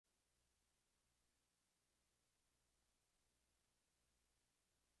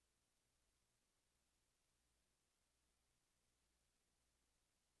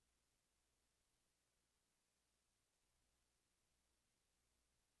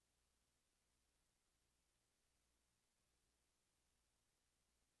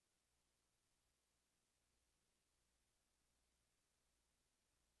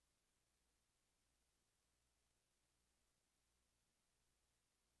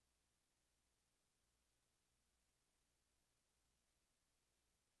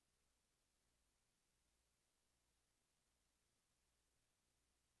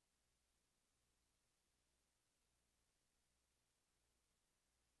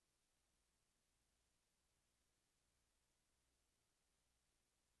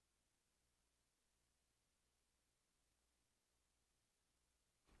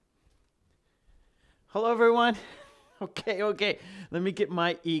Hello, everyone. Okay. Let me get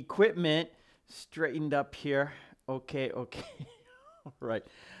my equipment straightened up here. Okay. All right.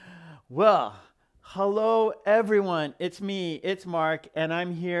 Well, hello, everyone. It's me, it's Mark, and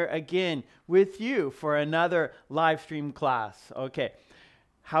I'm here again with you for another live stream class. Okay.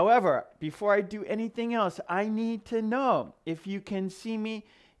 However, before I do anything else, I need to know if you can see me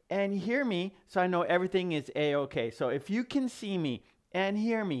and hear me so I know everything is A-okay. So if you can see me and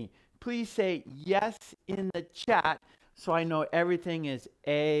hear me, please say yes in the chat so I know everything is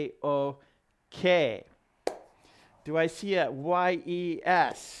A-okay. Do I see a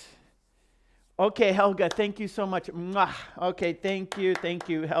Y-E-S? Okay, Helga, thank you so much. Mwah. Okay, thank you.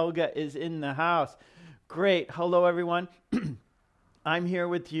 Helga is in the house. Great. Hello, everyone. I'm here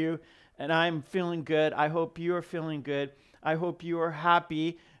with you, and I'm feeling good. I hope you are feeling good. I hope you are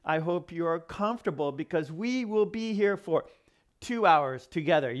happy. I hope you are comfortable because we will be here for 2 hours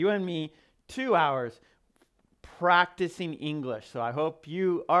together, you and me, 2 hours practicing English. So I hope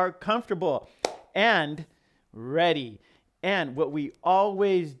you are comfortable and ready. And what we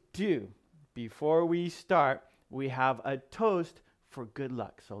always do before we start, we have a toast for good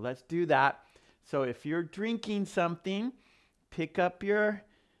luck. So let's do that. So if you're drinking something, pick up your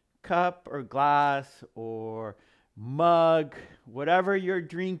cup or glass or mug, whatever you're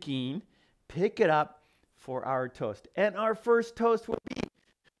drinking, pick it up for our toast. And our first toast will be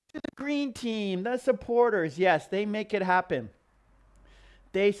to the green team, the supporters. Yes, they make it happen.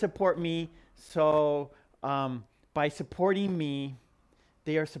 They support me. So by supporting me,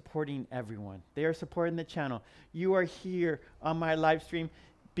 they are supporting everyone. They are supporting the channel. You are here on my live stream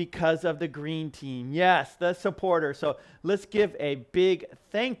because of the green team. Yes, the supporter. So let's give a big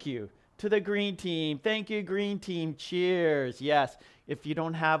thank you to the green team. Thank you, green team. Cheers. Yes. If you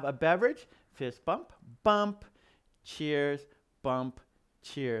don't have a beverage, fist bump, bump, cheers, bump,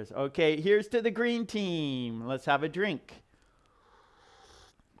 cheers. Okay, here's to the green team. Let's have a drink.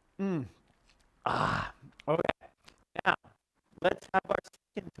 Okay. Now, let's have our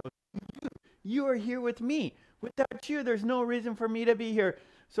second toast. You are here with me. Without you, there's no reason for me to be here.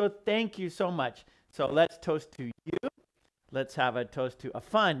 So thank you so much. So let's toast to you. Let's have a toast to a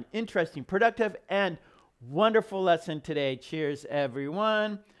fun, interesting, productive, and wonderful lesson today. Cheers,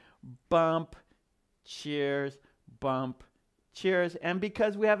 everyone. Bump, cheers, bump, cheers. And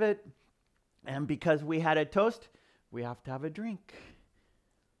because we have it, and because we had a toast, we have to have a drink.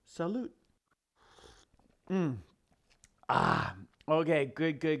 Salute. Okay,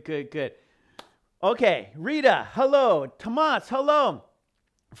 good. Okay, Rita, hello. Tomas, hello.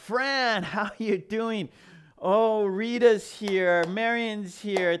 Fran, how you doing? Oh, Rita's here. Marion's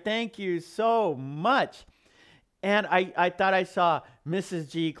here. Thank you so much. And I thought I saw Mrs.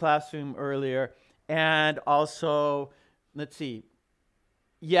 G classroom earlier. And also, let's see.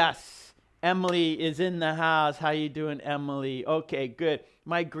 Yes, Emily is in the house. How you doing, Emily? Okay, good.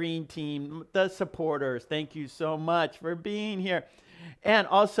 My green team, the supporters, thank you so much for being here. And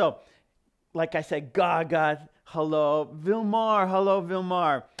also, like I said, Gaga, hello. Vilmar, hello,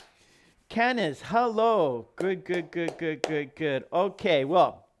 Vilmar. Canis, hello. Good. Okay,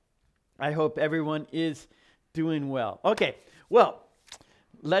 well, I hope everyone is doing well. Okay, well,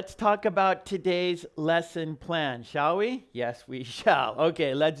 let's talk about today's lesson plan, shall we? Yes, we shall.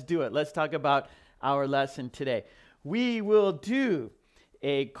 Okay, let's do it. Let's talk about our lesson today. We will do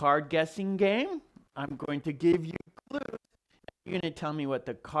a card guessing game. I'm going to give you clues. You're going to tell me what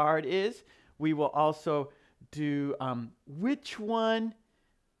the card is. We will also do which one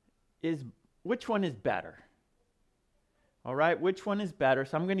is better. All right, which one is better?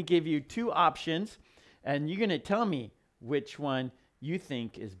 So I'm going to give you two options, and you're going to tell me which one you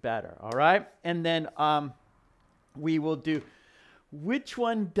think is better. All right, and then we will do which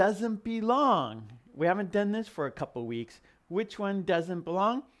one doesn't belong. We haven't done this for a couple weeks. Which one doesn't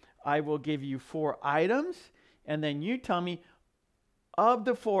belong? I will give you 4 items, and then you tell me of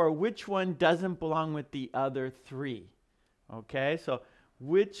the 4, which one doesn't belong with the other 3? Okay, so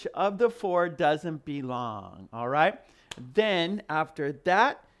which of the 4 doesn't belong? All right. Then after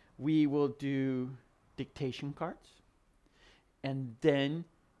that, we will do dictation cards, and then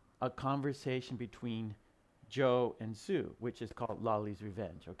a conversation between Joe and Sue, which is called Lolly's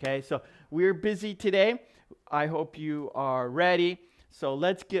Revenge. Okay, so we're busy today. I hope you are ready. So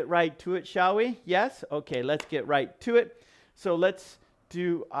let's get right to it, shall we? Yes? Okay, let's get right to it. So let's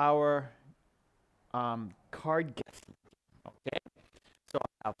do our card guessing. Okay, so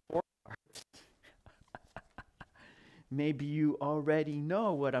I have 4 cards. Maybe you already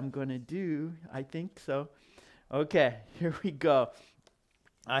know what I'm going to do. I think so. Okay, here we go.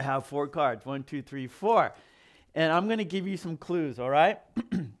 I have 4 cards. 1, 2, 3, 4. And I'm going to give you some clues, all right?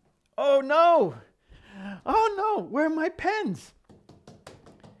 Oh, no. Oh no, where are my pens?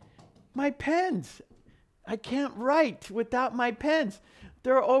 My pens. I can't write without my pens.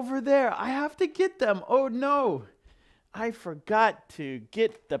 They're over there. I have to get them. Oh no. I forgot to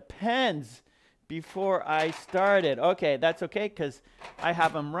get the pens before I started. Okay, that's okay because I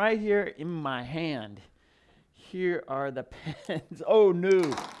have them right here in my hand. Here are the pens. Oh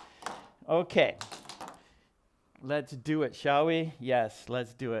no. Okay. Let's do it, shall we? Yes,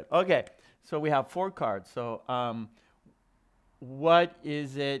 let's do it. Okay, so we have 4 cards. So what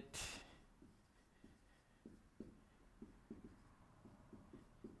is it?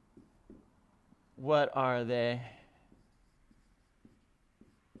 What are they?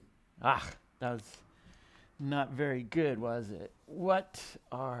 Ah, that was not very good, was it? What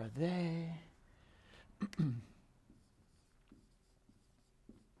are they?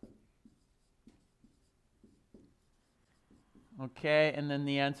 Okay, and then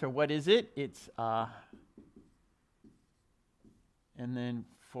the answer, what is it? It's and then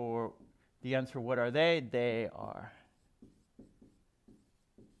for the answer, what are they? They are.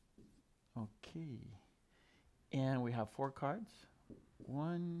 Okay. And we have 4 cards.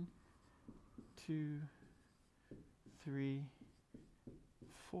 1, 2, 3,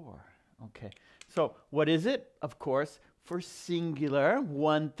 4. Okay. So what is it? Of course, for singular,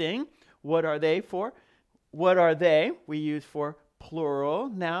 one thing. What are they for? What are they? We use for plural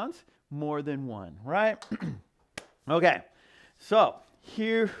nouns, more than one, right? Okay. So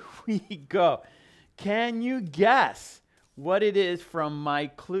here we go. Can you guess what it is from my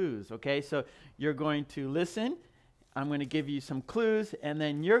clues? Okay, so you're going to listen. I'm going to give you some clues, and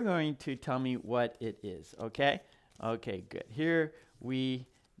then you're going to tell me what it is, okay? Okay, good. Here we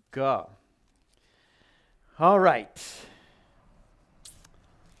go. All right.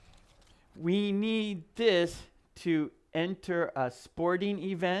 We need this to enter a sporting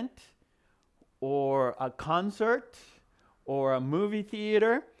event or a concert or a movie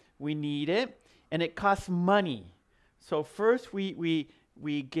theater. We need it, and it costs money. So first we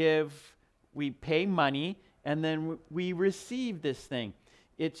pay money, and then we receive this thing.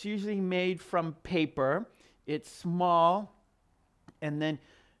 It's usually made from paper. It's small, and then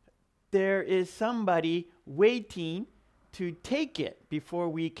there is somebody waiting to take it before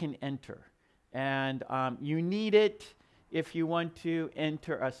we can enter. And you need it if you want to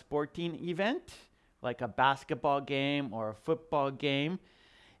enter a sporting event, like a basketball game or a football game.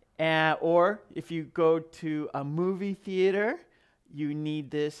 Or if you go to a movie theater, you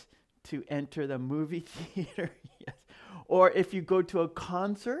need this to enter the movie theater. Yes. Or if you go to a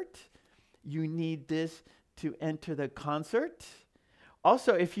concert, you need this to enter the concert.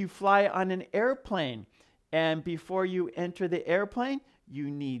 Also, if you fly on an airplane, and before you enter the airplane, you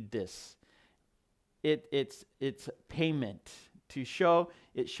need this. It's payment to show.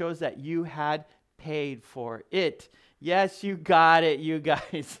 It shows that you had paid for it. Yes, you got it, you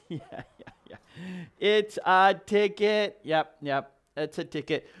guys. Yeah. It's a ticket. Yep. It's a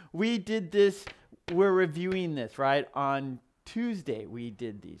ticket. We did this. We're reviewing this, right? On Tuesday, we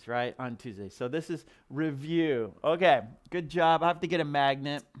did these, right? On Tuesday. So this is review. Okay, good job. I have to get a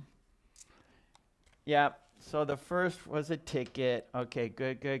magnet. Yep. So the first was a ticket. Okay,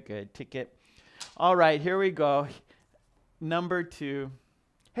 good. Ticket. All right, here we go. Number 2.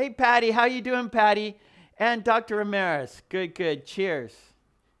 Hey, Patty. How you doing, Patty? And Dr. Ramirez. Good. Cheers.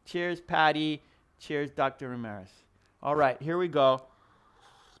 Cheers, Patty. Cheers, Dr. Ramirez. All right, here we go.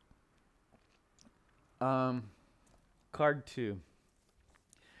 Card 2.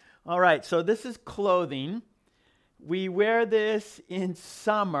 All right, so this is clothing. We wear this in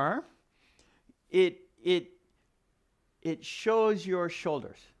summer. It shows your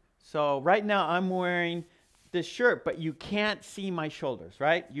shoulders. So right now I'm wearing this shirt, but you can't see my shoulders,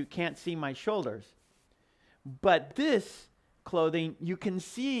 right? You can't see my shoulders. But this clothing, you can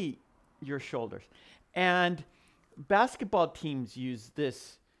see your shoulders. And basketball teams use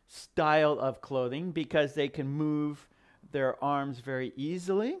this style of clothing because they can move their arms very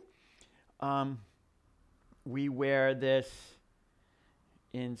easily. We wear this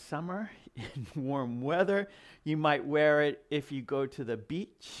in summer, in warm weather. You might wear it if you go to the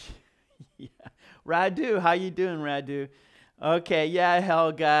beach. Yeah. Radu, how you doing, Radu? Okay, yeah,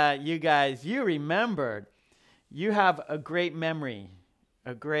 Helga, you guys, you remembered. You have a great memory,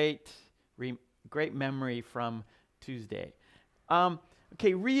 a great memory from Tuesday.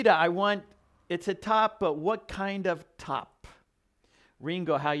 Okay, Rita, it's a top, but what kind of top?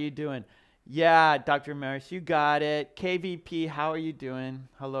 Ringo, how you doing? Yeah, Dr. Maris, you got it. KVP, how are you doing?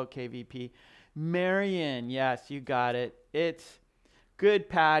 Hello, KVP. Marion, yes, you got it. It's good,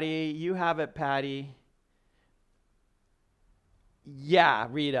 Patty. You have it, Patty. Yeah,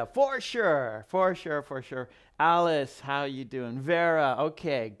 Rita, for sure, for sure, for sure. Alice, how you doing? Vera,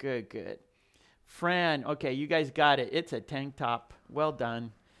 okay, good, good. Fran, okay, you guys got it. It's a tank top. Well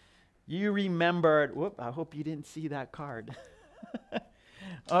done. You remembered. Whoop, I hope you didn't see that card.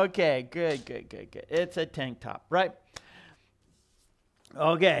 Okay, good, good, good, good. It's a tank top, right?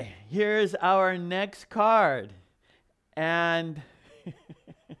 Okay, here's our next card. And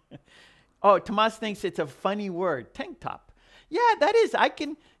oh, Tomas thinks it's a funny word, tank top. Yeah, that is.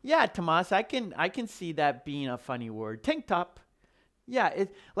 Yeah, Tomas, I can see that being a funny word. Tank top. Yeah,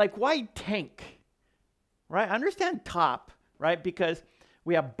 it's like, why tank? Right? I understand top, right? Because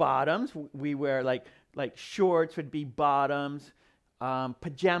we have bottoms. We wear like shorts would be bottoms.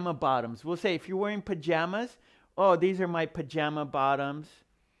 Pajama bottoms. We'll say if you're wearing pajamas, oh, these are my pajama bottoms.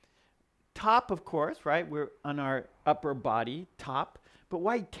 Top, of course, right? We're on our upper body, top. But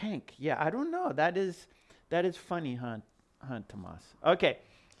why tank? Yeah, I don't know. That is funny, huh, Tomas? Okay,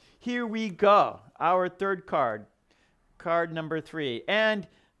 here we go. Our third card, card number 3. And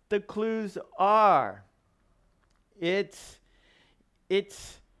the clues are, it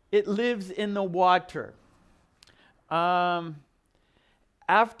lives in the water.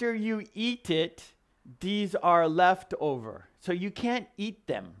 After you eat it, these are left over. So you can't eat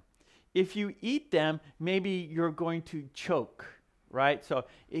them. If you eat them, maybe you're going to choke, right? So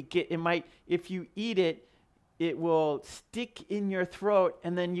it might, if you eat it, it will stick in your throat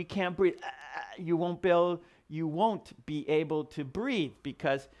and then you can't breathe. You won't be able to breathe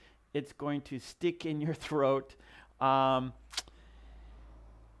because it's going to stick in your throat.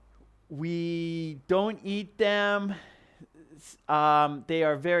 We don't eat them. They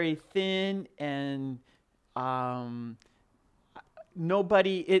are very thin and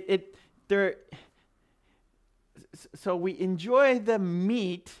so we enjoy the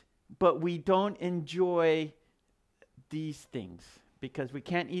meat, but we don't enjoy these things because we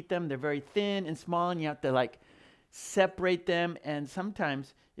can't eat them. They're very thin and small and you have to like separate them, and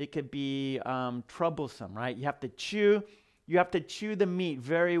sometimes it could be troublesome, right? You have to chew the meat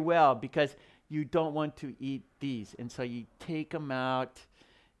very well because you don't want to eat these. And so you take them out.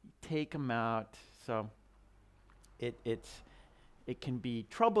 So it can be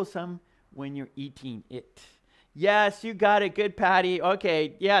troublesome when you're eating it. Yes, you got it. Good, Patty.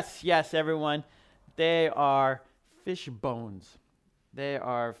 Okay, yes, everyone. They are fish bones. They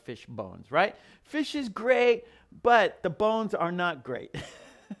are fish bones, right? Fish is great, but the bones are not great.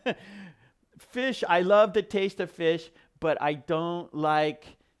 Fish, I love the taste of fish, but I don't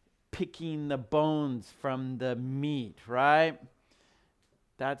like picking the bones from the meat, right?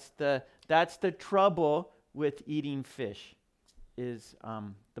 That's the trouble with eating fish, is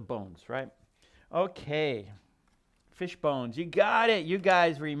the bones, right? Okay, fish bones. You got it. You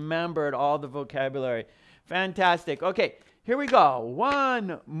guys remembered all the vocabulary. Fantastic. Okay, here we go.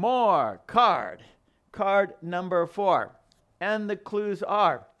 One more card. Card number 4. And the clues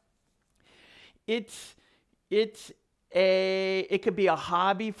are, it could be a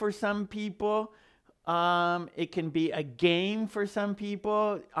hobby for some people. It can be a game for some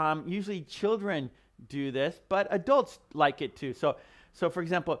people. Usually children do this, but adults like it too. So for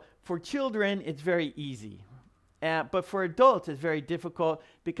example, for children, it's very easy. But for adults, it's very difficult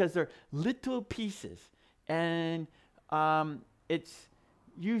because they're little pieces. And it's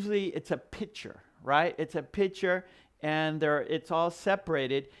a picture, right? It's a picture, and it's all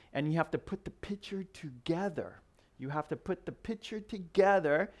separated, and you have to put the picture together. You have to put the picture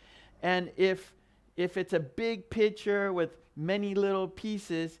together, and if it's a big picture with many little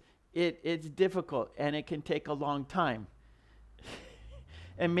pieces, it's difficult, and it can take a long time.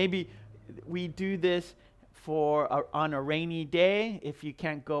 And maybe we do this on a rainy day. If you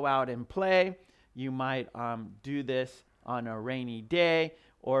can't go out and play, you might do this on a rainy day,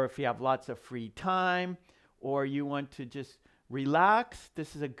 or if you have lots of free time, or you want to just relax.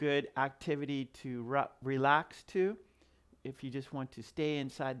 This is a good activity to relax to. If you just want to stay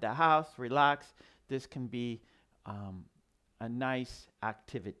inside the house, relax, this can be a nice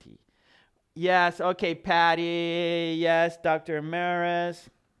activity. Yes, okay, Patty. Yes, Dr. Maris.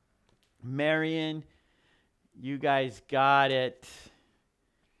 Marion, you guys got it.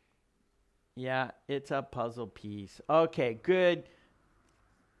 Yeah, it's a puzzle piece. Okay, good.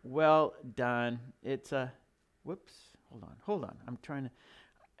 Well done. It's a, whoops, hold on.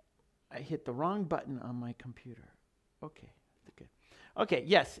 I hit the wrong button on my computer. Okay, good. Okay,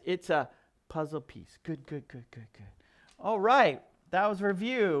 yes, it's a puzzle piece. Good. All right, that was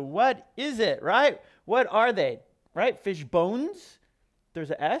review. What is it, right? What are they, right? Fish bones. There's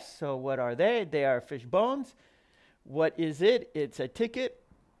an S, so what are they? They are fish bones. What is it? It's a ticket.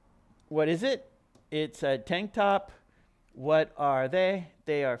 What is it? It's a tank top. What are they?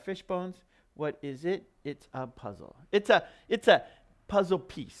 They are fish bones. What is it? It's a puzzle. It's a puzzle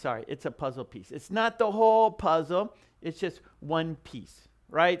piece. Sorry, it's a puzzle piece. It's not the whole puzzle. It's just one piece,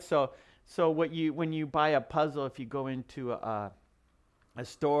 right? So when you buy a puzzle, if you go into a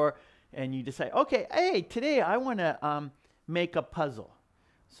store and you decide, okay, hey, today I want to make a puzzle.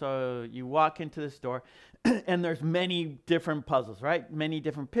 So you walk into the store and there's many different puzzles, right? Many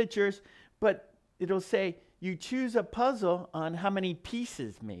different pictures, but it'll say you choose a puzzle on how many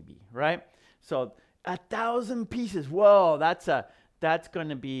pieces maybe, right? So 1,000 pieces. Whoa, that's going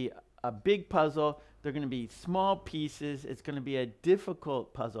to be a big puzzle. They're going to be small pieces. It's going to be a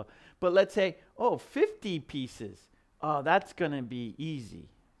difficult puzzle. But let's say, oh, 50 pieces. Oh, that's going to be easy.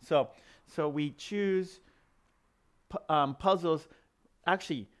 So we choose puzzles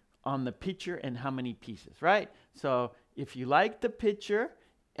actually on the picture and how many pieces, right? So if you like the picture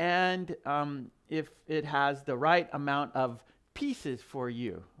and if it has the right amount of pieces for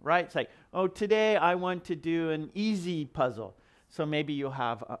you, right? It's like, oh, today I want to do an easy puzzle. So maybe you'll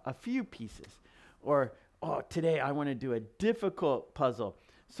have a few pieces. Or, oh, today I want to do a difficult puzzle.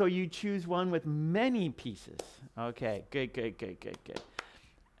 So you choose one with many pieces. Okay, good.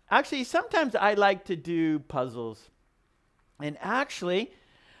 Actually, sometimes I like to do puzzles. And actually,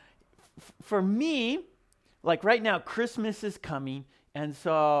 for me, like right now, Christmas is coming. And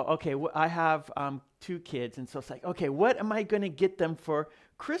so, okay, I have 2 kids. And so it's like, okay, what am I going to get them for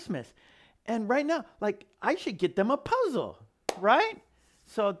Christmas? And right now, like, I should get them a puzzle, right?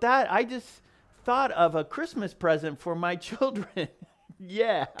 So that, I just thought of a Christmas present for my children.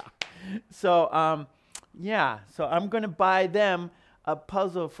 Yeah. So, so I'm going to buy them a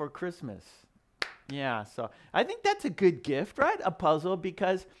puzzle for Christmas. Yeah, so I think that's a good gift, right? A puzzle,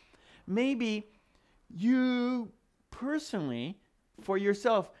 because maybe you personally, for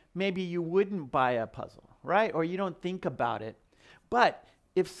yourself, maybe you wouldn't buy a puzzle, right? Or you don't think about it. But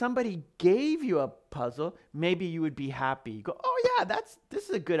if somebody gave you a puzzle, maybe you would be happy. You go, oh yeah, this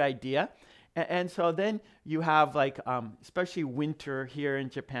is a good idea. And so then you have like, especially winter here in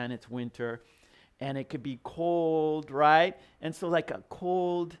Japan, it's winter. And it could be cold, right? And so like a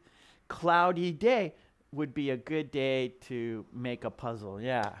cold, cloudy day would be a good day to make a puzzle.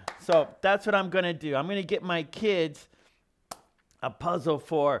 Yeah. So that's what I'm going to do. I'm going to get my kids a puzzle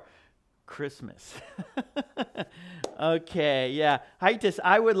for Christmas. Okay. Yeah.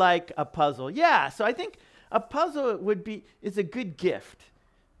 I would like a puzzle. Yeah. So I think a puzzle is a good gift,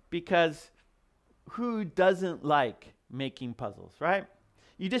 because who doesn't like making puzzles, right?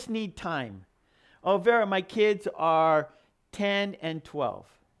 You just need time. Oh, Vera, my kids are 10 and 12.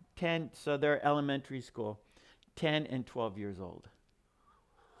 10, so they're elementary school, 10 and 12 years old.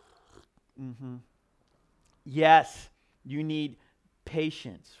 Yes, you need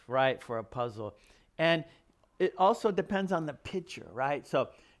patience, right, for a puzzle. And it also depends on the picture, right? So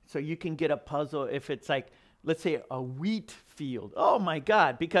you can get a puzzle if it's like, let's say a wheat field. Oh my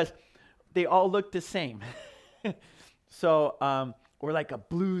God, because they all look the same. So, or like a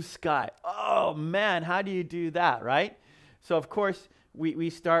blue sky. Oh man, how do you do that, right? So of course, we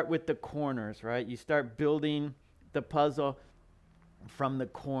start with the corners, right? You start building the puzzle from the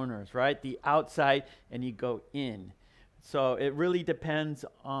corners, right? The outside, and you go in. So it really depends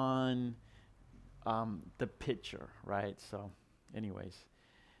on the picture, right? So anyways.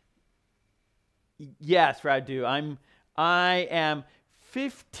 Yes, Radu, I am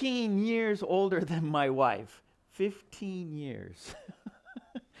 15 years older than my wife. 15 years.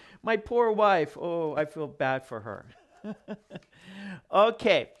 My poor wife. Oh, I feel bad for her.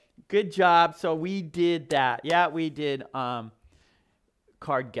 Okay, good job. So we did that. Yeah, we did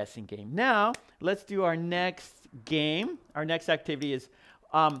card guessing game. Now, let's do our next game. Our next activity is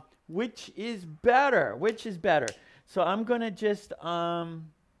which is better? Which is better? So I'm going to just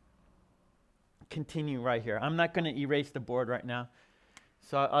continue right here. I'm not going to erase the board right now.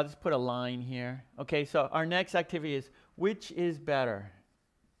 So I'll just put a line here. Okay, so our next activity is which is better?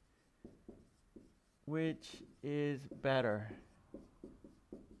 Which is better?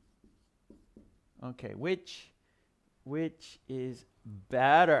 Okay, which is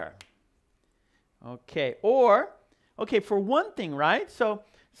better? Okay, okay, for one thing, right? So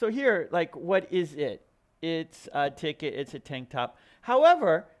here, like, what is it? It's a ticket, it's a tank top.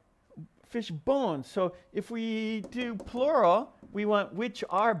 However, fish bones. So if we do plural, we want which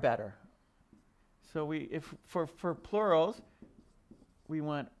are better. So for plurals, we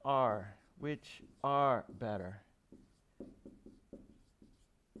want are. Which are better.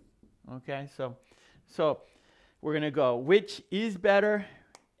 Okay, so we're gonna go which is better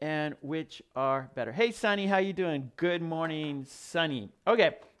and which are better. Hey Sunny, how you doing? Good morning, Sunny.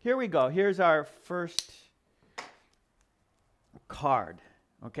 Okay, here we go. Here's our first card.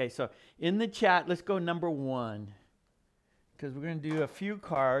 Okay, so in the chat, let's go number 1, because we're going to do a few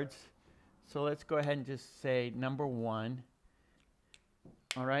cards. So let's go ahead and just say number 1.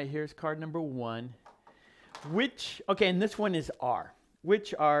 All right, here's card number 1. Okay, and this one is R.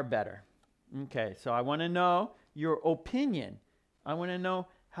 Which are better? Okay, so I want to know your opinion. I want to know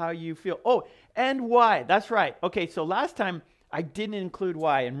how you feel. Oh, and why. That's right. Okay, so last time I didn't include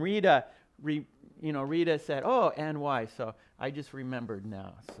why, and Rita said, oh, and why. So I just remembered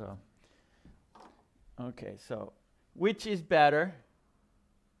now. So, okay, so which is better?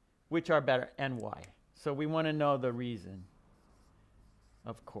 Which are better, and why? So we want to know the reason,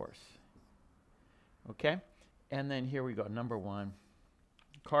 of course. Okay, and then here we go. Number 1,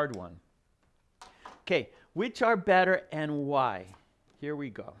 card 1. Okay, which are better and why? Here we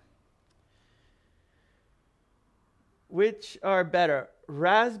go. Which are better,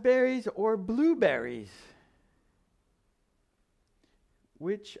 raspberries or blueberries?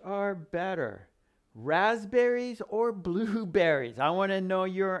 Which are better, raspberries or blueberries? I want to know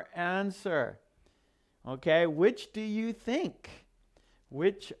your answer. Okay, which do you think?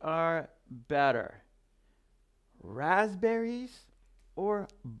 Which are better, raspberries or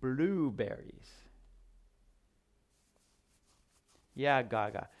blueberries? Yeah,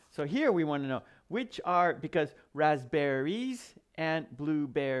 Gaga. So here we want to know which are, because raspberries and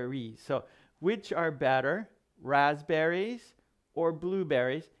blueberries. So which are better, raspberries or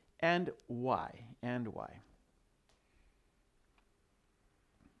blueberries, and why? And why?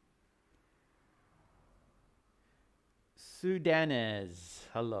 Sudanese,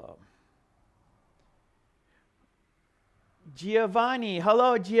 hello. Giovanni,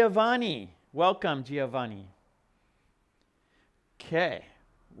 hello Giovanni. Welcome Giovanni. Okay,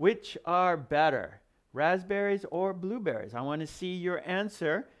 which are better, raspberries or blueberries? I want to see your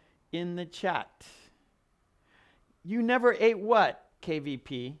answer in the chat. You never ate what,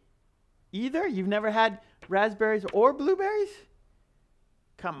 KVP? Either? You've never had raspberries or blueberries?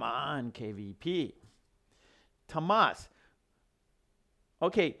 Come on, KVP. Tomas.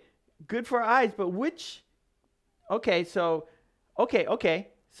 Okay, good for eyes, but which? Okay, so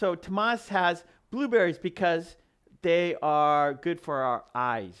Tomas has blueberries because they are good for our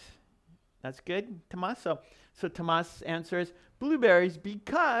eyes. That's good, Tomas? So Tomas' answer is blueberries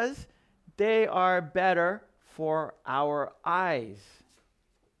because they are better for our eyes.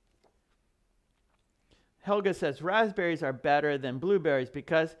 Helga says raspberries are better than blueberries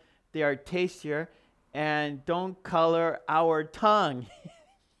because they are tastier and don't color our tongue.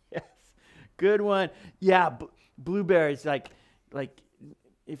 Yes, good one. Yeah, blueberries, like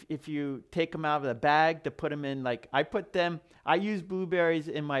if you take them out of the bag to put them in, like I use blueberries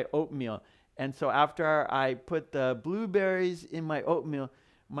in my oatmeal. And so after I put the blueberries in my oatmeal,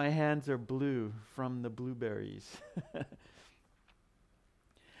 my hands are blue from the blueberries.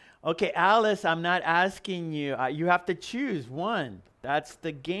 Okay, Alice, I'm not asking you. You have to choose one. That's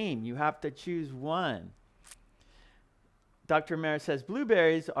the game. You have to choose one. Dr. Mara says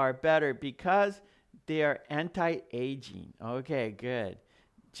blueberries are better because they are anti-aging. Okay, good.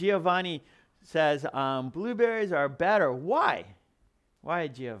 Giovanni says blueberries are better. Why? Why,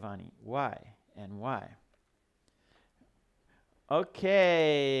 Giovanni? Why and why?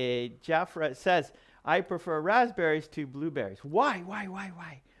 Okay, Jafra says, I prefer raspberries to blueberries. Why?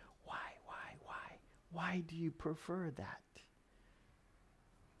 Why do you prefer that?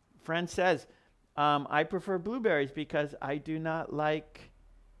 Friend says, I prefer blueberries because I do not like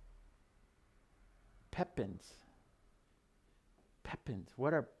pepins. Pepins.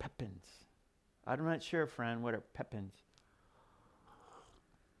 What are pepins? I'm not sure, friend. What are pepins?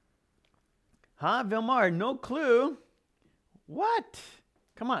 Huh, Vilmar? No clue. What?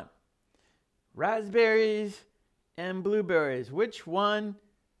 Come on. Raspberries and blueberries. Which one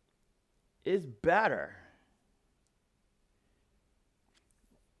is better?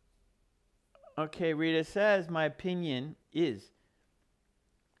 Okay, Rita says, my opinion is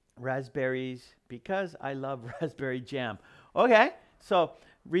raspberries because I love raspberry jam. Okay, so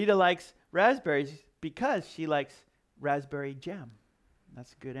Rita likes raspberries because she likes raspberry jam.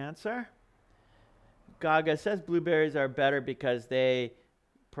 That's a good answer. Gaga says blueberries are better because they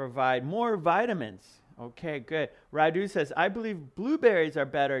provide more vitamins. Okay, good. Radu says, I believe blueberries are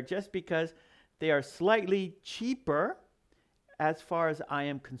better just because they are slightly cheaper as far as I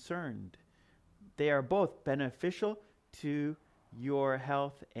am concerned. They are both beneficial to your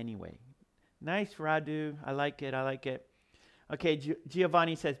health anyway. Nice, Radu. I like it. I like it. Okay,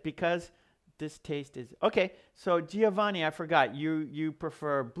 Giovanni says, because this taste is... Okay, so Giovanni, I forgot. You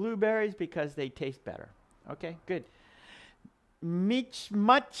prefer blueberries because they taste better. Okay, good.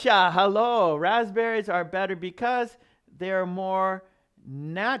 Matcha, hello. Raspberries are better because they're more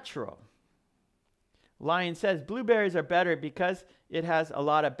natural. Lion says blueberries are better because it has a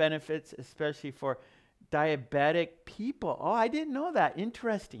lot of benefits, especially for diabetic people. Oh, I didn't know that.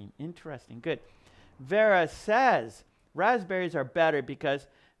 Interesting. Interesting. Good. Vera says raspberries are better because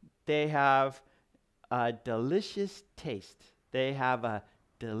they have a delicious taste. They have a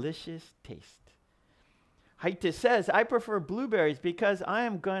delicious taste. Haita says, I prefer blueberries because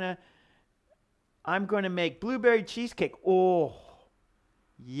I'm gonna make blueberry cheesecake. Oh,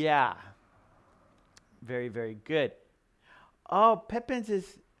 yeah. Very, very good. Oh, Pepins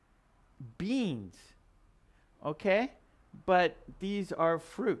is beans. Okay? But these are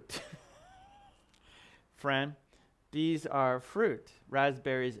fruit. Friend, these are fruit.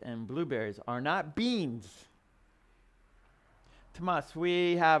 Raspberries and blueberries are not beans. Tomas,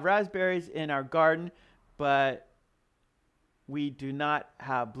 we have raspberries in our garden, but we do not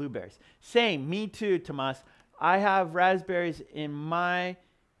have blueberries. Same, me too, Tomas. I have raspberries in my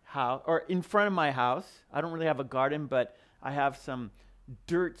house, or in front of my house. I don't really have a garden, but I have some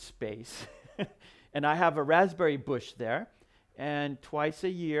dirt space. And I have a raspberry bush there. And twice a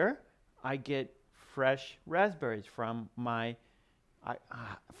year, I get fresh raspberries from my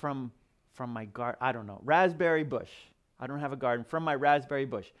my garden. I don't know, raspberry bush. I don't have a garden, from my raspberry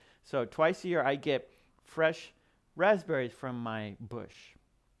bush. So twice a year, I get fresh raspberries from my bush.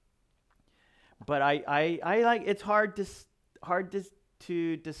 But I like, it's hard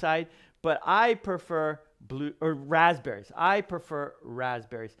to decide, but I prefer raspberries. I prefer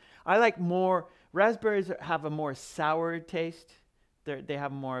raspberries. I like more, raspberries have a more sour taste. They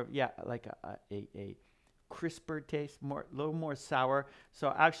have more, like a crisper taste, a little more sour.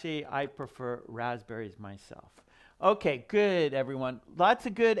 So actually, I prefer raspberries myself. Okay, good, everyone. Lots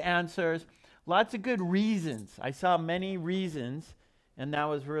of good answers. Lots of good reasons. I saw many reasons, and that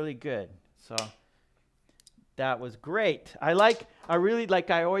was really good. So that was great. I really,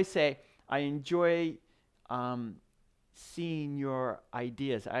 like I always say, I enjoy seeing your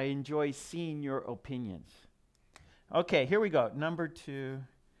ideas. I enjoy seeing your opinions. Okay, here we go. Number 2.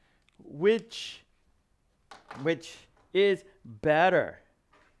 Which is better?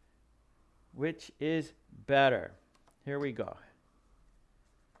 Which is better? Here we go.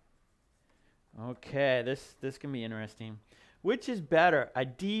 Okay, this can be interesting. Which is better, a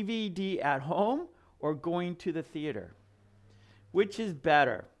DVD at home or going to the theater? Which is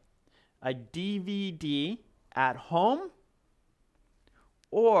better, a DVD at home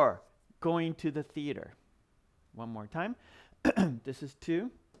or going to the theater? One more time. This is 2.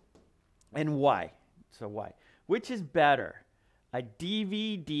 And why? So why? Which is better, a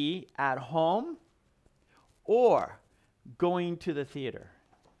DVD at home or going to the theater?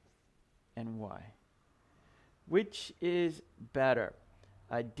 And why? Which is better,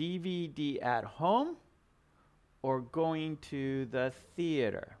 a DVD at home or going to the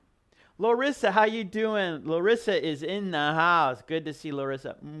theater? Larissa, how you doing? Larissa is in the house. Good to see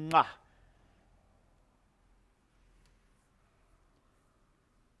Larissa. Mwah.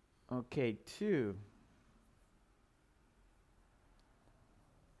 Okay, 2.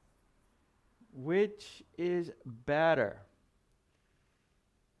 Which is better,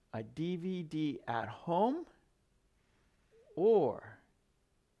 a DVD at home or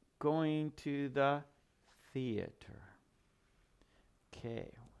going to the theater? Okay,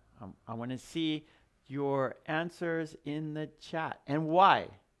 I want to see your answers in the chat. And why?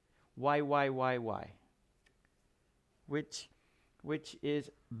 Why? Which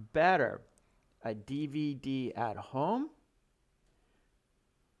is better, a DVD at home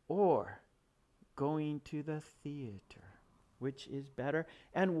or going to the theater? Which is better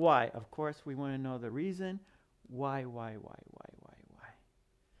and why? Of course, we want to know the reason. Why?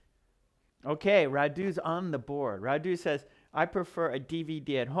 Okay, Radu's on the board. Radu says, I prefer a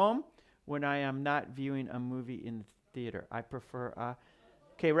DVD at home when I am not viewing a movie in the theater. I prefer a...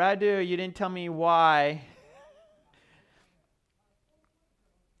 Okay, Radu, you didn't tell me why.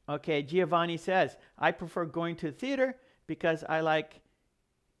 Okay, Giovanni says, I prefer going to the theater because I like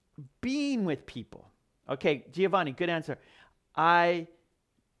being with people. Okay, Giovanni, good answer. I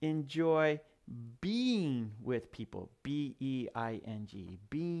enjoy being with people. B-E-I-N-G.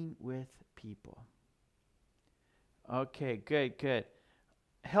 Being with people. Okay, good.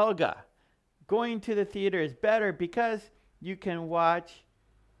 Helga, going to the theater is better because you can watch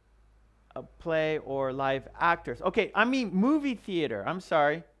a play or live actors. Okay, I mean movie theater. I'm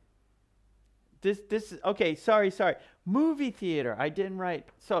sorry. This is, okay, sorry. Movie theater. I didn't write.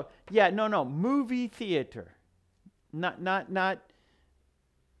 So, yeah, no. Movie theater. Not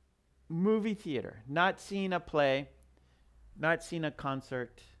movie theater. Not seeing a play. Not seeing a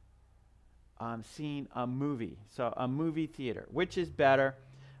concert. seeing a movie. So a movie theater. Which is better,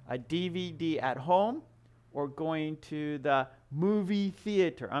 a DVD at home or going to the movie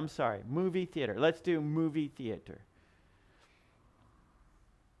theater? I'm sorry, movie theater. Let's do movie theater.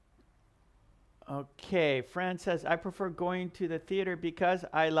 Okay, Fran says, I prefer going to the theater because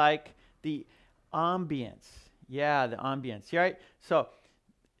I like the ambience. Yeah, the ambience, right? So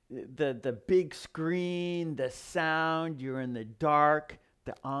the big screen, the sound, you're in the dark,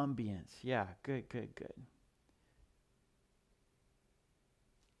 the ambience. Yeah, good, good, good.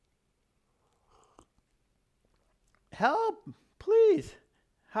 Help, please.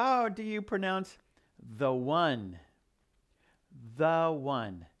 How do you pronounce the one? The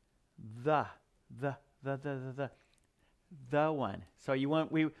one. The one. So you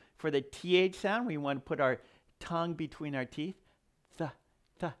want, for the TH sound, we want to put our tongue between our teeth. The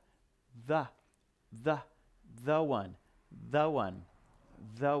one. The one.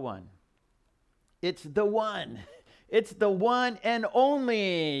 The one. It's the one. It's the one and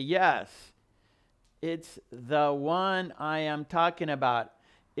only. Yes. It's the one I am talking about.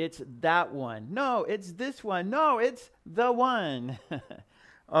 It's that one. No, it's this one. No, it's the one.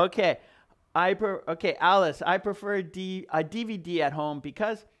 Okay. Okay, Alice, I prefer a DVD at home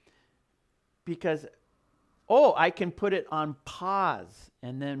because I can put it on pause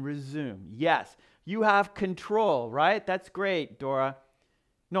and then resume. Yes, you have control, right? That's great, Dora.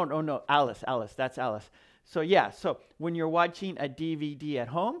 No, Alice, that's Alice. So yeah, so when you're watching a DVD at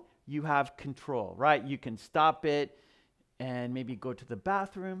home, you have control, right? You can stop it and maybe go to the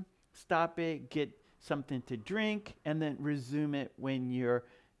bathroom, stop it, get something to drink, and then resume it when you're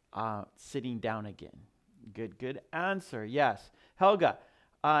sitting down again. Good answer. Yes. Helga,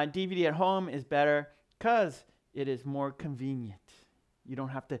 DVD at home is better because it is more convenient. You don't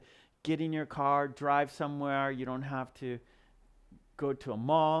have to get in your car, drive somewhere. You don't have to go to a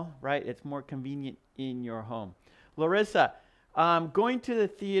mall, right? It's more convenient in your home. Larissa, going to the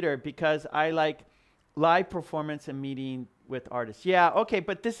theater because I like live performance and meeting with artists. Yeah, okay,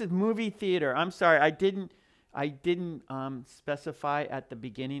 but this is movie theater. I'm sorry, I didn't specify at the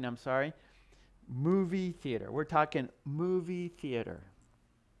beginning. I'm sorry. Movie theater. We're talking movie theater.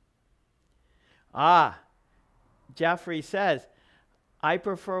 Jeffrey says, I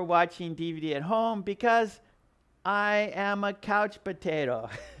prefer watching DVD at home because I am a couch potato.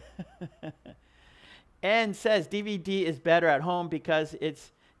 And says DVD is better at home because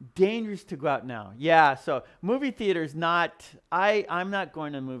it's dangerous to go out now. Yeah, so movie theater is not, I'm not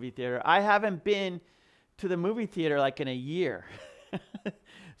going to the movie theater. I haven't been to the movie theater like in a year.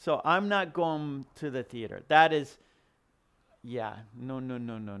 So I'm not going to the theater. That is, yeah, no.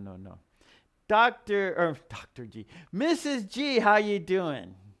 Dr. G. Mrs. G, how you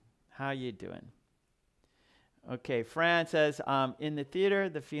doing? How you doing? Okay, Fran says, in the theater,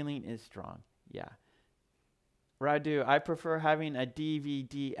 the feeling is strong. Yeah. Radu, I prefer having a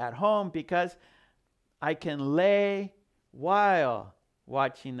DVD at home because I can lay while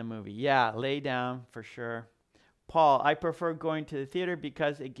watching the movie. Yeah, lay down for sure. Paul, I prefer going to the theater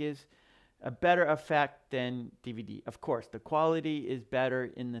because it gives a better effect than DVD. Of course, the quality is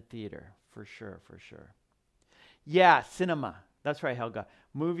better in the theater, for sure. Yeah, cinema. That's right, Helga.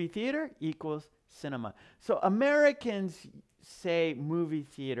 Movie theater equals cinema. So Americans say movie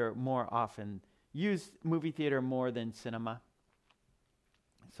theater more often, use movie theater more than cinema.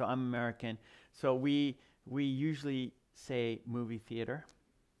 So I'm American. So we usually say movie theater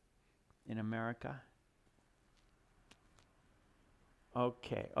in America.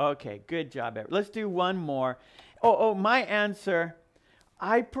 Okay, good job. Let's do one more. My answer,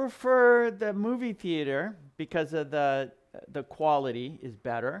 I prefer the movie theater because of the quality is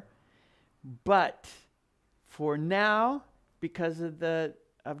better. But for now, because of the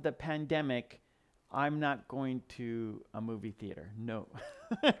pandemic, I'm not going to a movie theater. No.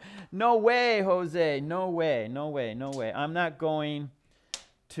 No way, Jose. No way. I'm not going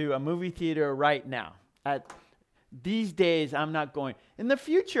to a movie theater right now. These days, I'm not going. In the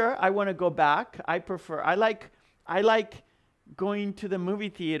future, I want to go back. I like going to the movie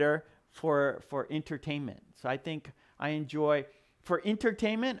theater for entertainment. So I think for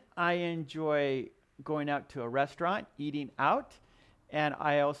entertainment, I enjoy going out to a restaurant, eating out, and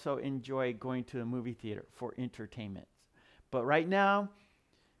I also enjoy going to the movie theater for entertainment. But right now,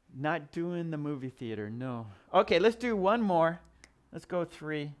 not doing the movie theater, no. Okay, let's do one more. Let's go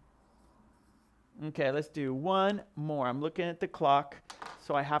 3. Okay, let's do one more. I'm looking at the clock,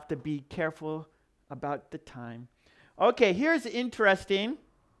 so I have to be careful about the time. Okay, here's interesting.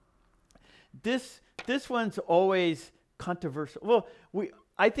 This one's always controversial. Well,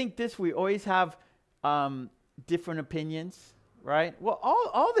 I think we always have different opinions, right? Well,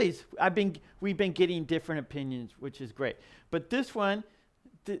 all these, we've been getting different opinions, which is great. But this one,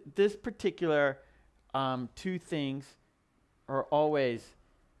 this particular two things are always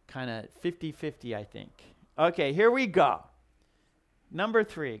kind of 50-50, I think. Okay, here we go. Number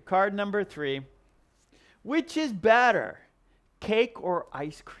 3, card number 3. Which is better, cake or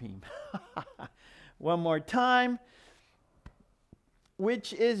ice cream? One more time.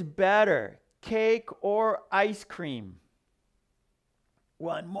 Which is better, cake or ice cream?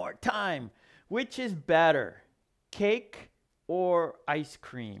 One more time. Which is better, cake or ice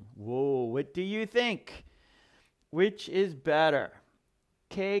cream? Whoa, what do you think? Which is better,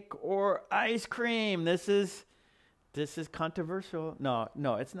 cake or ice cream? This is controversial. No,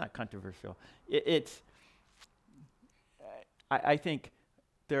 it's not controversial. I think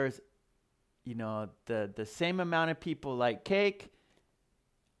there's, the same amount of people like cake,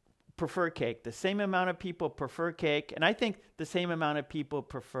 prefer cake. The same amount of people prefer cake, and I think the same amount of people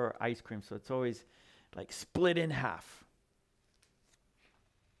prefer ice cream. So it's always like split in half.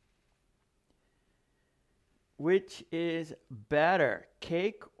 Which is better,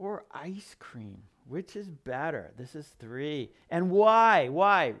 cake or ice cream? Which is better? This is 3. And why?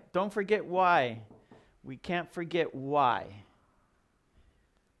 Why? Don't forget why. We can't forget why.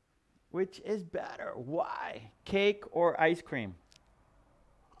 Which is better? Why? Cake or ice cream?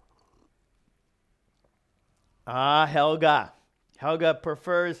 Helga. Helga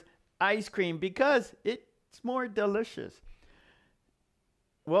prefers ice cream because it's more delicious.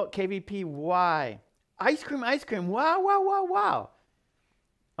 Well, KVP, why? Ice cream, ice cream. Wow, wow, wow, wow.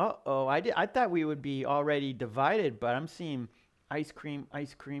 Uh-oh, I thought we would be already divided, but I'm seeing ice cream,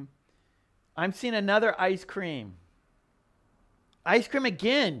 ice cream. I'm seeing another ice cream. Ice cream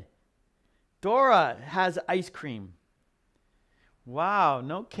again. Dora has ice cream. Wow,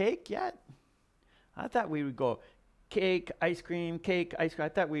 no cake yet? I thought we would go cake, ice cream, cake, ice cream. I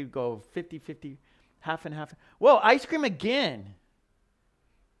thought we would go 50-50, half and half. Whoa, ice cream again.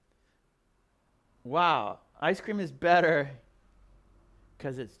 Wow, ice cream is better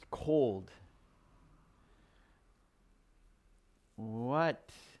because it's cold. What?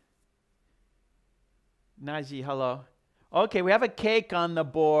 Naji, hello. Okay, we have a cake on the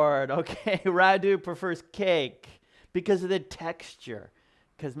board. Okay, Radu prefers cake because of the texture.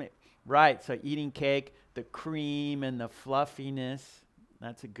 Right, so eating cake, the cream and the fluffiness.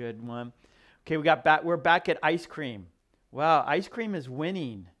 That's a good one. Okay, we're back at ice cream. Wow, ice cream is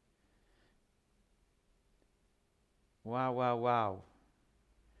winning. Wow, wow, wow.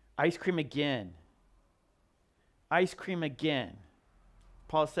 Ice cream again. Ice cream again.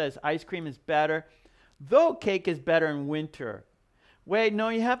 Paul says ice cream is better, though cake is better in winter. Wait, no,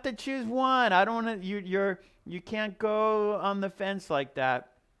 you have to choose one. I don't want to, you can't go on the fence like that.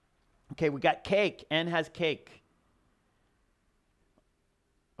 Okay, we got cake. N has cake.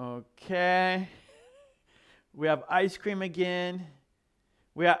 Okay. We have ice cream again.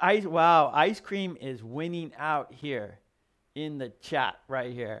 We have wow, ice cream is winning out here in the chat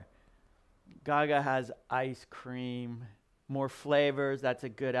right here. Gaga has ice cream, more flavors. That's a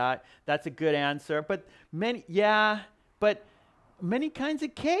good answer. But many kinds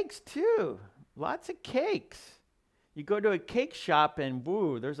of cakes too. Lots of cakes. You go to a cake shop and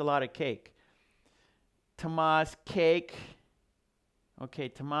woo, there's a lot of cake. Tomas, cake. Okay,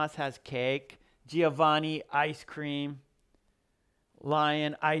 Tomas has cake. Giovanni, ice cream.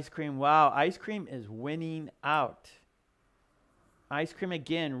 Lion, ice cream. Wow, ice cream is winning out. Ice cream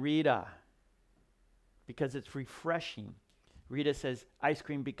again, Rita, because it's refreshing. Rita says ice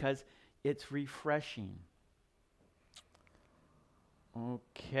cream because it's refreshing.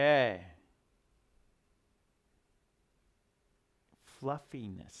 Okay.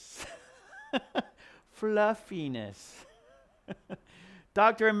 Fluffiness. Fluffiness.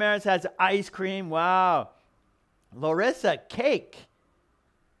 Dr. Ramirez has ice cream. Wow. Larissa, cake.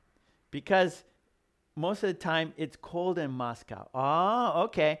 Because most of the time it's cold in Moscow. Oh,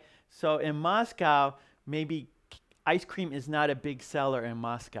 okay. So in Moscow, maybe ice cream is not a big seller in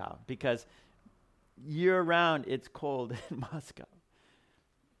Moscow because year-round it's cold in Moscow.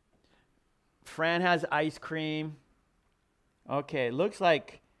 Fran has ice cream. Okay, looks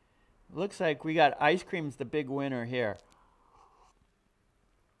like we got ice cream's the big winner here.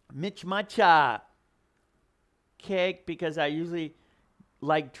 Mitch Matcha, cake because I usually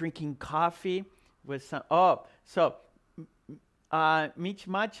like drinking coffee with some. Oh, so Mitch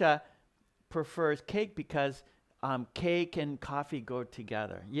Matcha prefers cake because cake and coffee go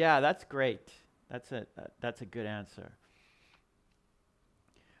together. Yeah, that's great. That's a good answer.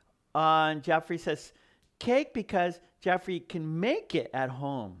 Jeffrey says cake because Jeffrey can make it at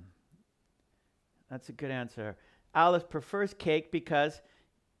home. That's a good answer. Alice prefers cake because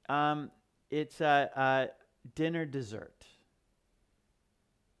it's a dinner dessert.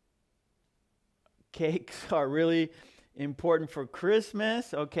 Cakes are really important for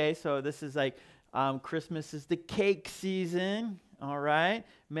Christmas. Okay, so this is like Christmas is the cake season. All right.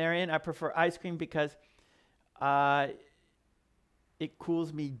 Marion, I prefer ice cream because it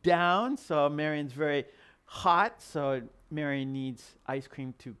cools me down. So Marion's very hot, so Marion needs ice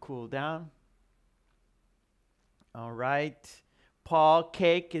cream to cool down. All right. Paul,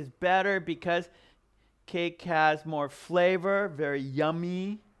 cake is better because cake has more flavor, very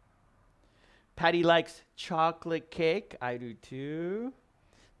yummy. Patty likes chocolate cake. I do too.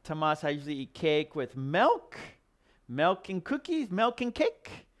 Tomas, I usually eat cake with milk. Milk and cookies, milk and cake.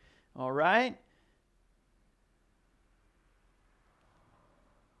 All right.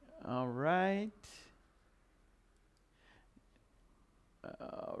 All right.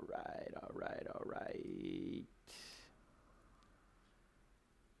 All right, all right, all right.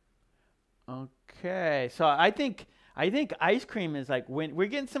 Okay, so I think ice cream is like when we're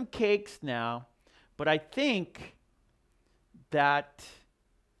getting some cakes now, but I think that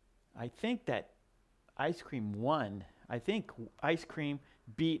ice cream won. I think ice cream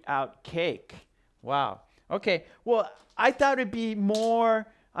beat out cake. Wow. Okay. Well, I thought it'd be more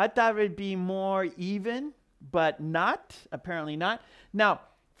even, but not, apparently not. Now,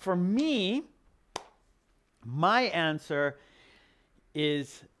 for me, my answer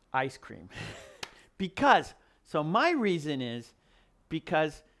is ice cream. So my reason is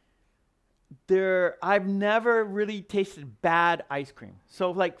because I've never really tasted bad ice cream.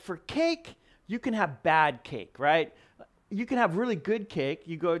 So like for cake, you can have bad cake, right? You can have really good cake.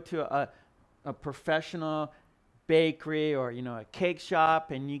 You go to a professional bakery or, a cake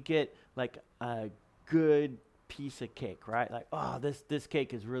shop and you get like a good piece of cake, right? Like, oh, this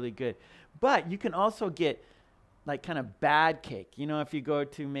cake is really good. But you can also get like kind of bad cake. If you go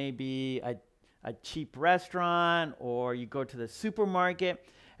to maybe a cheap restaurant or you go to the supermarket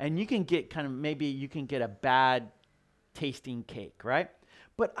and you can get a bad tasting cake, right?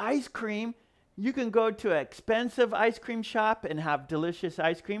 But ice cream, you can go to an expensive ice cream shop and have delicious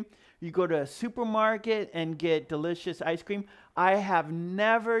ice cream. You go to a supermarket and get delicious ice cream. I have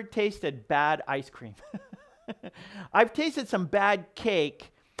never tasted bad ice cream. I've tasted some bad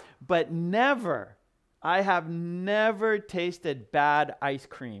cake, but I have never tasted bad ice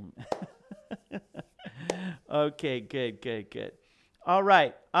cream. Okay, good. All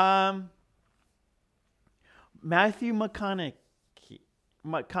right. Matthew McConaughey.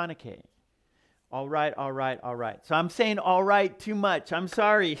 All right. So I'm saying all right too much. I'm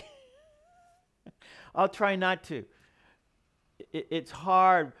sorry. I'll try not to. It's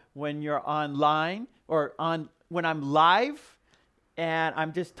hard when you're online or when I'm live and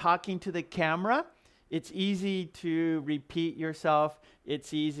I'm just talking to the camera. It's easy to repeat yourself.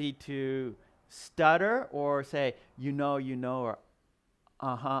 It's easy to stutter or say, or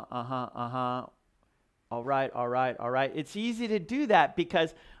all right. It's easy to do that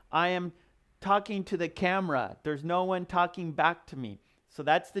because I am talking to the camera. There's no one talking back to me. So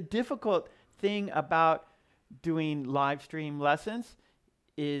that's the difficult thing about doing live stream lessons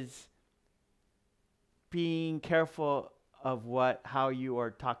is being careful of how you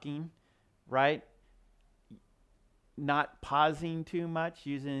are talking, right? Not pausing too much,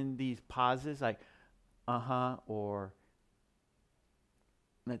 using these pauses like or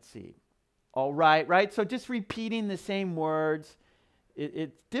let's see, all right. So just repeating the same words,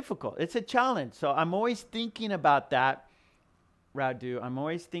 it's difficult. It's a challenge. So I'm always thinking about that, Radu. I'm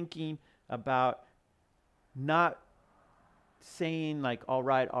always thinking about not saying like all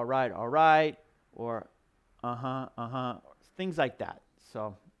right, or things like that.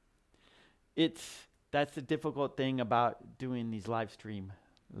 So that's the difficult thing about doing these live stream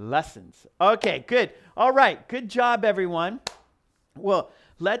lessons. Okay, good. All right, good job, everyone. Well,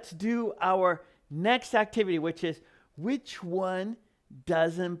 let's do our next activity, which is which one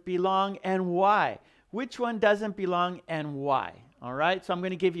doesn't belong and why? Which one doesn't belong and why? All right, so I'm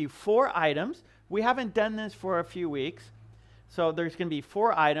going to give you 4 items. We haven't done this for a few weeks. So there's going to be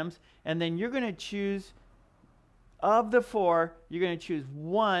 4 items, and then you're going to choose, of the 4, you're going to choose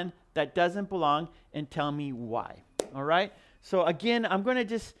one that doesn't belong and tell me why. All right? So again, I'm going to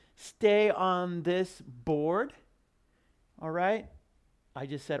just stay on this board. All right? I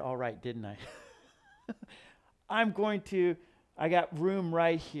just said all right, didn't I? I got room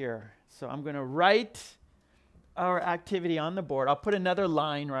right here. So I'm going to write our activity on the board. I'll put another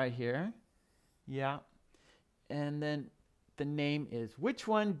line right here. Yeah. And then the name is which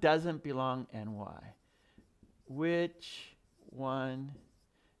one doesn't belong and why? Which one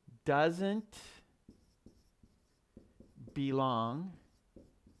doesn't belong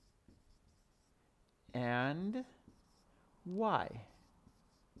and why?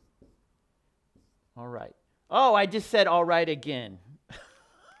 All right. Oh, I just said all right again.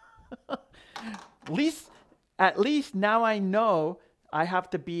 At least now I know I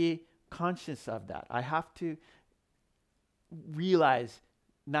have to be conscious of that. I have to realize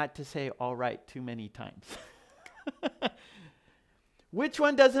not to say all right too many times. Which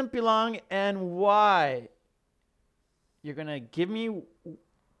one doesn't belong and why? You're going to give me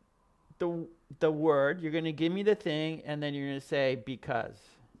the word, you're going to give me the thing, and then you're going to say because.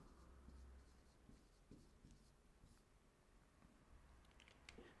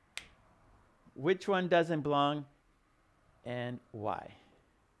 Which one doesn't belong and why?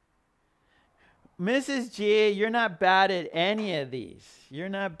 Mrs. G, you're not bad at any of these. You're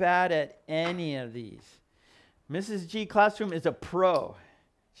not bad at any of these. Mrs. G Classroom is a pro.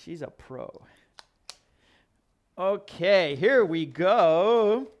 She's a pro. Okay, here we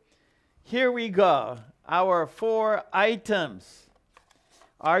go. Here we go. Our 4 items.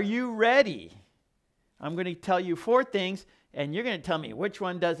 Are you ready? I'm going to tell you 4 things, and you're going to tell me which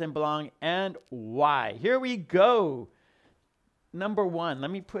one doesn't belong and why. Here we go. Number 1.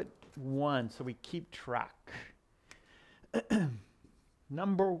 Let me put 1 so we keep track.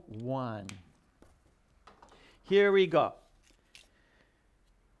 Number 1. Here we go.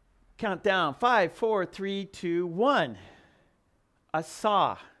 Count down. 5, 4, 3, 2, 1. A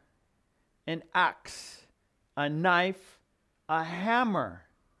saw, an axe, a knife, a hammer.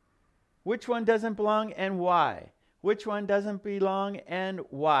 Which one doesn't belong and why? Which one doesn't belong and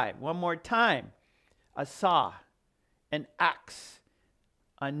why? One more time. A saw, an axe,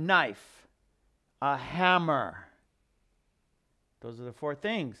 a knife, a hammer. Those are the 4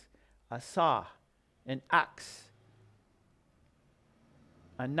 things. A saw, an axe,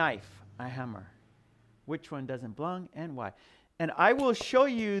 a knife, a hammer. Which one doesn't belong and why? And I will show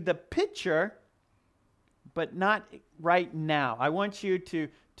you the picture, but not right now. I want you to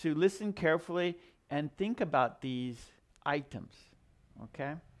listen carefully and think about these items,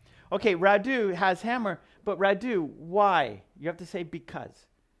 okay? Okay, Radu has hammer, but Radu, why? You have to say because.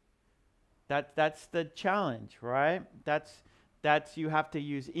 That's the challenge, right? That's you have to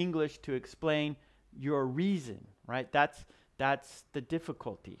use English to explain your reason, right? That's the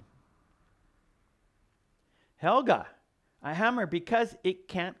difficulty. Helga, a hammer because it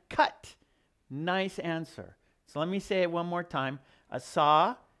can't cut. Nice answer. So let me say it one more time. A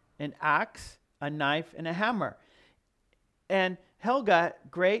saw, an axe, a knife, and a hammer. And Helga,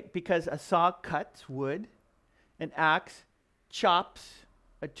 great, because a saw cuts wood. An axe chops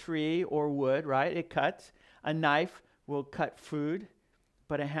a tree or wood, right? It cuts. A knife will cut food,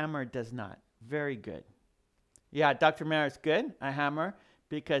 but a hammer does not. Very good. Yeah, Dr. Maris, good. A hammer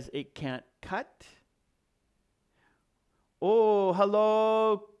because it can't cut. Oh,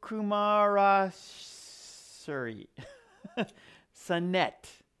 hello, Kumarasuri. Sanet.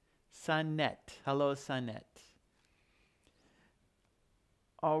 Hello, Sanet.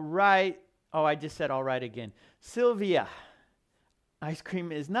 All right. Oh, I just said all right again. Sylvia. Ice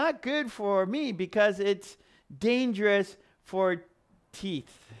cream is not good for me because it's dangerous for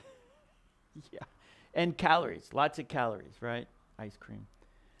teeth. Yeah. And calories. Lots of calories, right? Ice cream.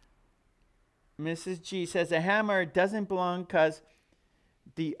 Mrs. G says a hammer doesn't belong because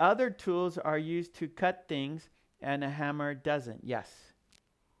the other tools are used to cut things and a hammer doesn't. Yes.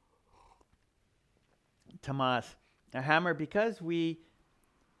 Tomas, a hammer because we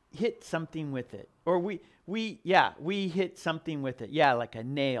hit something with it. Or we hit something with it. Yeah, like a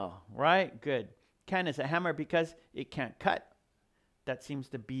nail, right? Good. Ken is a hammer because it can't cut. That seems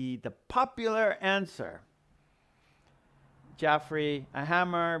to be the popular answer. Jaffrey, a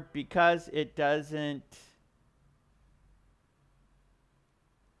hammer because it doesn't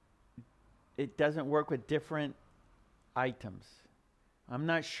work with different items. I'm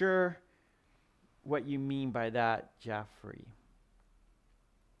not sure what you mean by that, Jaffrey.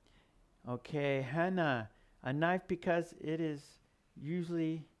 Okay, Hannah, a knife because it is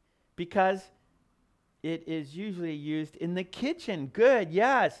usually used in the kitchen. Good,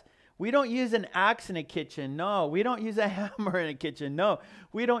 yes. We don't use an axe in a kitchen. No, we don't use a hammer in a kitchen. No,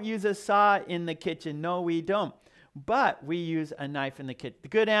 we don't use a saw in the kitchen. No, we don't. But we use a knife in the kitchen.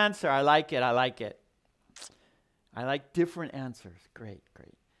 Good answer. I like it. I like different answers. Great.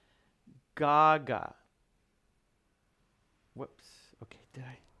 Gaga. Whoops. Okay,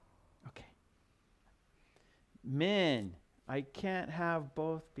 Okay. Min, I can't have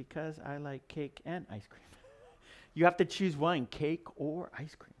both because I like cake and ice cream. You have to choose one, cake or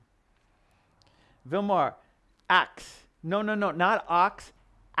ice cream. Vilmar, axe. No, not ox,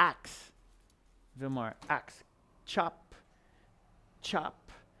 axe. Vilmar, axe. Chop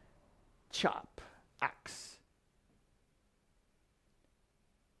chop, chop, axe.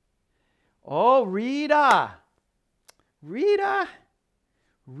 Oh, Rita. Rita.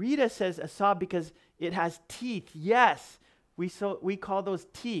 Rita says a saw because it has teeth. Yes, we call those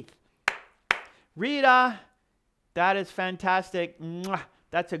teeth. Rita, that is fantastic. Mwah.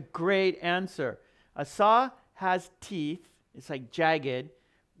 That's a great answer. A saw has teeth. It's like jagged,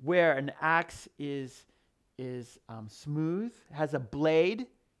 where an axe is smooth, has a blade.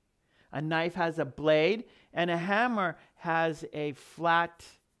 A knife has a blade, and a hammer has a flat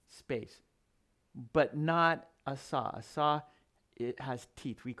space, but not a saw. A saw, it has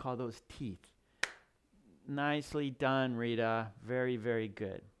teeth. We call those teeth. Nicely done, Rita. Very, very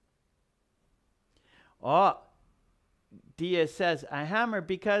good. Oh, Dia says a hammer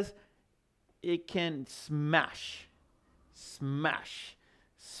because it can smash, smash,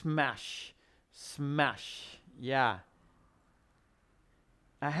 smash, smash. Yeah.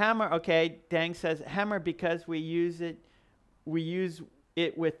 A hammer, okay, Dang says hammer because we use it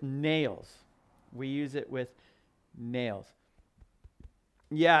with nails. We use it with nails.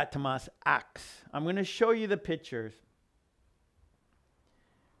 Yeah, Tomas, axe. I'm going to show you the pictures.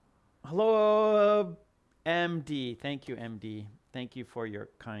 Hello, MD. Thank you, MD. Thank you for your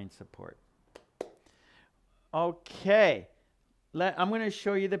kind support. Okay. I'm going to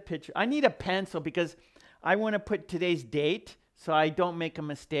show you the picture. I need a pencil because I want to put today's date so I don't make a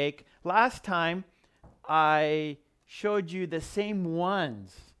mistake. Last time, I showed you the same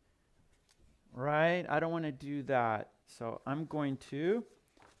ones, right? I don't want to do that. So I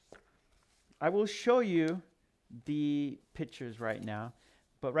will show you the pictures right now.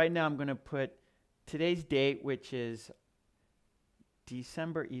 But right now, I'm going to put today's date, which is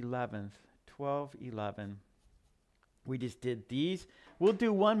December 11th, 12/11. We just did these. We'll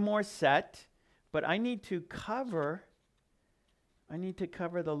do one more set, but I need to cover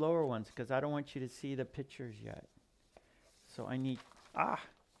the lower ones because I don't want you to see the pictures yet. So I need, so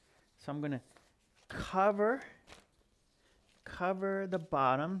I'm going to cover the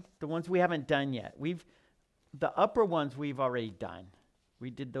bottom, the ones we haven't done yet. The upper ones we've already done. We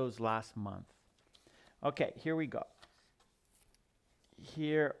did those last month. Okay, here we go.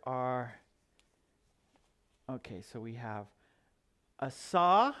 Here are, okay, so we have a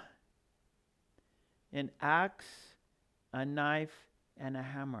saw, an axe, a knife, and a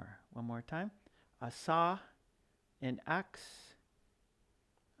hammer. One more time. A saw, an axe,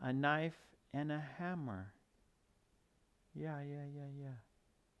 a knife, and a hammer. Yeah.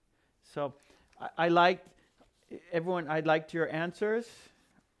 So I liked your answers.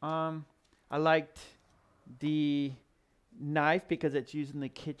 I liked the knife because it's used in the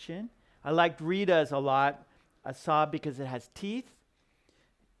kitchen. I liked Rita's a lot. A saw because it has teeth.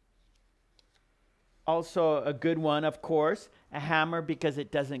 Also a good one, of course. A hammer because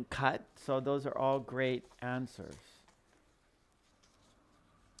it doesn't cut. So those are all great answers.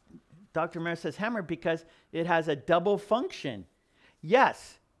 Dr. Mayer says hammer because it has a double function.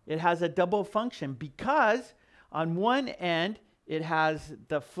 Yes, it has a double function because on one end, it has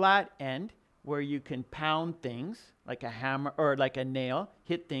the flat end where you can pound things like a hammer or like a nail,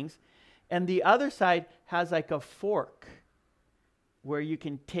 hit things. And the other side has like a fork where you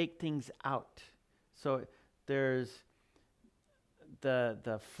can take things out. So there's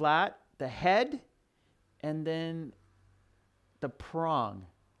the flat, the head, and then the prong,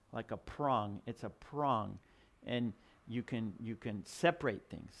 like a prong. It's a prong. And you can separate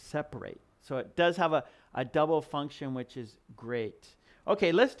things, So it does have a double function, which is great.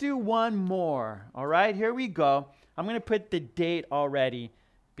 Okay, let's do one more. All right, here we go. I'm going to put the date already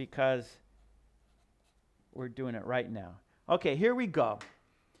because we're doing it right now. Okay, here we go.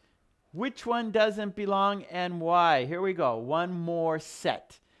 Which one doesn't belong and why? Here we go. One more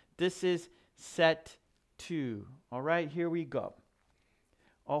set. This is set 2. All right, here we go.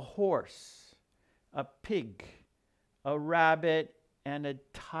 A horse, a pig, a rabbit, and a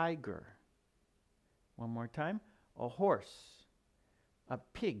tiger. One more time. A horse, a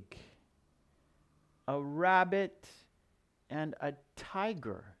pig, a rabbit, and a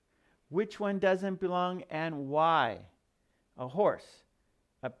tiger. Which one doesn't belong and why? A horse,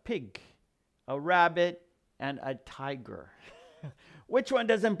 a pig, a rabbit, and a tiger. Which one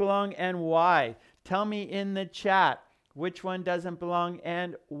doesn't belong and why? Tell me in the chat. Which one doesn't belong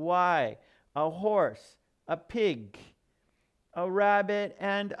and why? A horse, a pig, a rabbit,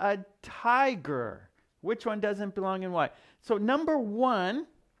 and a tiger. Which one doesn't belong and why? So number 1,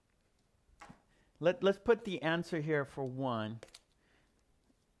 let's put the answer here for 1.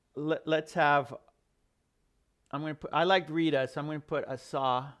 Let's have, I liked Rita, so I'm going to put a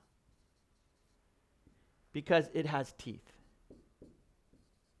saw because it has teeth.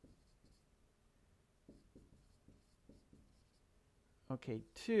 Okay,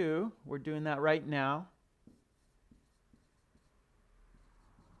 2. We're doing that right now.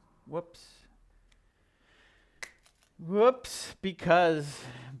 Whoops. Whoops, because.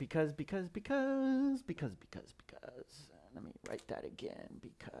 Let me write that again,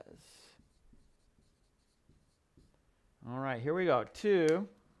 because. All right, here we go. 2.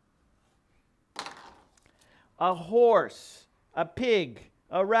 A horse, a pig,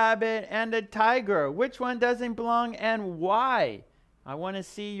 a rabbit, and a tiger. Which one doesn't belong and why? I want to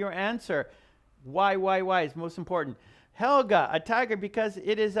see your answer. Why is most important. Helga, a tiger because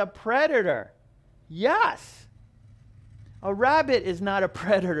it is a predator. Yes. A rabbit is not a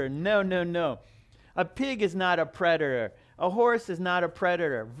predator. No. A pig is not a predator. A horse is not a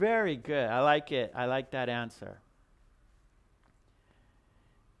predator. Very good. I like it. I like that answer.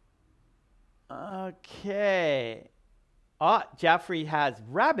 Okay. Jeffrey has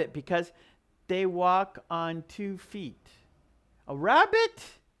rabbit because they walk on 2 feet. A rabbit?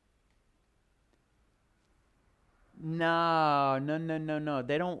 No.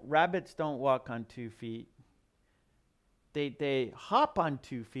 Rabbits don't walk on 2 feet. They hop on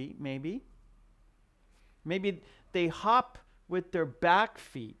 2 feet, maybe. Maybe they hop with their back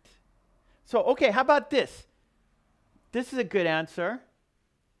feet. So, okay, how about this? This is a good answer.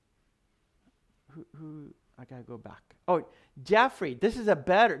 I gotta go back. Oh, Jeffrey, this is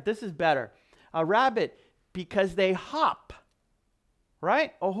better. A rabbit because they hop,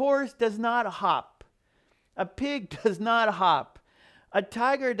 right? A horse does not hop. A pig does not hop. A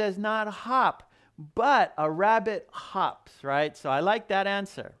tiger does not hop, but a rabbit hops, right? So I like that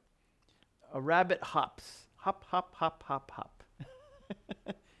answer. A rabbit hops. Hop, hop, hop, hop, hop.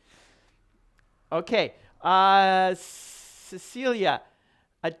 Okay, Cecilia,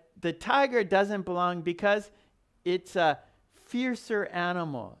 the tiger doesn't belong because it's a fiercer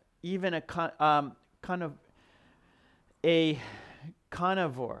animal, even a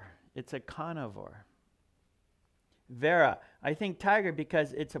carnivore. It's a carnivore. Vera, I think tiger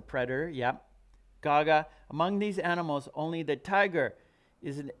because it's a predator. Yep. Gaga, among these animals, only the tiger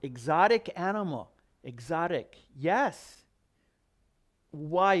is an exotic animal. Exotic. Yes.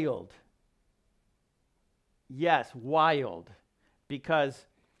 Wild. Yes, wild. Because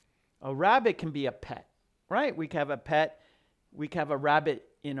a rabbit can be a pet, right? We can have a pet. We can have a rabbit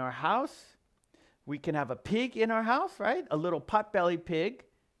in our house. We can have a pig in our house, right? A little pot-bellied pig.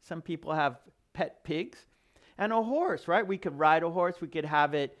 Some people have pet pigs. And a horse, right? We could ride a horse. We could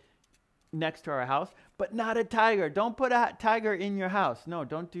have it next to our house, but not a tiger. Don't put a tiger in your house. No,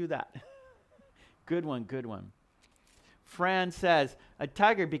 don't do that. Good one, good one. Fran says, a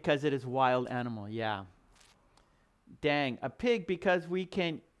tiger because it is wild animal. Yeah. Dang, a pig because we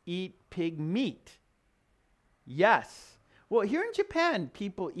can eat pig meat. Yes. Well, here in Japan,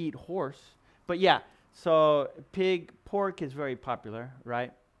 people eat horse. But yeah, so pork is very popular,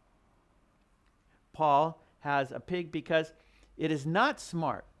 right? Paul has a pig because it is not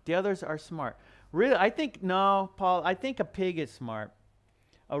smart. The others are smart. Really, I think, no, Paul, I think a pig is smart.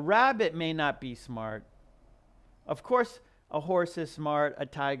 A rabbit may not be smart. Of course, a horse is smart. A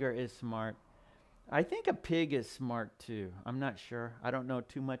tiger is smart. I think a pig is smart too. I'm not sure. I don't know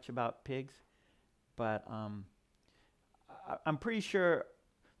too much about pigs, but I'm pretty sure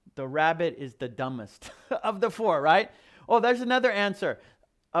the rabbit is the dumbest of the 4, right? Oh, there's another answer.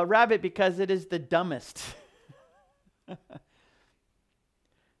 A rabbit because it is the dumbest.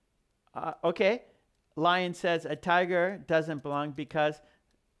 Okay. Lion says a tiger doesn't belong because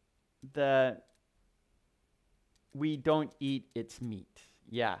we don't eat its meat.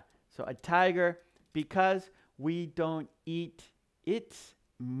 Yeah. So a tiger because we don't eat its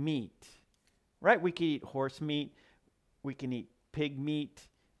meat. Right? We can eat horse meat, we can eat pig meat,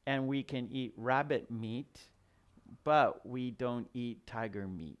 and we can eat rabbit meat, but we don't eat tiger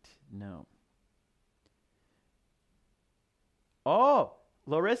meat. No. Oh,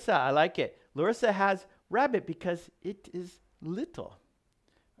 Larissa, I like it. Larissa has rabbit because it is little.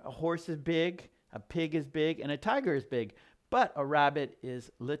 A horse is big, a pig is big, and a tiger is big, but a rabbit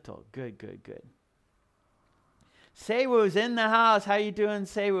is little. Good, good, good. Seiwu's in the house. How you doing,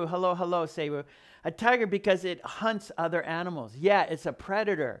 Seiwu? Hello, hello, Seiwu. A tiger because it hunts other animals. Yeah, it's a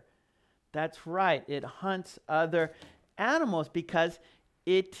predator. That's right. It hunts other animals because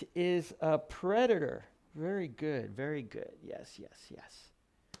it is a predator. Very good, very good. Yes, yes, yes.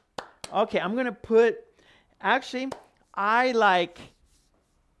 Okay, I'm going to put, actually, I like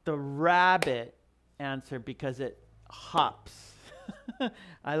the rabbit answer because it hops.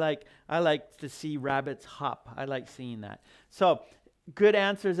 I like to see rabbits hop. I like seeing that. So, good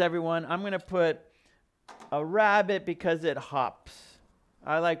answers, everyone. I'm going to put a rabbit because it hops.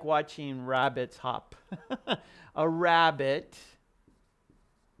 I like watching rabbits hop. A rabbit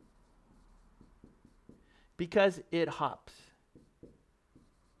Because it hops.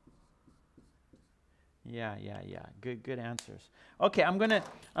 Yeah. Good answers. Okay, I'm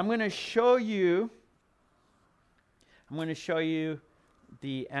gonna show you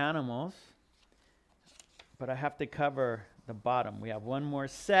the animals, but I have to cover the bottom. We have one more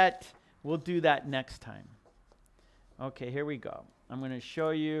set. We'll do that next time. Okay, here we go. I'm going to show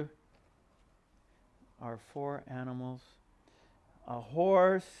you our 4 animals. A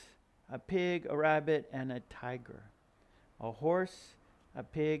horse, a pig, a rabbit, and a tiger. A horse, a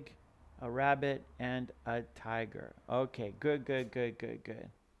pig, a rabbit, and a tiger. Okay, good.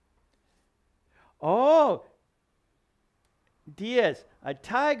 Oh, Diaz, a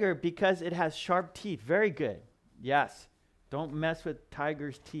tiger because it has sharp teeth. Very good. Yes. Don't mess with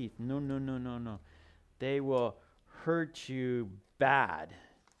tiger's teeth. No. They will hurt you bad.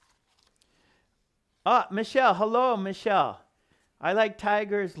 Ah, Michelle. Hello, Michelle. I like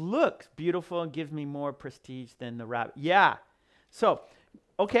tigers. Looks beautiful and gives me more prestige than the rabbit. Yeah. So,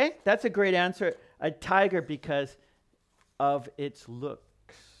 okay, that's a great answer. A tiger because of its looks.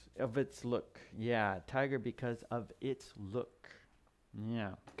 Yeah, tiger because of its look.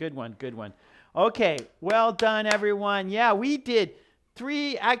 Yeah, good one. Okay, well done, everyone. Yeah, we did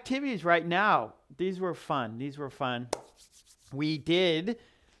 3 activities right now. These were fun. We did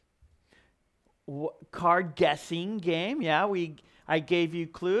card guessing game. Yeah, I gave you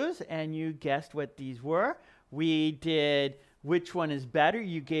clues and you guessed what these were. We did which one is better.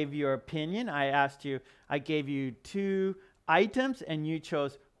 You gave your opinion. I gave you 2 items and you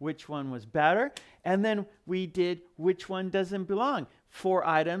chose which one was better. And then we did which one doesn't belong. 4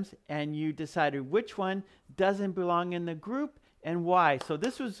 items and you decided which one doesn't belong in the group and why. So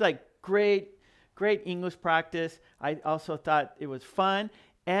this was like great English practice. I also thought it was fun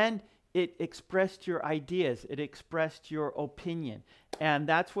and it expressed your ideas. It expressed your opinion. And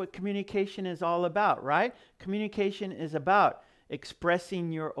that's what communication is all about, right? Communication is about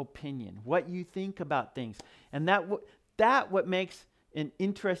expressing your opinion, what you think about things. And that what makes an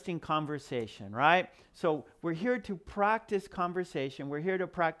interesting conversation, right? So we're here to practice conversation. We're here to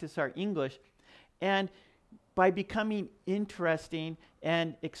practice our English. And by becoming interesting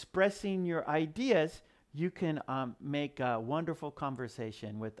and expressing your ideas, you can make a wonderful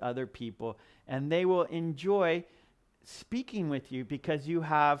conversation with other people. And they will enjoy speaking with you because you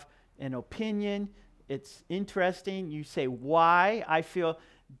have an opinion. It's interesting. You say why.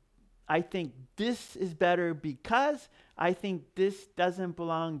 I think this is better because I think this doesn't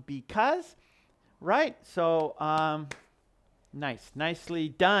belong because, right? So nicely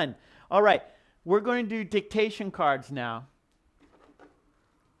done. All right, we're going to do dictation cards now.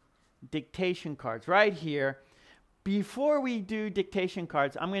 Dictation cards right here. Before we do dictation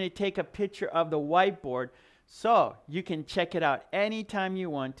cards, I'm going to take a picture of the whiteboard so you can check it out anytime you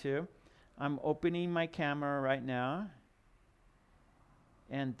want to. I'm opening my camera right now.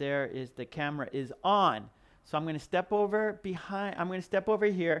 And there is the camera is on. So I'm going to step over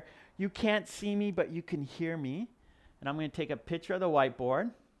here. You can't see me, but you can hear me. And I'm going to take a picture of the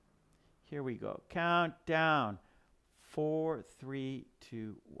whiteboard. Here we go. Countdown. 4, 3,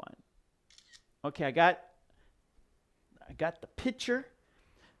 2, 1. Okay, I got the picture.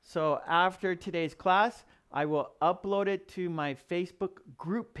 So after today's class, I will upload it to my Facebook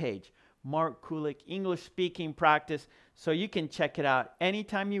group page, Mark Kulek English Speaking Practice, so you can check it out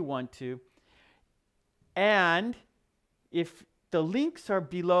anytime you want to. And if the links are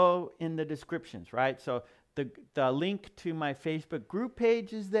below in the descriptions, right? So the link to my Facebook group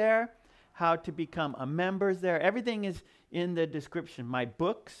page is there. How to become a member is there. Everything is in the description. My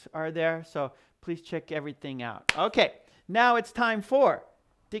books are there, so please check everything out. Okay, now it's time for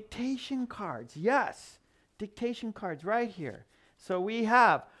dictation cards. Yes, dictation cards right here. So we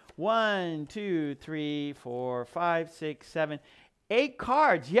have 1, 2, 3, 4, 5, 6, 7, 8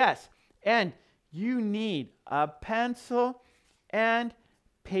 cards. Yes, and you need a pencil and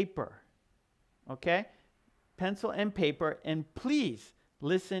paper. Okay, pencil and paper, and please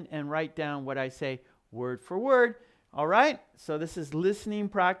listen and write down what I say word for word. All right, so this is listening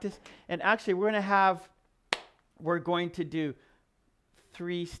practice. And actually, we're going to do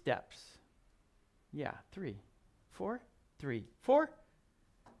 3 steps. Yeah, 3, 4, 3, 4.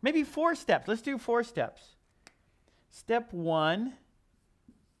 Maybe 4 steps. Let's do 4 steps. Step 1,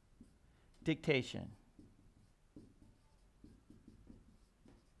 dictation.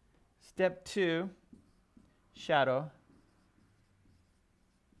 Step 2, shadow.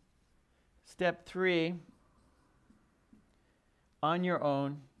 Step 3, on your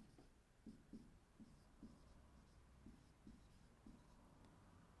own.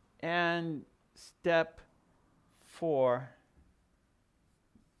 And step 4,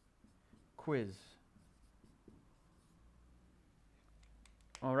 quiz.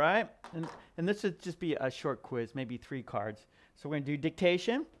 All right? And this would just be a short quiz, maybe 3 cards. So we're going to do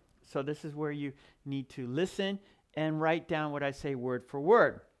dictation. So this is where you need to listen and write down what I say word for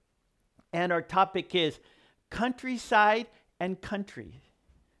word. And our topic is countryside and country.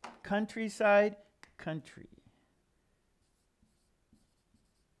 Countryside, country.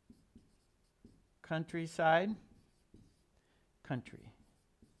 Countryside, country.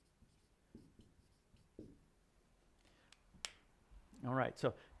 All right,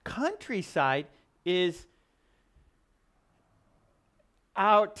 so countryside is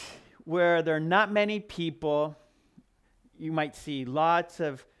out where there are not many people. You might see lots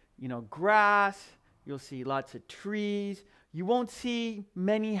of, grass. You'll see lots of trees. You won't see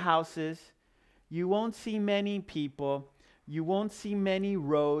many houses. You won't see many people. You won't see many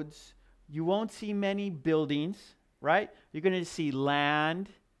roads. You won't see many buildings, right? You're going to see land.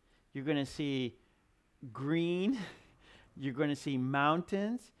 You're going to see green. You're going to see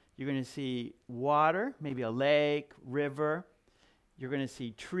mountains. You're going to see water, maybe a lake, river. You're going to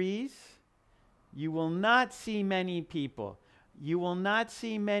see trees. You will not see many people. You will not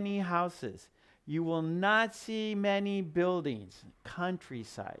see many houses. You will not see many buildings.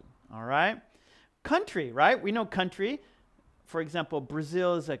 Countryside, all right? Country, right? We know country. For example,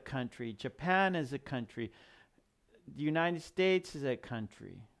 Brazil is a country. Japan is a country. The United States is a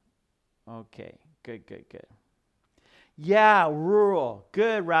country. Okay, good, good, good. Yeah, rural.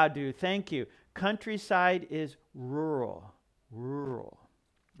 Good, Radu. Thank you. Countryside is rural. Rural.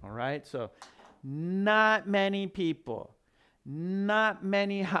 All right, so not many people, not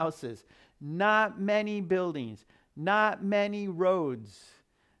many houses, not many buildings, not many roads,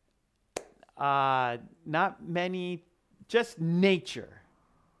 not many, just nature.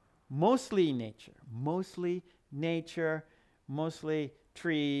 Mostly nature. Mostly nature. Mostly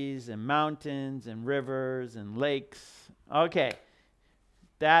trees and mountains and rivers and lakes. Okay,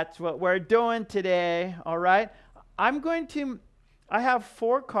 that's what we're doing today, all right? I have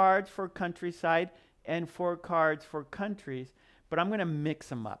 4 cards for countryside and 4 cards for countries, but I'm going to mix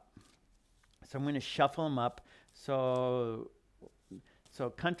them up. So I'm going to shuffle them up. So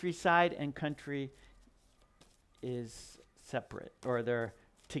countryside and country is separate, or they're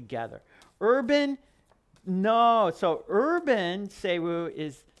together. Urban, no. So urban, Sewu,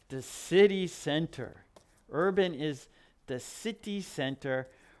 is the city center. Urban is the city center.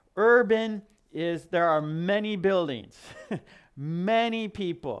 Urban is there are many buildings, many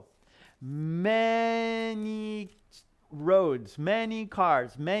people, many roads, many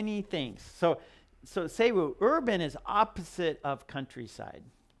cars, many things. So Sewu, urban is opposite of countryside.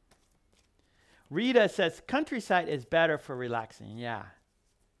 Rita says countryside is better for relaxing. Yeah.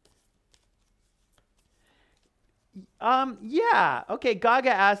 Yeah. Okay, Gaga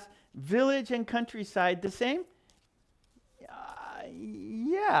asked, village and countryside the same?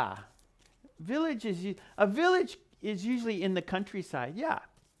 Yeah. A village is usually in the countryside. Yeah.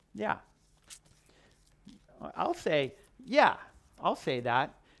 Yeah. I'll say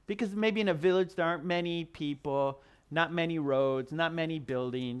that. Because maybe in a village there aren't many people, not many roads, not many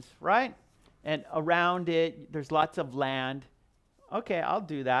buildings, right? And around it, there's lots of land. Okay, I'll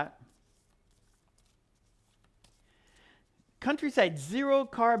do that. Countryside, 0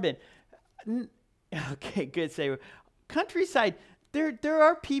 carbon. Okay, good. Say countryside. There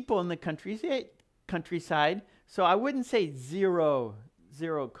are people in the countryside, so I wouldn't say zero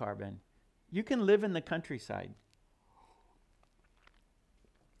carbon. You can live in the countryside,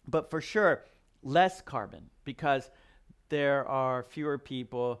 but for sure less carbon because there are fewer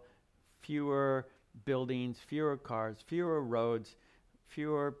people, fewer buildings, fewer cars, fewer roads,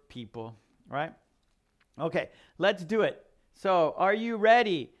 fewer people. Right? Okay, let's do it. So, are you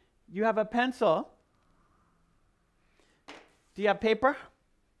ready? You have a pencil. Do you have paper?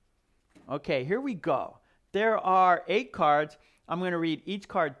 Okay, here we go. There are 8 cards. I'm going to read each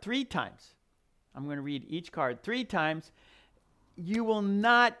card 3 times. I'm going to read each card 3 times. You will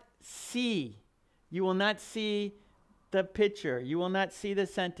not see the picture. You will not see the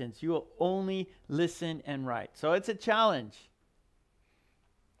sentence. You will only listen and write. So it's a challenge.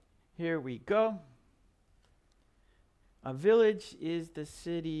 Here we go. A village is the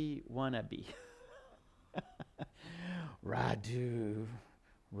city wannabe. Radu.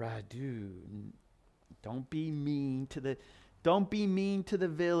 Don't be mean to the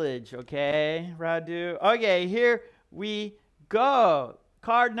village, okay, Radu? Okay, here we go.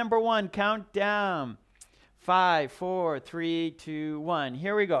 Card number 1, count down. 5, 4, 3, 2, 1.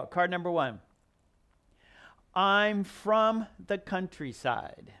 Here we go. Card number 1. I'm from the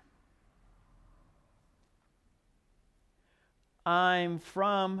countryside. I'm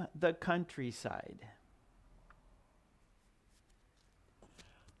from the countryside.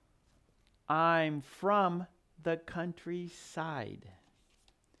 I'm from the countryside.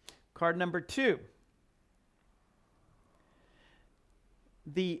 Card number 2.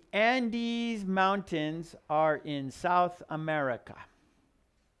 The Andes Mountains are in South America.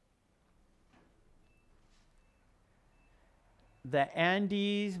 The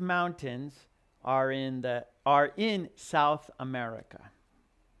Andes Mountains are in South America.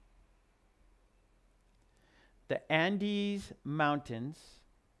 The Andes Mountains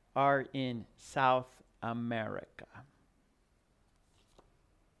are in South America.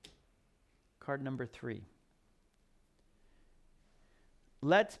 Card number 3.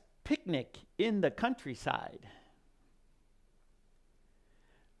 Let's picnic in the countryside.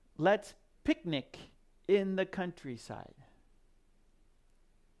 Let's picnic in the countryside.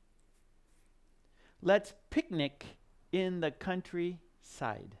 Let's picnic in the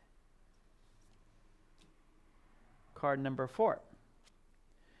countryside. Card number 4.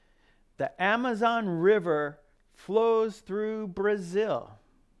 The Amazon River flows through Brazil.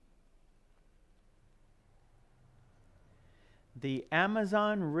 The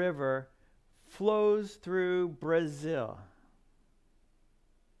Amazon River flows through Brazil.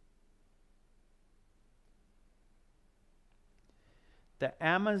 The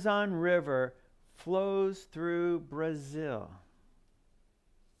Amazon River flows through Brazil.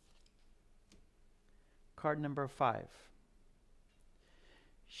 Card number 5.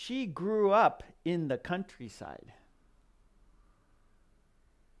 She grew up in the countryside.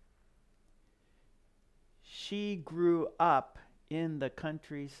 She grew up in the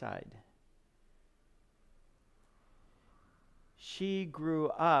countryside. She grew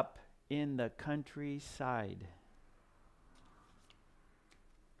up in the countryside.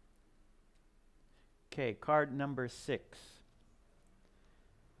 Okay, card number 6.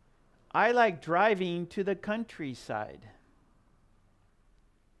 I like driving to the countryside.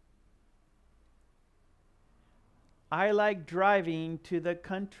 I like driving to the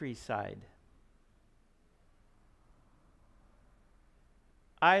countryside.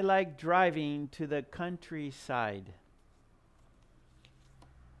 I like driving to the countryside.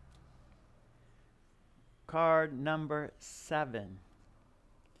 Card number 7.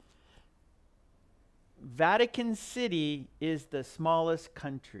 Vatican City is the smallest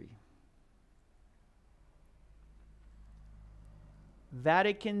country.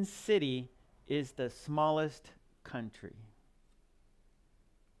 Vatican City is the smallest country.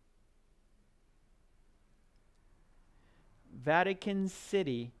 Vatican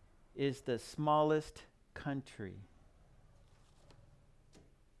City is the smallest country.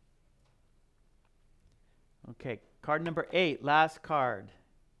 Okay, card number 8, last card.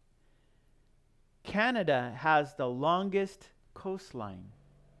 Canada has the longest coastline.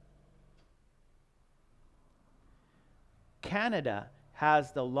 Canada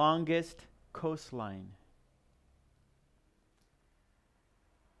has the longest coastline.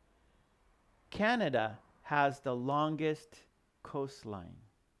 Canada has the longest coastline.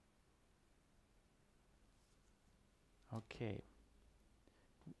 Okay.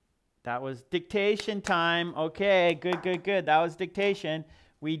 That was dictation time. Okay, good, good, good. That was dictation.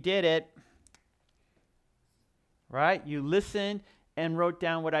 We did it. Right? You listened and wrote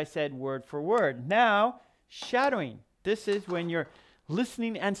down what I said word for word. Now, shadowing. This is when you're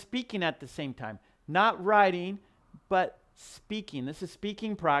listening and speaking at the same time. Not writing, but speaking. This is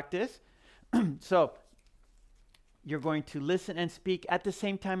speaking practice. So, you're going to listen and speak at the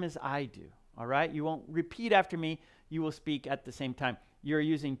same time as I do. All right? You won't repeat after me. You will speak at the same time. You're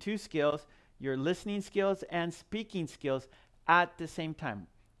using 2 skills, your listening skills and speaking skills at the same time.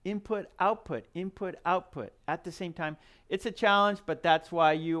 Input, output at the same time. It's a challenge, but that's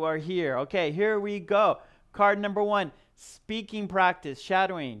why you are here. Okay, here we go. Card number 1, speaking practice,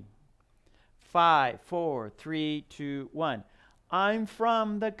 shadowing. 5, 4, 3, 2, 1. I'm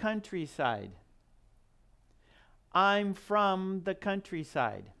from the countryside. I'm from the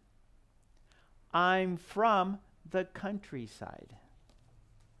countryside. I'm from the countryside.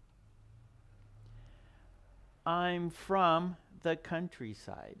 I'm from the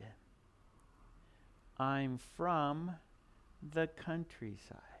countryside. I'm from the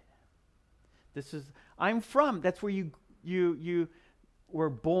countryside. This is, I'm from, that's where you were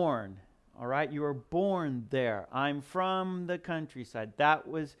born. All right, you were born there. I'm from the countryside. That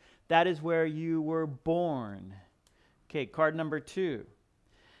is where you were born. Okay, card number 2.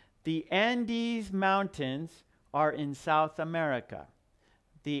 The Andes Mountains are in South America.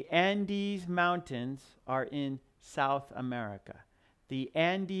 The Andes Mountains are in South America. The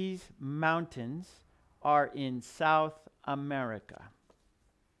Andes Mountains are in South America.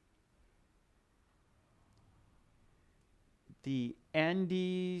 The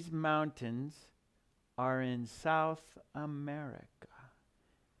Andes Mountains are in South America.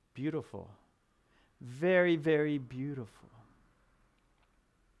 Beautiful. Very, very beautiful.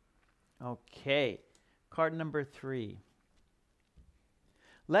 Okay, card number 3.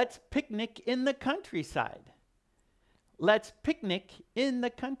 Let's picnic in the countryside. Let's picnic in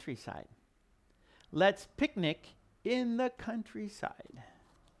the countryside. Let's picnic in the countryside.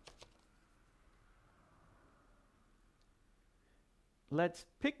 Let's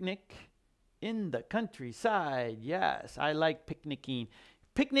picnic in the countryside. Yes, I like picnicking.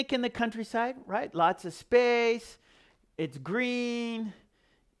 Picnic in the countryside, right? Lots of space. It's green.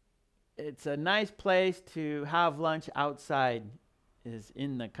 It's a nice place to have lunch outside, is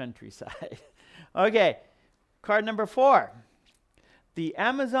in the countryside. Okay, card number 4. The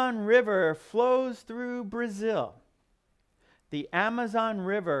Amazon River flows through Brazil. The Amazon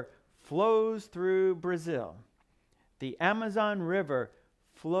River flows through Brazil. The Amazon River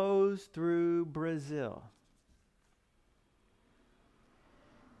flows through Brazil.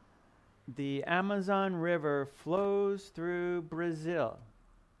 The Amazon River flows through Brazil.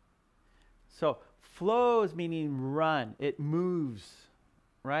 So flows meaning run. It moves,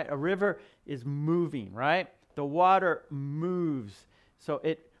 right? A river is moving, right? The water moves. So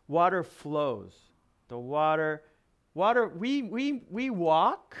water flows. The water, we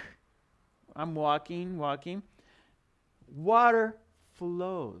walk. I'm walking. Water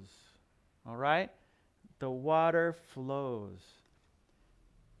flows, all right? The water flows.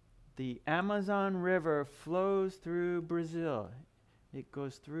 The Amazon River flows through Brazil. It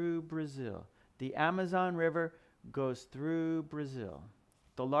goes through Brazil. The Amazon River goes through Brazil,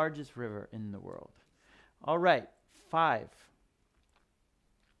 the largest river in the world. All right, 5.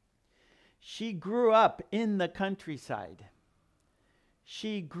 She grew up in the countryside.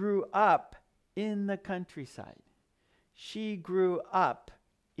 She grew up in the countryside. She grew up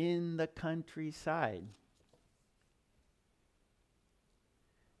in the countryside.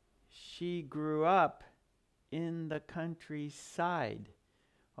 She grew up in the countryside.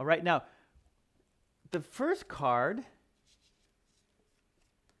 All right, now, the first card,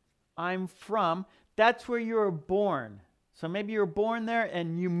 I'm from, that's where you were born. So maybe you were born there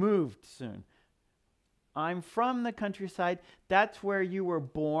and you moved soon. I'm from the countryside, that's where you were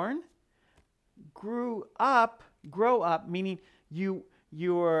born. Grow up, meaning you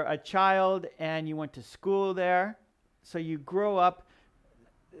were a child and you went to school there. So you grow up,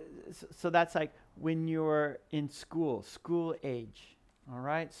 so that's like when you were in school age. All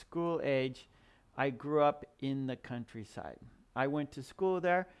right, school age. I grew up in the countryside. I went to school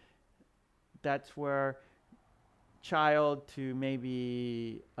there. That's where child to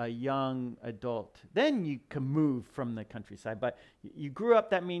maybe a young adult. Then you can move from the countryside. But you grew up,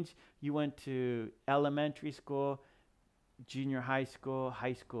 that means you went to elementary school, junior high school,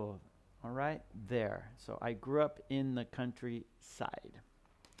 all right, there. So I grew up in the countryside.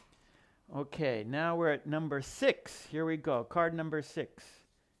 Okay, now we're at number 6. Here we go, card number 6.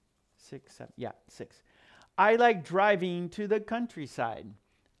 6, 7, yeah, 6. I like driving to the countryside.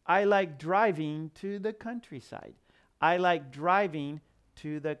 I like driving to the countryside. I like driving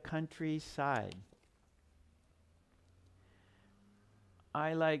to the countryside.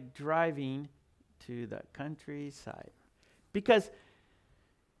 I like driving to the countryside. Because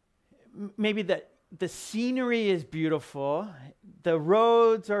maybe the scenery is beautiful, the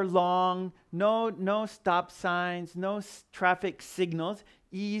roads are long, no stop signs, no traffic signals,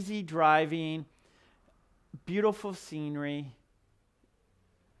 easy driving, beautiful scenery.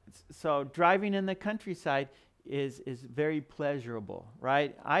 So driving in the countryside is very pleasurable,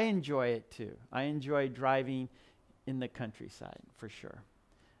 right? I enjoy it too. I enjoy driving in the countryside for sure.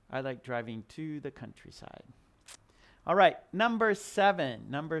 I like driving to the countryside. All right, number 7.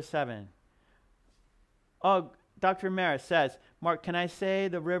 Oh, Dr. Maris says, Mark, can I say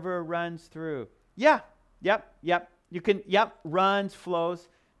the river runs through? Yeah, yep. You can, runs, flows.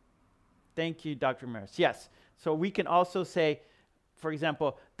 Thank you, Dr. Maris. Yes, so we can also say, for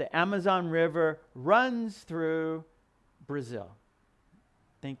example, the Amazon River runs through Brazil.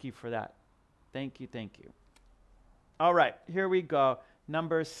 Thank you for that. Thank you. All right, here we go.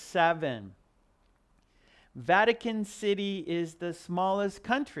 Number 7. Vatican City is the smallest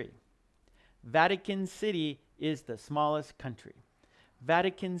country. Vatican City is the smallest country.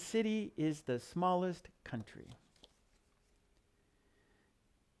 Vatican City is the smallest country.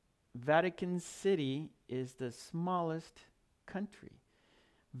 Vatican City is the smallest country.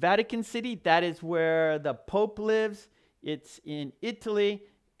 Vatican City, that is where the Pope lives. It's in Italy,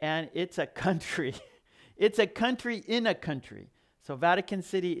 and it's a country. It's a country in a country. So Vatican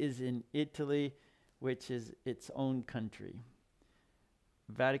City is in Italy, which is its own country.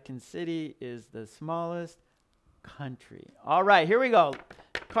 Vatican City is the smallest country. All right, here we go.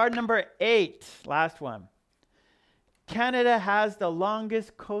 Card number 8, last one. Canada has the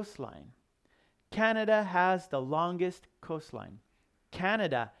longest coastline. Canada has the longest coastline.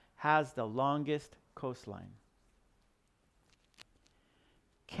 Canada has the longest coastline.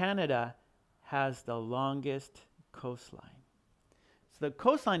 Canada has the longest coastline. So the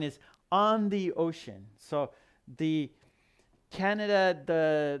coastline is on the ocean. So the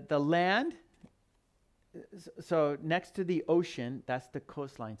Canada, the land, so next to the ocean, that's the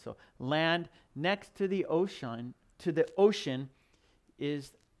coastline. So land next to the ocean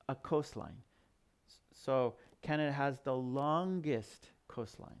is a coastline. So Canada has the longest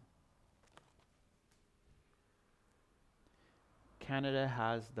coastline. Canada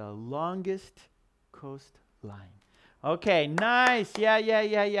has the longest coastline. Okay, nice.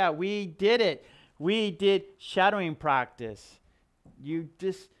 Yeah. We did it. We did shadowing practice. You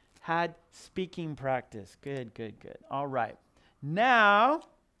just had speaking practice. Good. All right. Now,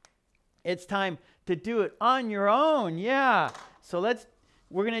 it's time to do it on your own. Yeah. So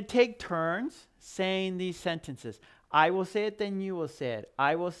we're going to take turns saying these sentences. I will say it, then you will say it.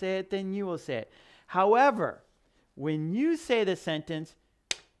 I will say it, then you will say it. However, when you say the sentence,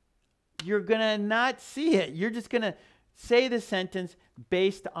 you're going to not see it. You're just going to say the sentence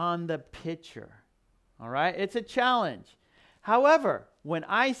based on the picture. All right? It's a challenge. However, when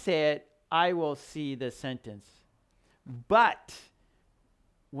I say it, I will see the sentence. But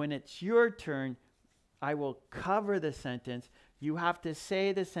when it's your turn, I will cover the sentence. You have to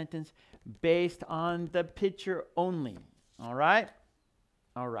say the sentence based on the picture only. All right?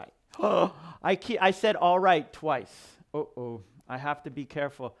 All right. I said all right twice. I have to be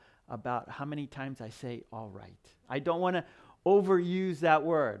careful about how many times I say all right. I don't want to overuse that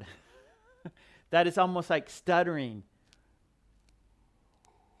word. That is almost like stuttering.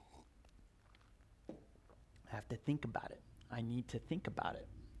 I have to think about it. I need to think about it.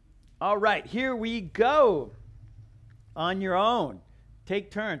 All right, here we go. On your own.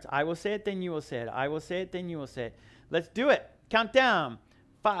 Take turns. I will say it, then you will say it. I will say it, then you will say it. Let's do it. Count down.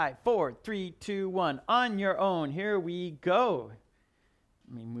 5, 4, 3, 2, 1. On your own. Here we go.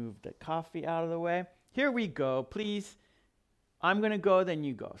 Let me move the coffee out of the way. Here we go. Please. I'm going to go, then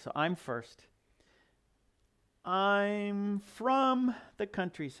you go. So I'm first. I'm from the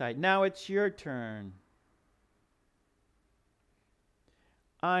countryside. Now it's your turn.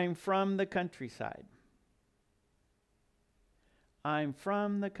 I'm from the countryside. I'm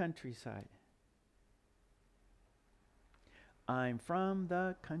from the countryside. I'm from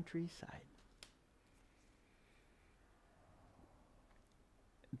the countryside.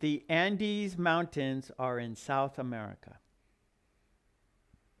 The Andes Mountains are in South America.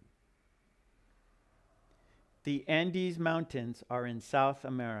 The Andes Mountains are in South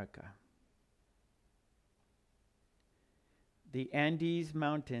America. The Andes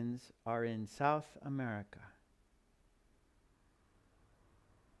Mountains are in South America.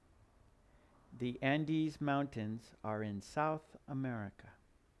 The Andes Mountains are in South America.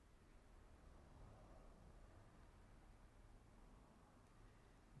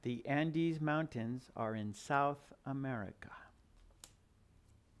 The Andes Mountains are in South America.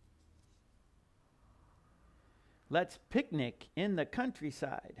 Let's picnic in the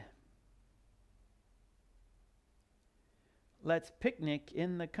countryside. Let's picnic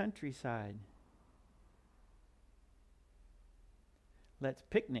in the countryside. Let's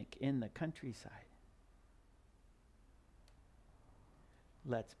picnic in the countryside.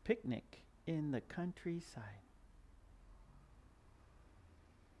 Let's picnic in the countryside.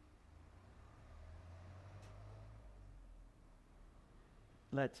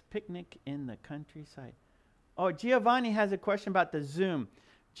 Let's picnic in the countryside. Oh, Giovanni has a question about the Zoom.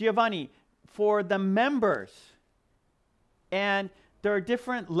 Giovanni, for the members, and there are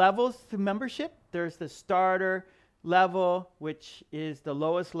different levels to membership. There's the starter level, which is the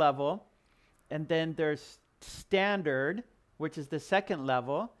lowest level. And then there's standard, which is the second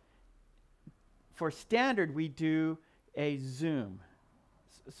level. For standard, we do a Zoom.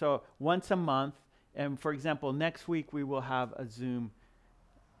 So once a month. And for example, next week we will have a Zoom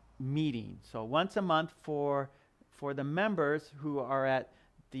meeting. So once a month for the members who are at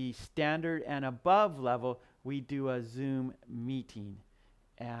the standard and above level, we do a Zoom meeting.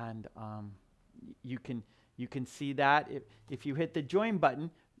 And you can see that if you hit the join button,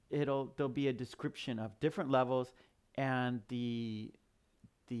 there'll be a description of different levels and the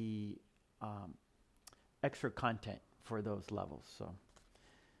extra content for those levels. So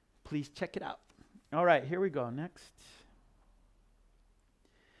please check it out. All right, here we go. Next.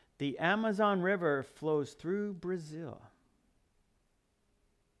 The Amazon River flows through Brazil.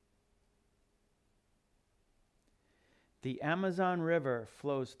 The Amazon River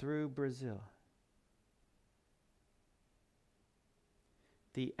flows through Brazil.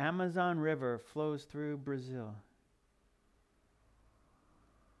 The Amazon River flows through Brazil.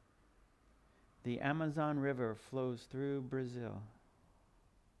 The Amazon River flows through Brazil.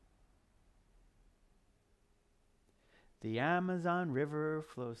 The Amazon River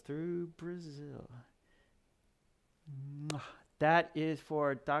flows through Brazil. That is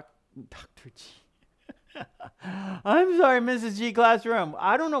for Dr. G. I'm sorry, Mrs. G Classroom.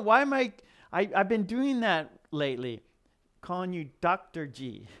 I don't know why I've been doing that lately, calling you Dr.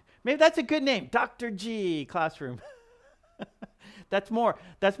 G. Maybe that's a good name, Dr. G Classroom. That's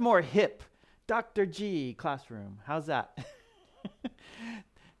more hip. Dr. G Classroom. How's that?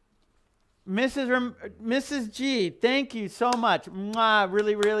 Mrs. G, thank you so much. Mwah,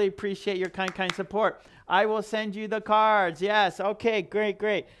 really, really appreciate your kind support. I will send you the cards. Yes. Okay,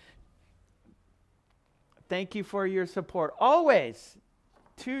 great. Thank you for your support. Always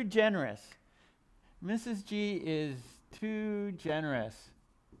too generous. Mrs. G is too generous.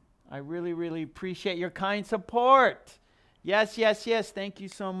 I really, really appreciate your kind support. Yes. Thank you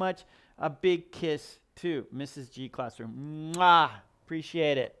so much. A big kiss to Mrs. G Classroom. Mwah,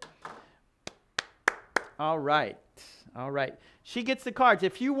 appreciate it. All right. She gets the cards.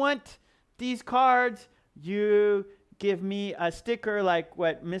 If you want these cards, you give me a sticker like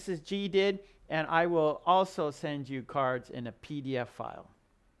what Mrs. G did, and I will also send you cards in a PDF file.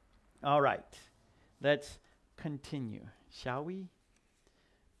 All right. Let's continue, shall we?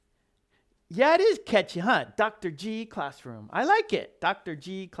 Yeah, it is catchy, huh? Dr. G Classroom. I like it. Dr.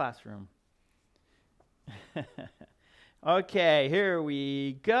 G Classroom. Okay, here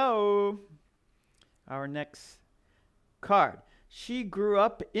we go. Our next card. She grew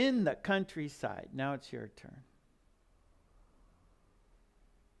up in the countryside. Now it's your turn.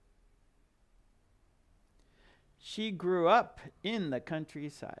 She grew up in the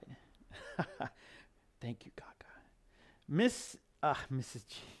countryside. Thank you, Gaga. Mrs.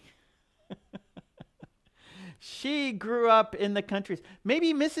 G. She grew up in the countryside.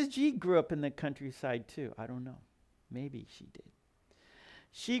 Maybe Mrs. G grew up in the countryside too. I don't know. Maybe she did.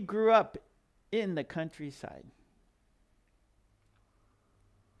 She grew up in the countryside.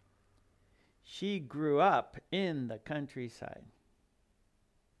 She grew up in the countryside.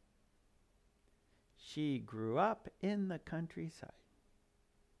 She grew up in the countryside.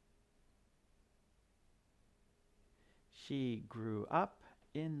 She grew up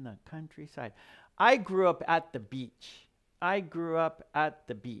in the countryside. I grew up at the beach. I grew up at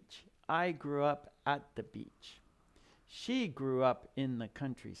the beach. I grew up at the beach. She grew up in the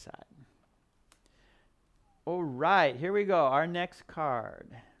countryside. All right, here we go. Our next card.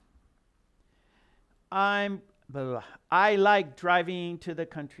 I like driving to the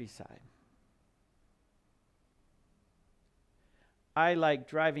countryside. I like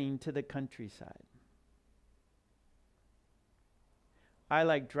driving to the countryside. I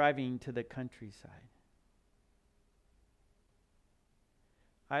like driving to the countryside.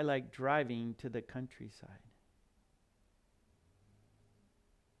 I like driving to the countryside.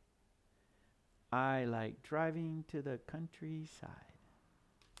 I like driving to the countryside.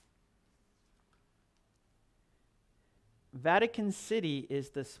 Vatican City is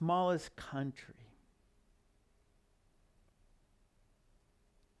the smallest country.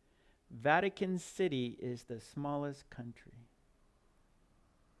 Vatican City is the smallest country.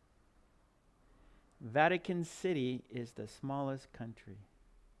 Vatican City is the smallest country.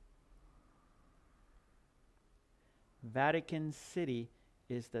 Vatican City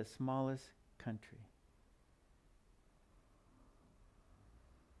is the smallest country.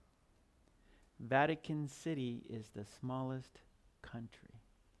 Vatican City is the smallest country.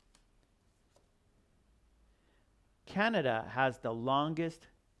 Canada has the longest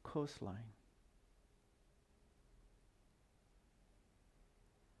coastline.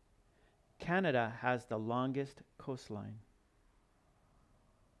 Canada has the longest coastline.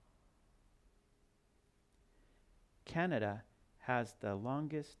 Canada has the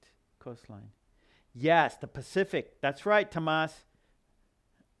longest coastline. Yes, the Pacific. That's right, Tomas.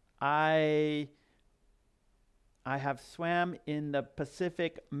 I have swam in the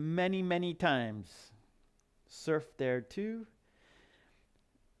Pacific many, many times. Surfed there too.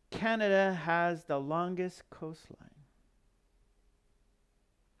 Canada has the longest coastline.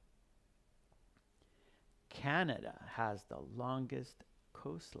 Canada has the longest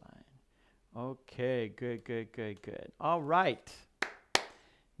coastline. Okay, good. All right.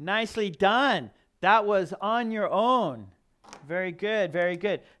 Nicely done. That was on your own. Very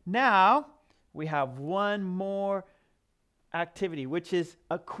good. Now, we have one more activity, which is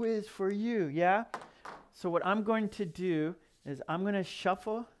a quiz for you, yeah? So what I'm going to do is I'm going to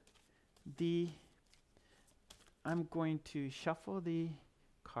shuffle the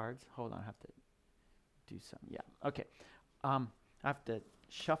cards. Hold on, I have to do some. Yeah, okay. I have to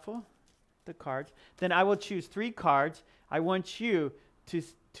shuffle the cards. Then I will choose 3 cards. I want you to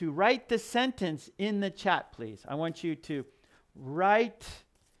write the sentence in the chat, please. I want you to write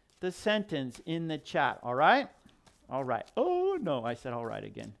the sentence in the chat, all right? All right. Oh, no, I said all right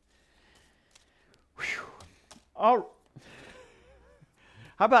again. Whew. How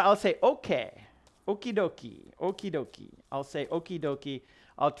about I'll say okay. Okie dokie. Okie dokie. I'll say okie dokie.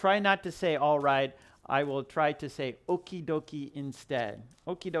 I'll try not to say all right. I will try to say okie dokie instead.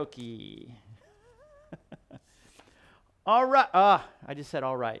 Okie dokie. All right. I just said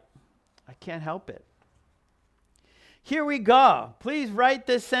all right. I can't help it. Here we go. Please write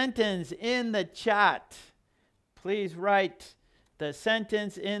the sentence in the chat. Please write the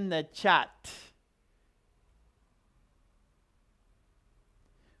sentence in the chat.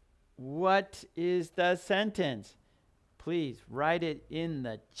 What is the sentence? Please write it in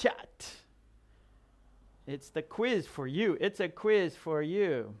the chat. It's the quiz for you. It's a quiz for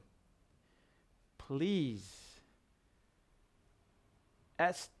you. Please.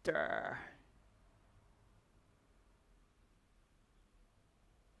 Esther.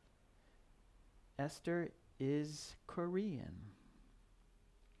 Esther is Korean.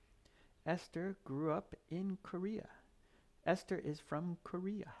 Esther grew up in Korea. Esther is from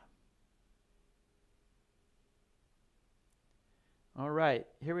Korea. All right,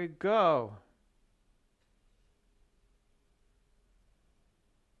 here we go.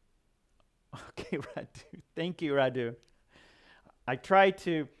 Okay, Radu. Thank you, Radu. I try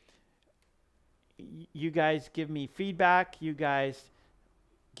to, you guys give me feedback, you guys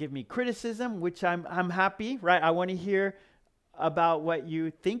give me criticism, which I'm happy, right? I want to hear about what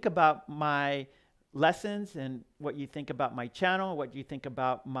you think about my lessons and what you think about my channel, what you think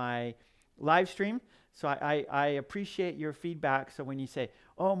about my live stream. So I appreciate your feedback. So when you say,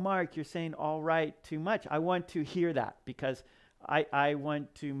 oh, Mark, you're saying all right too much, I want to hear that because I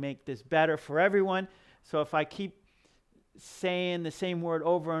want to make this better for everyone. So if I keep saying the same word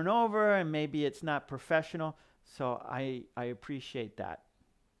over and over and maybe it's not professional, so I appreciate that,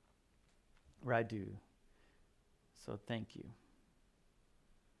 Radu. So thank you.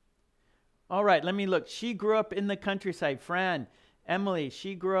 All right, let me look. She grew up in the countryside. Fran, Emily,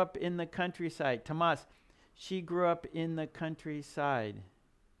 she grew up in the countryside. Tomas, she grew up in the countryside.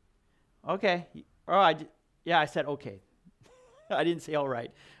 Okay. Oh, yeah, I said okay. I didn't say all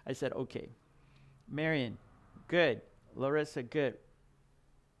right. I said okay. Marion, good. Larissa, good.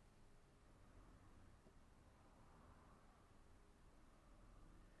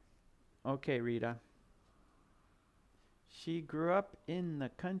 Okay, Rita. She grew up in the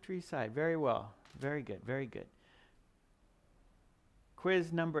countryside. Very well. Very good. Very good.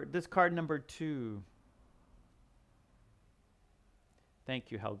 Quiz number, this card number 2.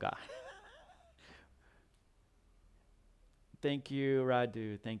 Thank you, Helga. Thank you,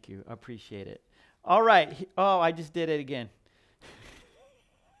 Radu. Thank you. Appreciate it. All right. Oh, I just did it again.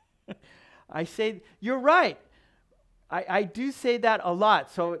 I say, you're right. I do say that a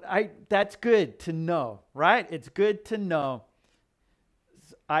lot. So that's good to know, right? It's good to know.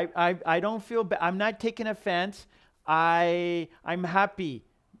 I don't feel bad. I'm not taking offense. I'm happy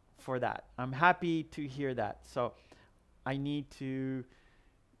for that. I'm happy to hear that. So I need to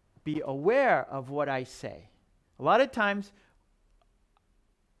be aware of what I say. A lot of times,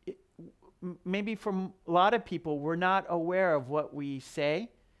 maybe for a lot of people, we're not aware of what we say,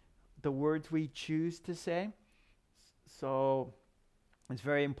 the words we choose to say. So it's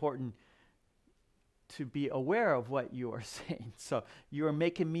very important to be aware of what you are saying. So you are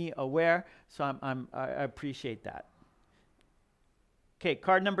making me aware, so I appreciate that. Okay,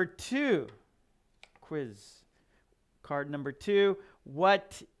 card number 2, quiz. Card number 2,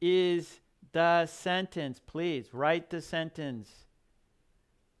 what is the sentence? Please write the sentence.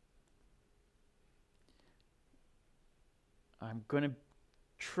 I'm going to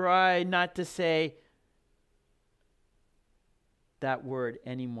try not to say that word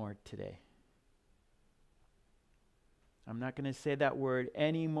anymore today. I'm not going to say that word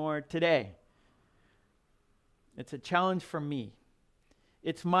anymore today. It's a challenge for me.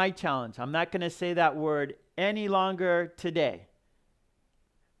 It's my challenge. I'm not going to say that word any longer today.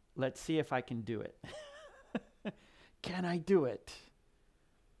 Let's see if I can do it. Can I do it?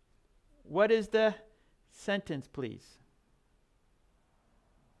 What is the sentence, please?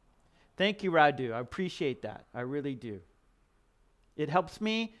 Thank you, Radu. I appreciate that. I really do. It helps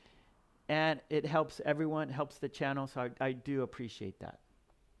me, and it helps everyone, helps the channel, so I do appreciate that.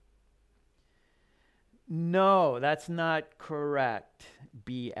 No, that's not correct.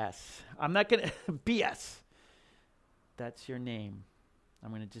 BS. I'm not going to BS. That's your name.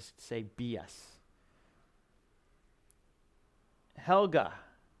 I'm going to just say BS. Helga.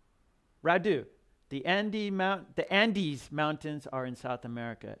 Radu. The Andes Mountains are in South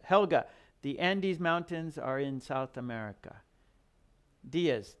America. Helga. The Andes Mountains are in South America.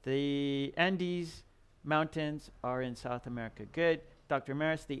 Diaz. The Andes Mountains are in South America. Good. Dr.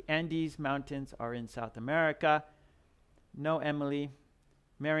 Maris. The Andes Mountains are in South America. No, Emily.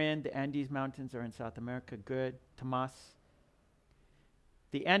 Marian. The Andes Mountains are in South America. Good. Tomas.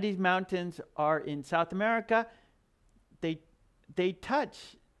 The Andes Mountains are in South America. They touch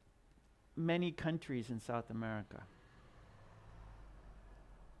many countries in South America.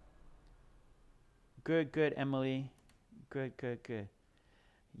 Good, good, Emily. Good, good, good.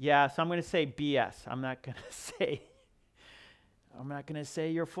 Yeah, so I'm going to say BS. I'm not going to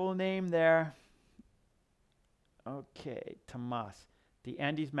say your full name there. Okay, Tomas. The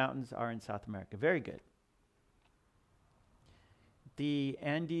Andes Mountains are in South America. Very good. The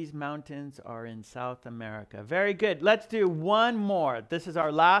Andes Mountains are in South America. Very good. Let's do one more. This is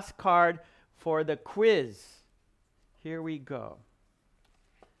our last card for the quiz. Here we go.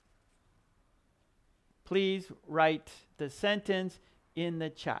 Please write the sentence in the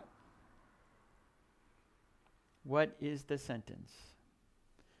chat. What is the sentence?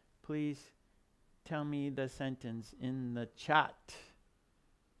 Please tell me the sentence in the chat.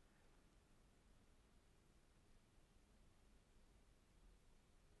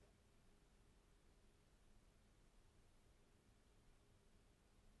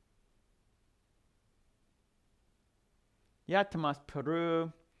 Yeah, Tomas,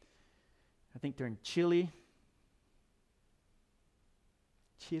 Peru. I think they're in Chile.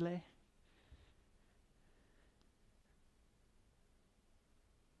 Chile.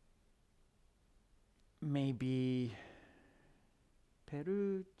 Maybe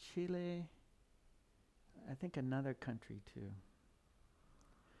Peru, Chile. I think another country too.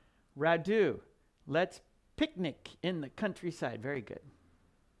 Radu, let's picnic in the countryside. Very good.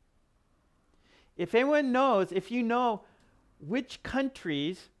 If anyone knows, if you know which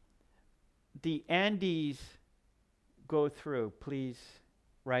countries the Andes go through, please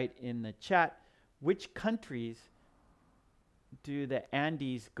write in the chat. Which countries do the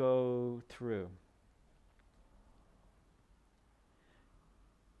Andes go through?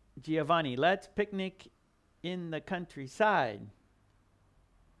 Giovanni, let's picnic in the countryside.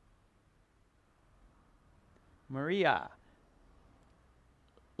 Maria,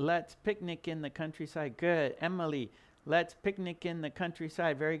 let's picnic in the countryside. Good. Emily, let's picnic in the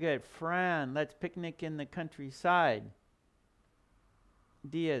countryside. Very good. Fran, let's picnic in the countryside.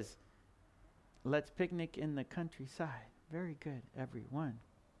 Diaz, let's picnic in the countryside. Very good, everyone.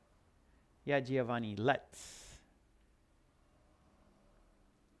 Yeah, Giovanni, let's.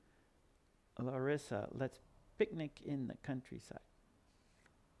 Larissa, let's picnic in the countryside.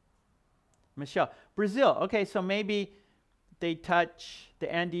 Michelle, Brazil. Okay, so maybe they touch,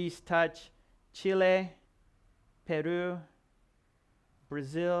 the Andes touch Chile, Peru,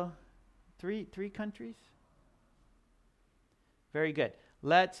 Brazil. Three countries? Very good.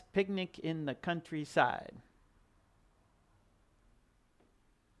 Let's picnic in the countryside.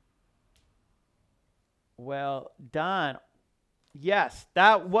 Well done. Yes,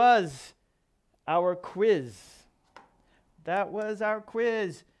 that was our quiz. That was our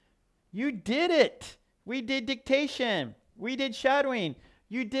quiz. You did it. We did dictation. We did shadowing.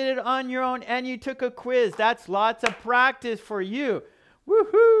 You did it on your own and you took a quiz. That's lots of practice for you.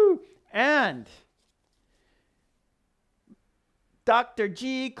 Woohoo! And Dr.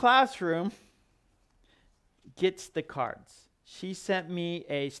 G Classroom gets the cards. She sent me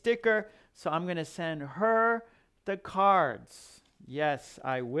a sticker, so I'm going to send her the cards. Yes,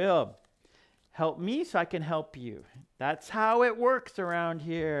 I will. Help me so I can help you. That's how it works around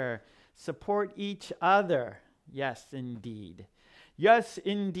here. Support each other. Yes, indeed. Yes,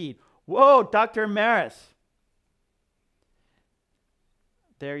 indeed. Whoa, Dr. Maris.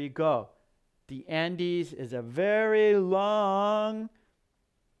 There you go. The Andes is a very long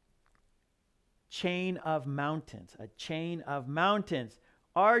chain of mountains. A chain of mountains.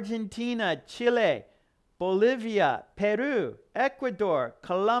 Argentina, Chile, Bolivia, Peru, Ecuador,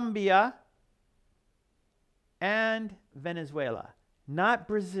 Colombia, and Venezuela. Not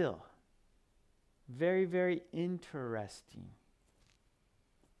Brazil. Very, very interesting.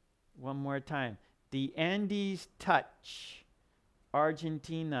 One more time. The Andes touch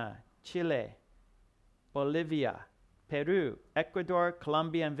Argentina, Chile, Bolivia, Peru, Ecuador,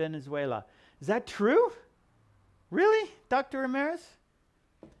 Colombia, and Venezuela. Is that true? Really, Dr. Ramirez?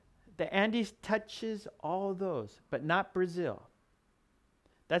 The Andes touches all those, but not Brazil.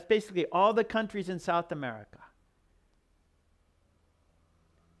 That's basically all the countries in South America.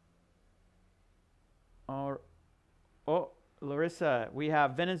 Oh, Larissa, we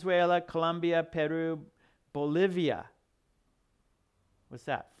have Venezuela, Colombia, Peru, Bolivia. What's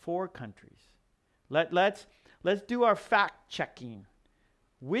that? 4 countries. Let's do our fact checking.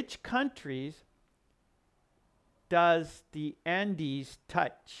 Which countries does the Andes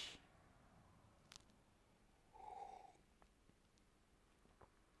touch?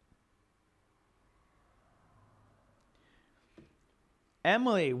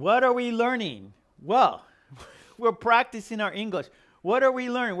 Emily, what are we learning? Well, we're practicing our English. What are we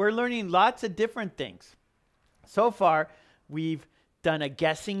learning? We're learning lots of different things. So far, we've done a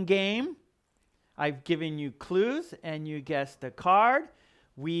guessing game. I've given you clues and you guess the card.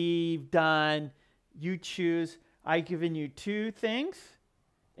 We've done, you choose, I've given you 2 things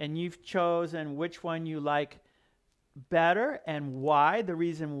and you've chosen which one you like better and why, the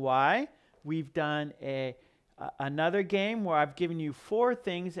reason why. We've done another game where I've given you 4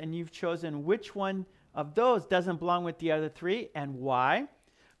 things and you've chosen which one of those doesn't belong with the other 3 and why.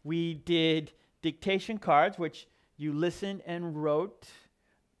 We did dictation cards, which you listened and wrote,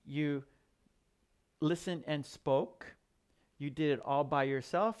 you listened and spoke, you did it all by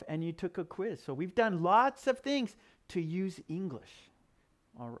yourself, and you took a quiz. So we've done lots of things to use English.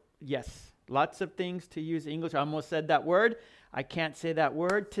 Yes, lots of things to use English. I almost said that word. I can't say that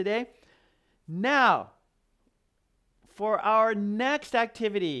word today. Now, for our next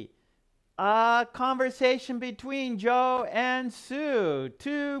activity, a conversation between Joe and Sue.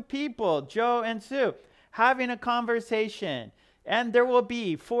 2 people, Joe and Sue, having a conversation. And there will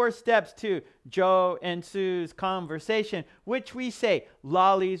be 4 steps to Joe and Sue's conversation, which we say,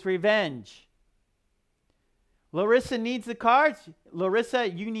 Lolly's Revenge. Larissa needs the cards. Larissa,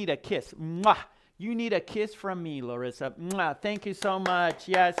 you need a kiss. Mwah! You need a kiss from me, Larissa. Mwah! Thank you so much.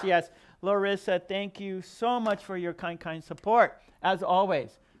 Yes, yes. Larissa, thank you so much for your kind support. As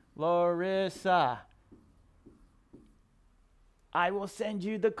always, Larissa, I will send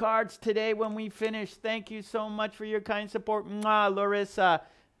you the cards today when we finish. Thank you so much for your kind support. Mwah, Larissa,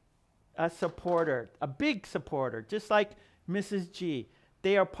 a supporter, a big supporter, just like Mrs. G.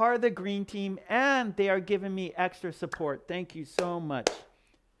 They are part of the green team and they are giving me extra support. Thank you so much.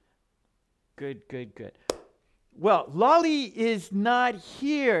 Good, good, good. Well, Lolly is not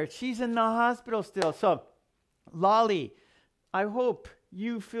here. She's in the hospital still. So, Lolly, I hope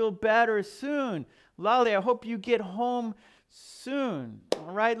you feel better soon. Lolly, I hope you get home soon.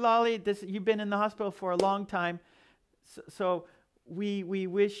 All right, Lolly? You've been in the hospital for a long time. So we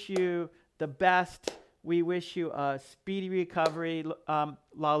wish you the best. We wish you a speedy recovery,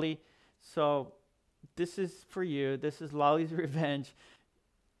 Lolly. So this is for you. This is Lolly's Revenge.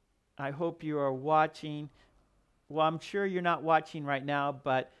 I hope you are watching. Well, I'm sure you're not watching right now,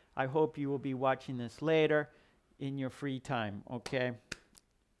 but I hope you will be watching this later in your free time, okay?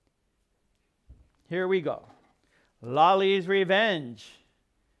 Here we go. Lolly's Revenge.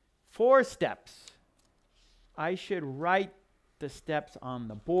 4 steps. I should write the steps on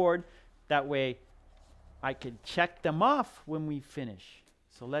the board. That way I could check them off when we finish.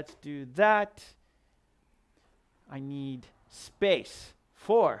 So let's do that. I need space.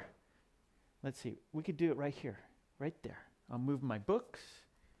 4. Let's see. We could do it right here. Right there. I'll move my books.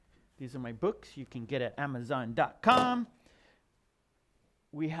 These are my books you can get at Amazon.com.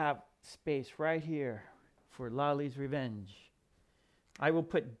 We have space right here for Lolly's Revenge. I will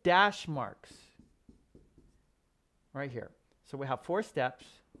put dash marks right here. So we have 4 steps.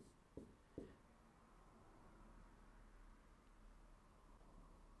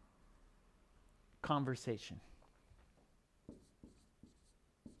 Conversation.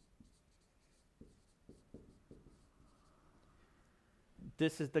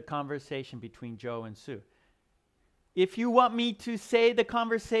 This is the conversation between Joe and Sue. If you want me to say the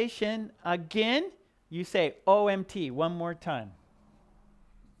conversation again, you say OMT one more time.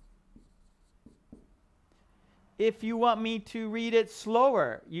 If you want me to read it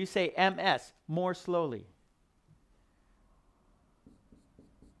slower, you say MS, more slowly.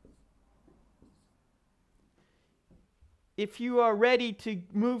 If you are ready to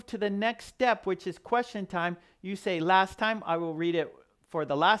move to the next step, which is question time, you say last time. I will read it for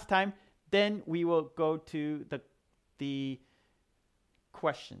the last time. Then we will go to the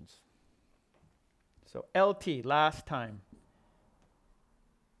questions. So LT, last time.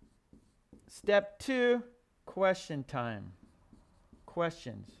 Step 2, question time.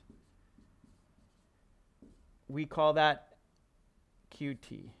 Questions. We call that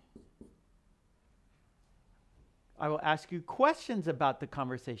QT. I will ask you questions about the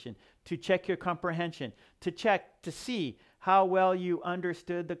conversation to check your comprehension, to see how well you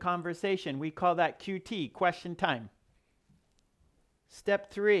understood the conversation. We call that QT, question time.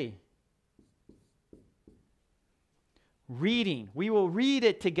 Step 3, reading. We will read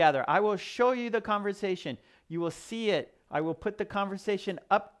it together. I will show you the conversation. You will see it. I will put the conversation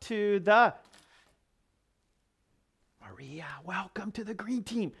up to the... Maria, welcome to the green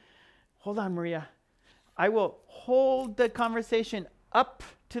team. Hold on, Maria. I will hold the conversation up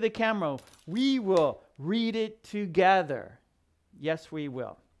to the camera. We will read it together. Yes, we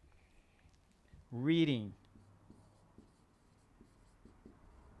will. Reading.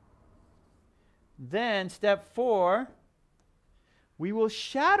 Then step 4, we will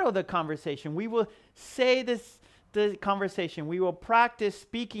shadow the conversation. We will say the conversation. We will practice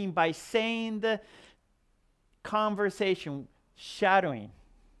speaking by saying the conversation, shadowing.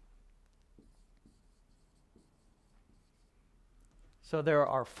 So there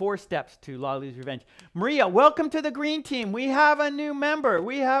are 4 steps to Lolly's Revenge. Maria, welcome to the green team. We have a new member.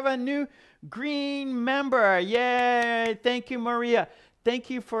 We have a new green member. Yay. Thank you, Maria. Thank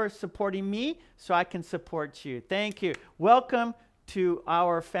you for supporting me so I can support you. Thank you. Welcome to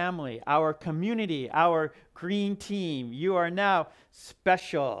our family, our community, our green team. You are now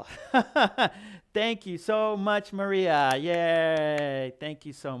special. Thank you so much, Maria. Yay. Thank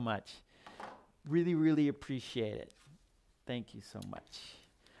you so much. Really, really appreciate it. Thank you so much.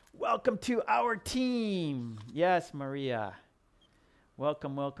 Welcome to our team. Yes, Maria.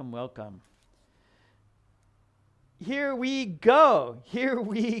 Welcome, welcome, welcome. Here we go. Here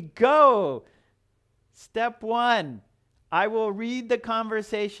we go. Step 1. I will read the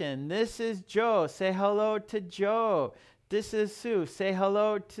conversation. This is Joe. Say hello to Joe. This is Sue. Say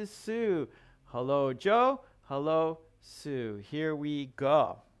hello to Sue. Hello, Joe. Hello, Sue. Here we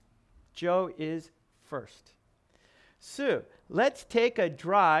go. Joe is first. Sue, let's take a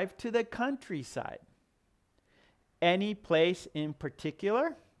drive to the countryside. Any place in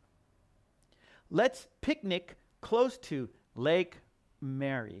particular? Let's picnic close to Lake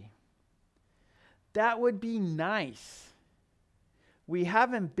Mary. That would be nice. We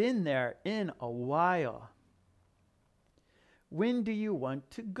haven't been there in a while. When do you want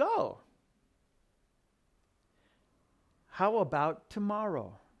to go? How about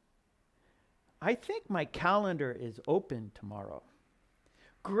tomorrow? I think my calendar is open tomorrow.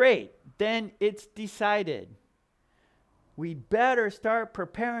 Great, then it's decided. We'd better start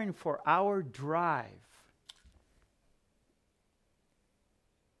preparing for our drive.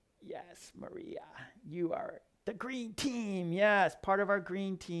 Yes, Maria, you are the green team. Yes, part of our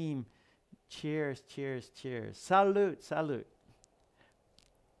green team. Cheers, cheers, cheers. Salute, salute.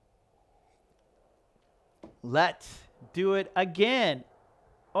 Let's do it again.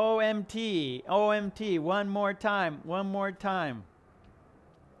 OMT, OMT, one more time, one more time.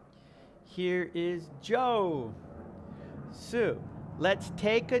 Here is Joe. Sue, let's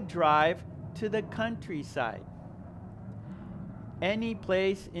take a drive to the countryside. Any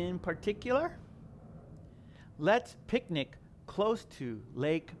place in particular? Let's picnic close to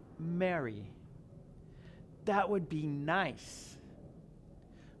Lake Mary. That would be nice.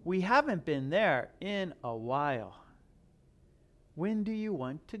 We haven't been there in a while. When do you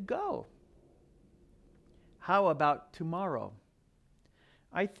want to go? How about tomorrow?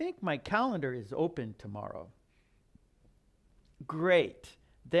 I think my calendar is open tomorrow. Great,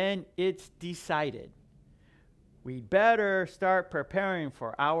 then it's decided. We'd better start preparing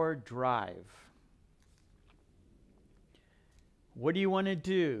for our drive. What do you want to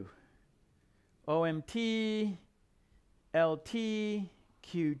do? OMT, LT,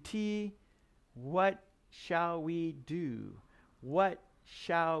 QT, what shall we do? What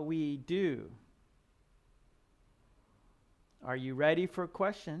shall we do? Are you ready for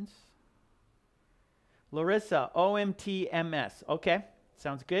questions? Larissa, OMTMS. Okay,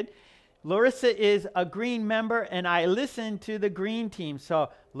 sounds good. Larissa is a green member, and I listen to the green team.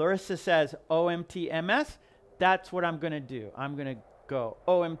 So Larissa says OMTMS. That's what I'm going to do. I'm going to go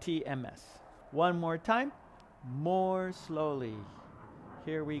OMTMS. One more time. More slowly.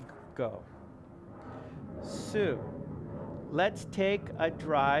 Here we go. Sue, let's take a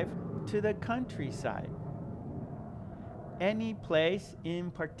drive to the countryside. Any place in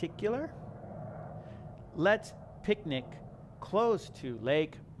particular? Let's picnic close to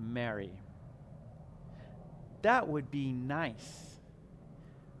Lake Mary. That would be nice.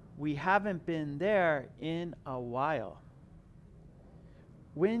 We haven't been there in a while.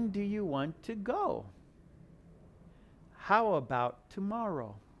 When do you want to go? How about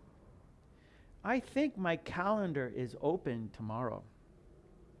tomorrow? I think my calendar is open tomorrow.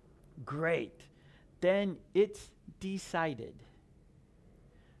 Great. Then it's decided.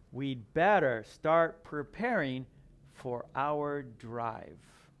 We'd better start preparing for our drive.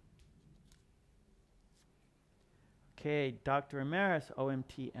 Okay, Dr. Ramirez,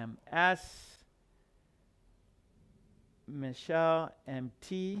 OMTMS. Michelle,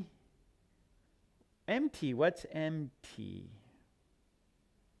 MT. MT, what's MT?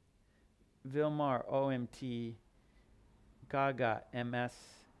 Vilmar, OMT. Gaga, MS.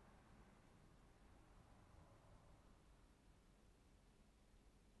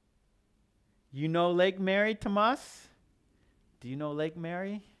 You know Lake Mary, Tomas? Do you know Lake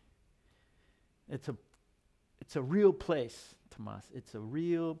Mary? It's a real place, Tomas. It's a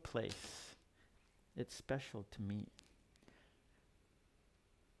real place. It's special to me.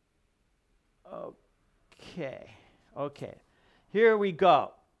 Okay. Here we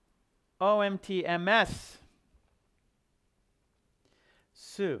go. OMTMS.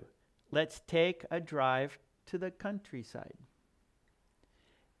 Sue, let's take a drive to the countryside.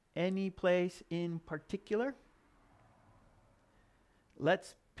 Any place in particular?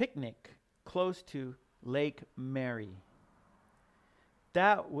 Let's picnic close to Lake Mary.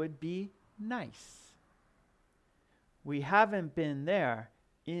 That would be nice. We haven't been there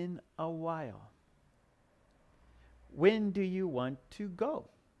in a while. When do you want to go?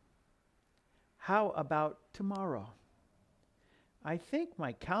 How about tomorrow? I think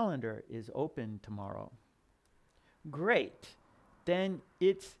my calendar is open tomorrow. Great. Then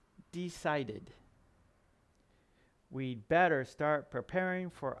it's decided. We'd better start preparing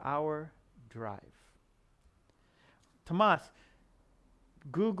for our drive. Tomas,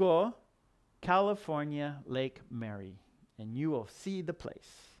 Google California Lake Mary, and you will see the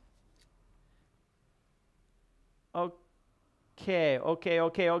place. Okay.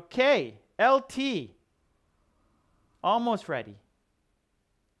 LT. Almost ready.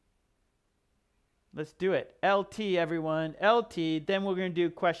 Let's do it. LT, everyone. LT. Then we're going to do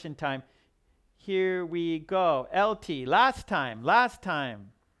question time. Here we go. LT. Last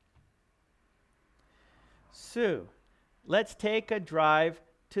time. Sue, let's take a drive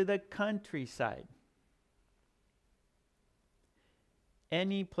to the countryside.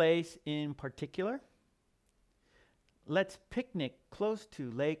 Any place in particular? Let's picnic close to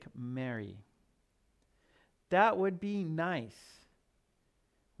Lake Mary. That would be nice.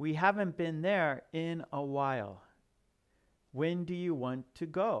 We haven't been there in a while. When do you want to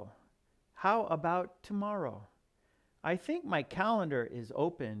go? How about tomorrow? I think my calendar is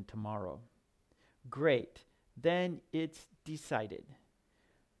open tomorrow. Great. Then it's decided.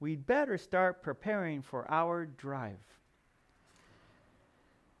 We'd better start preparing for our drive.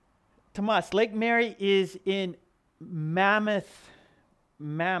 Tomas, Lake Mary is in Mammoth.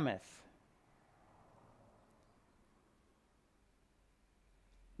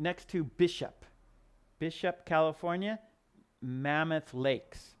 Next to Bishop, California, Mammoth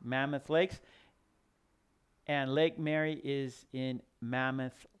Lakes. And Lake Mary is in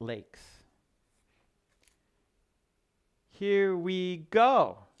Mammoth Lakes. Here we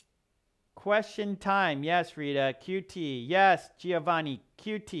go. Question time. Yes, Rita. QT. Yes, Giovanni.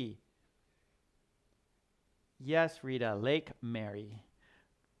 QT. Yes, Rita. Lake Mary.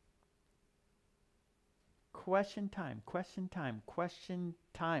 Question time.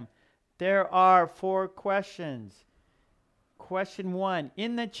 There are 4 questions. Question 1.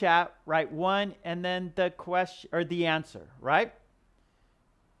 In the chat, write 1 and then the question or the answer, right?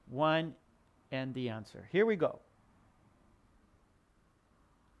 1 and the answer. Here we go.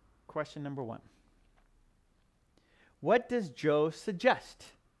 Question number 1. What does Joe suggest?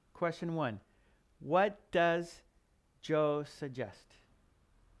 Question 1. What does Joe suggest?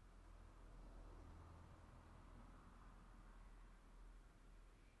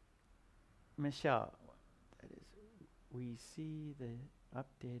 Michelle, that is, we see the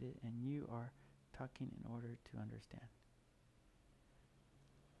updated and you are talking in order to understand.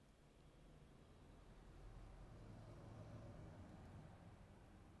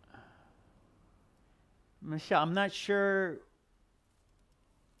 Michelle, I'm not sure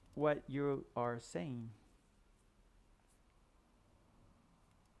what you are saying.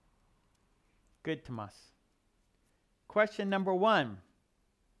 Good, Tomas. Question number 1.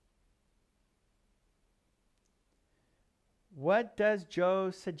 What does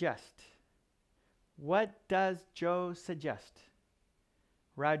Joe suggest? What does Joe suggest?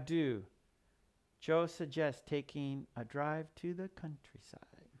 Radu, Joe suggests taking a drive to the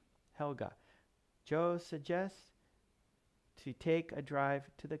countryside. Helga, Joe suggests to take a drive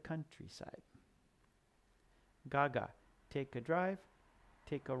to the countryside. Gaga, take a drive,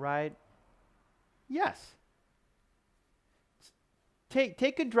 take a ride. Yes.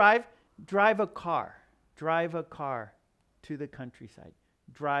 Take a drive, drive a car. drive a car to the countryside.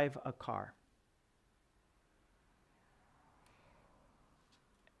 Drive a car.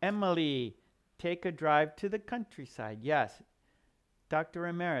 Emily, take a drive to the countryside. Yes. Dr.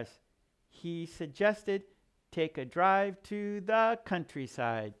 Ramirez, he suggested take a drive to the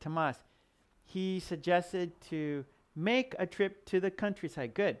countryside. Tomas, he suggested to make a trip to the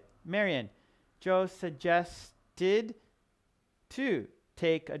countryside. Good. Marian, Joe suggested to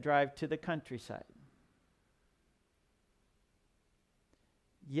take a drive to the countryside.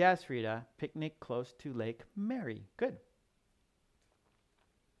 Yes, Rita, picnic close to Lake Mary. Good.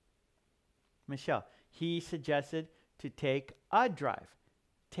 Michelle, he suggested to take a drive.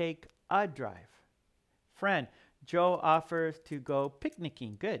 Take a drive. Fran, Joe offers to go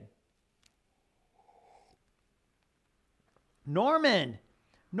picnicking. Good. Norman,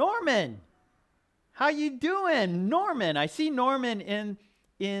 how you doing? Norman, I see Norman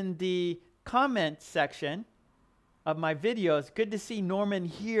in the comment section of my videos. Good to see Norman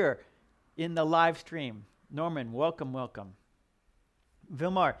here in the live stream. Norman, welcome.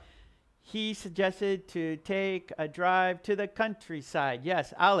 Vilmar, he suggested to take a drive to the countryside.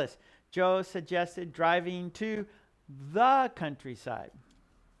 Yes, Alice, Joe suggested driving to the countryside.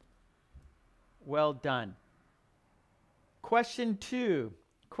 Well done. Question two.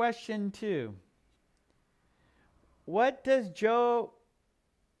 Where does Joe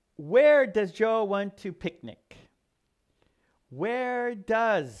want to picnic? Where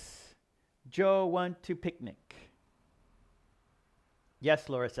does Joe want to picnic? Yes,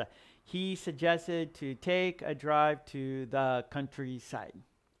 Larissa. He suggested to take a drive to the countryside.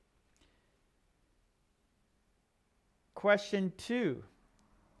 Question 2.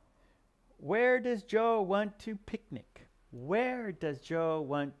 Where does Joe want to picnic? Where does Joe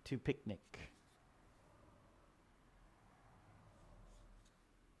want to picnic?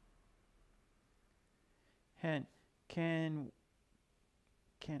 And can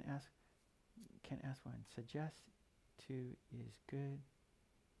ask one. Suggest to is good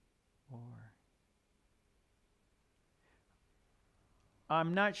or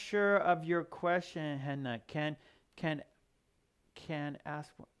I'm not sure of your question, Henna. Can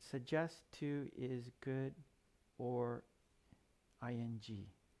ask one. Suggest to is good or ing.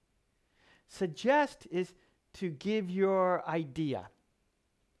 Suggest is to give your idea.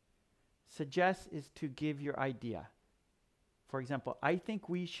 Suggest is to give your idea. For example, I think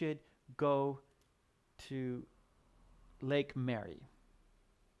we should go to Lake Mary.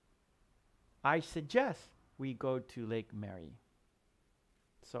 I suggest we go to Lake Mary.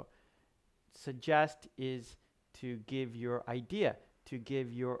 So, suggest is to give your idea, to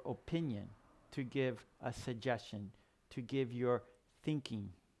give your opinion, to give a suggestion, to give your thinking,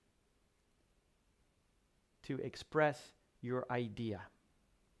 to express your idea.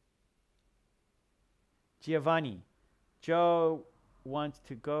 Giovanni, Joe wants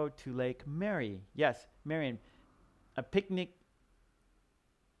to go to Lake Mary. Yes, Marion, a picnic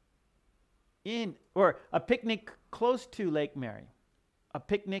in, or a picnic close to Lake Mary. A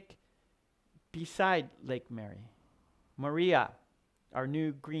picnic beside Lake Mary. Maria, our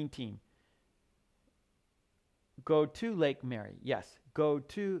new green team. Go to Lake Mary. Yes, go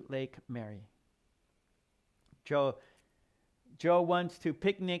to Lake Mary. Joe wants to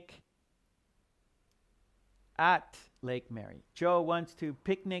picnic at Lake Mary. Joe wants to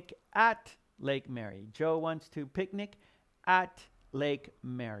picnic at Lake Mary. Joe wants to picnic at Lake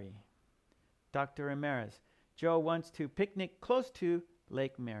Mary. Dr. Ramirez, Joe wants to picnic close to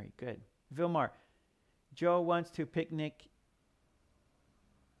Lake Mary. Good. Vilmar, Joe wants to picnic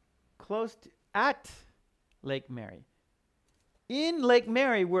close to, at Lake Mary. In Lake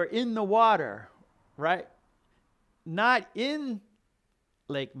Mary, we're in the water, right? Not in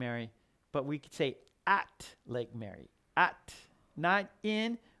Lake Mary, but we could say at Lake Mary. At. Not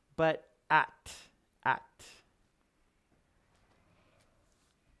in, but at. At.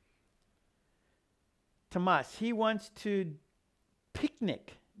 Tomas, he wants to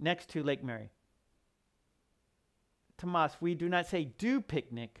picnic next to Lake Mary. Tomas, we do not say do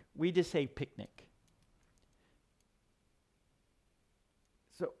picnic, we just say picnic.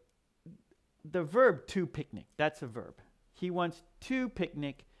 So the verb to picnic, that's a verb. He wants to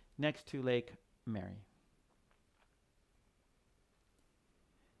picnic next to Lake Mary.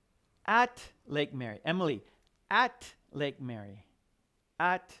 At Lake Mary. Emily, at Lake Mary.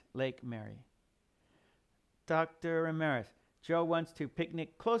 At Lake Mary. Dr. Ramirez, Joe wants to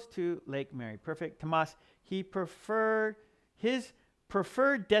picnic close to Lake Mary. Perfect. Tomas, his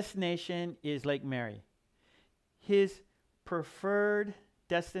preferred destination is Lake Mary. His preferred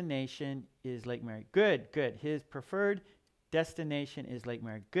destination is Lake Mary. Good, good. His preferred destination is Lake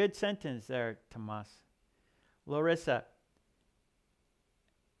Mary. Good sentence there, Tomas. Larissa,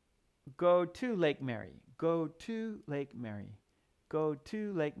 go to Lake Mary. Go to Lake Mary. Go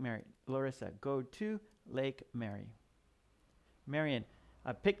to Lake Mary. Larissa, go to Lake Mary. Marion,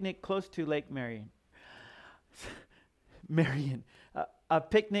 a picnic close to Lake Mary. Marion, a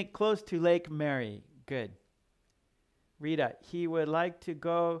picnic close to Lake Mary. Good. Rita, he would like to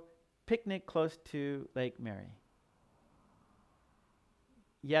go picnic close to Lake Mary.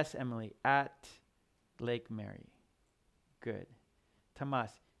 Yes, Emily, at Lake Mary. Good.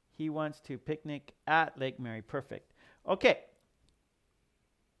 Tomas, he wants to picnic at Lake Mary. Perfect. Okay.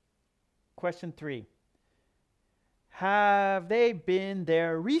 Question 3. Have they been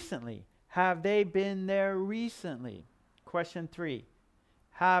there recently? Have they been there recently? Question 3.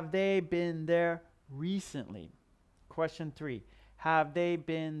 Have they been there recently? Question 3. Have they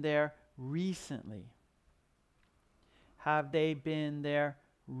been there recently? Have they been there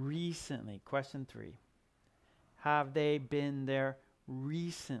recently? Question 3. Have they been there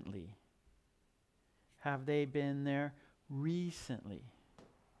recently? Have they been there recently?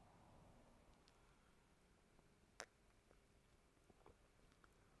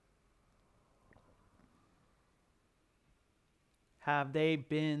 Have they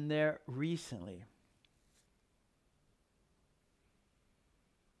been there recently?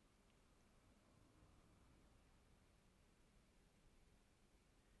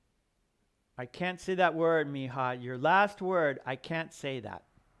 I can't say that word, Miha. Your last word, I can't say that.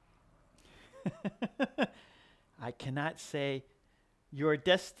 I cannot say your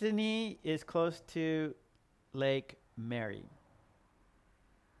destiny is close to Lake Mary.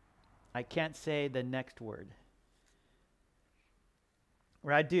 I can't say the next word.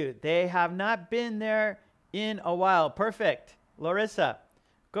 Radu, they have not been there in a while. Perfect. Larissa,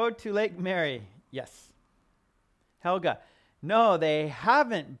 go to Lake Mary. Yes. Helga, no, they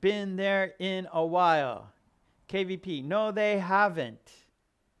haven't been there in a while. KVP, no, they haven't.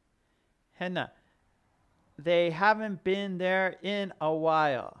 Henna, they haven't been there in a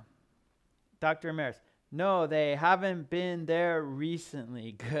while. Dr. Ramirez, no, they haven't been there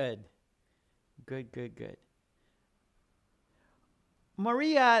recently. Good. Good, good, good.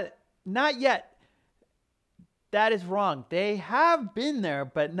 Maria, not yet. That is wrong. They have been there,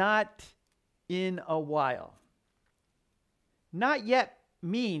 but not in a while. Not yet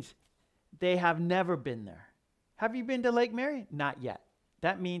means they have never been there. Have you been to Lake Mary? Not yet.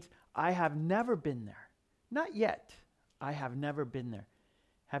 That means I have never been there. Not yet. I have never been there.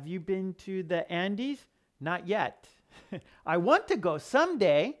 Have you been to the Andes? Not yet. I want to go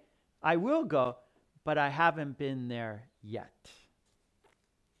someday. I will go, but I haven't been there yet.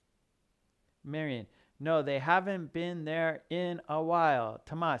 Marion, no, they haven't been there in a while.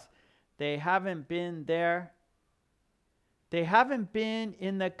 Tomas, they haven't been there. They haven't been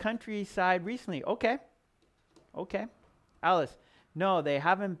in the countryside recently. Okay. Okay. Alice, no, they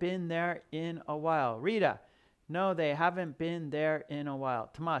haven't been there in a while. Rita, no, they haven't been there in a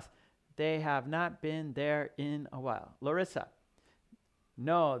while. Tomas, they have not been there in a while. Larissa,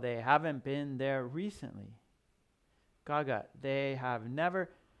 no, they haven't been there recently. Gaga, they have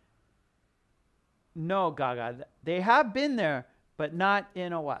never. No, Gaga, they have been there, but not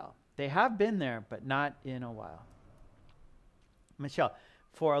in a while. They have been there, but not in a while. Michelle,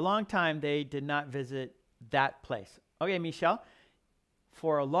 for a long time, they did not visit that place. Okay, Michelle,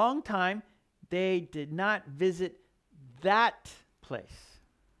 for a long time, they did not visit that place.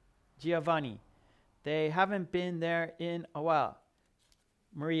 Giovanni, they haven't been there in a while.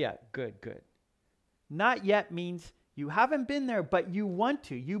 Maria, good, good. Not yet means you haven't been there, but you want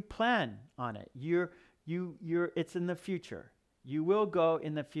to. You plan on it. It's in the future. You will go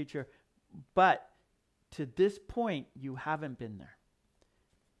in the future, but to this point, you haven't been there.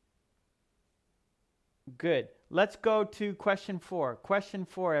 Good. Let's go to question 4. Question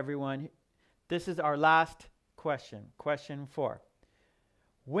 4, everyone. This is our last question. Question 4.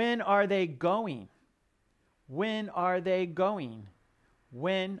 When are they going? When are they going?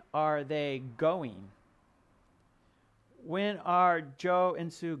 When are they going? When are Joe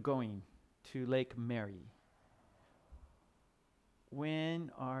and Sue going to Lake Mary?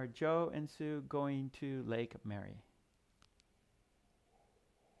 When are Joe and Sue going to Lake Mary?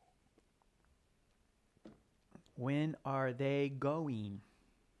 When are they going?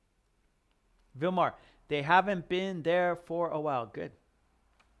 Vilmar, they haven't been there for a while. Good.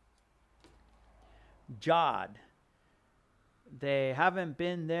 Jod, they haven't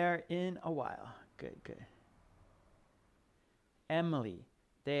been there in a while. Good, good. Emily,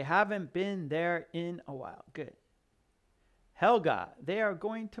 they haven't been there in a while. Good. Helga, they are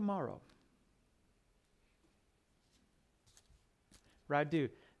going tomorrow. Radu,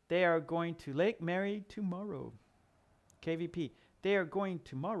 They are going to Lake Mary tomorrow. KVP. They are going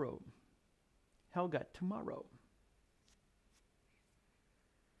tomorrow. Helga, tomorrow.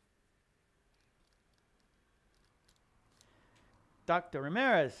 Dr.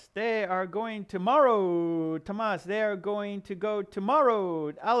 Ramirez, they are going tomorrow. Tomas, they are going to go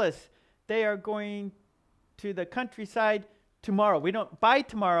tomorrow. Alice, they are going to the countryside tomorrow. We don't, by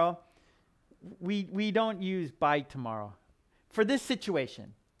tomorrow, we don't use by tomorrow. For this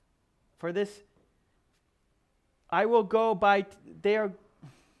situation, for this, I will go by, they are,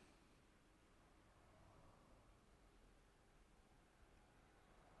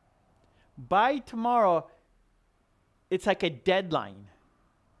 by tomorrow, it's like a deadline.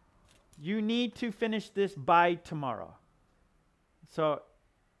 You need to finish this by tomorrow. So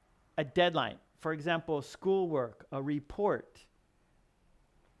a deadline, for example, schoolwork, a report,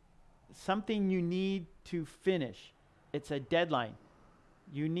 something you need to finish. It's a deadline.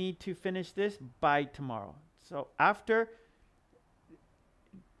 You need to finish this by tomorrow. So after,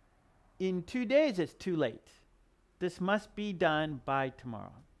 in 2 days, it's too late. This must be done by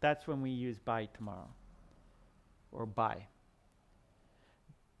tomorrow. That's when we use by tomorrow. Or by.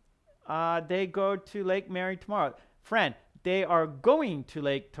 They go to Lake Mary tomorrow. Friend, they are going to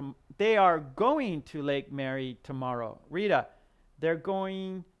Lake Mary tomorrow. Rita, they're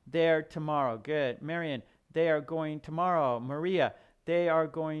going there tomorrow. Good. Marion, they are going tomorrow. Maria, they are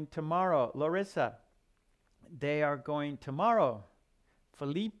going tomorrow. Larissa, they are going tomorrow.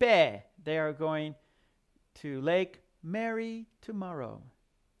 Felipe, they are going to Lake Mary tomorrow.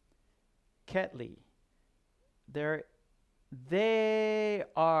 Ketley, they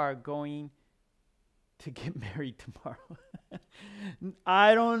are going to get married tomorrow.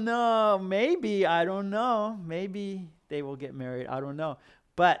 I don't know. Maybe, I don't know. Maybe they will get married. I don't know.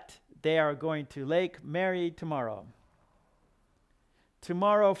 But they are going to Lake Mary tomorrow.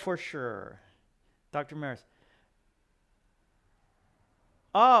 Tomorrow for sure. Dr. Maris.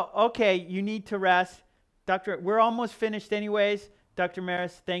 Oh, okay. You need to rest. We're almost finished anyways. Dr.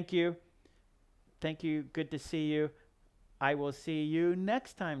 Maris, thank you. Thank you. Good to see you. I will see you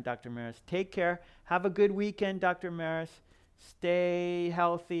next time, Dr. Maris. Take care. Have a good weekend, Dr. Maris. Stay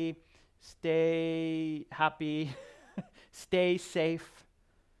healthy. Stay happy. Stay safe.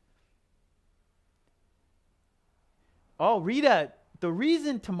 Oh, Rita, the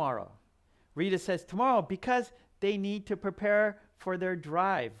reason tomorrow. Rita says tomorrow because they need to prepare for their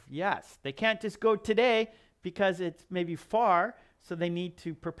drive. Yes, they can't just go today because it's maybe far, so they need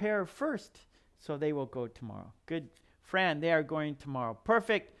to prepare first. So they will go tomorrow. Good. Fran, they are going tomorrow.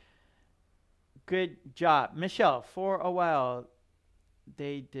 Perfect. Good job. Michelle, for a while,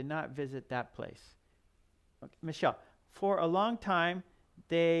 they did not visit that place. Okay. Michelle, for a long time,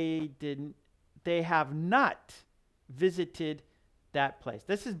 they have not visited that place.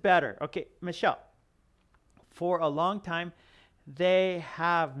 This is better. Okay, Michelle, for a long time, they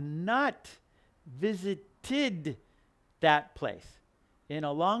have not visited that place. In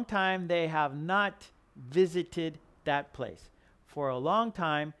a long time, they have not visited that place. For a long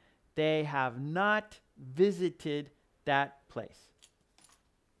time, they have not visited that place.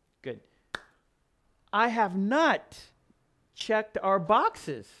 Good. I have not checked our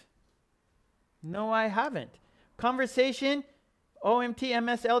boxes. No, I haven't. Conversation, OMT,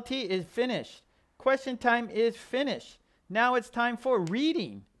 MSLT is finished. Question time is finished. Now it's time for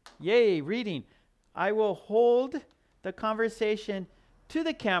reading. Yay, reading. I will hold the conversation to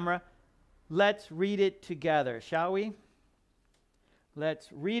the camera. Let's read it together, shall we? Let's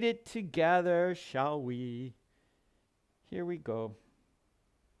read it together, shall we? Here we go.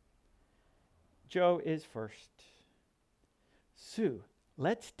 Joe is first. Sue,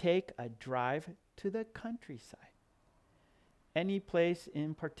 let's take a drive to the countryside. Any place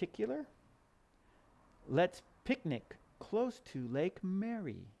in particular? Let's picnic close to Lake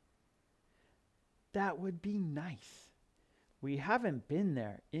Mary. That would be nice. We haven't been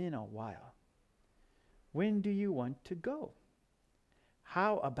there in a while. When do you want to go?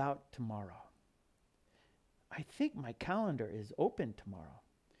 How about tomorrow? I think my calendar is open tomorrow.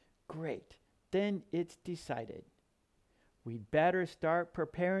 Great. Then it's decided. We'd better start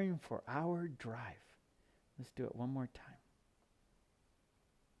preparing for our drive. Let's do it one more time.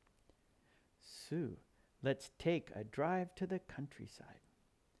 Sue, let's take a drive to the countryside.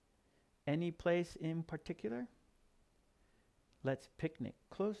 Any place in particular? Let's picnic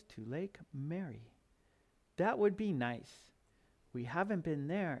close to Lake Mary. That would be nice. We haven't been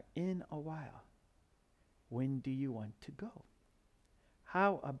there in a while. When do you want to go?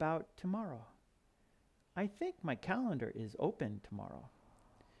 How about tomorrow? I think my calendar is open tomorrow.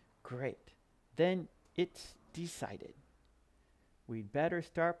 Great. Then it's decided. We'd better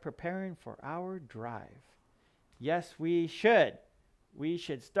start preparing for our drive. Yes, we should. We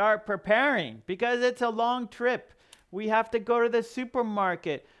should start preparing because it's a long trip. We have to go to the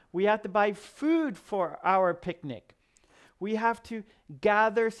supermarket. We have to buy food for our picnic. We have to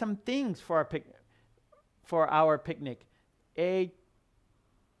gather some things for our picnic.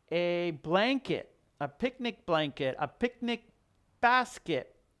 A blanket, a picnic blanket, a picnic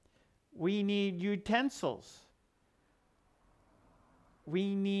basket. We need utensils.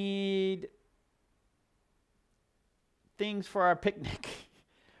 We need things for our picnic.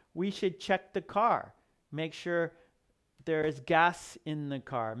 We should check the car. Make sure there is gas in the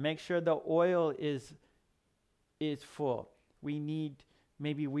car. Make sure the oil is full.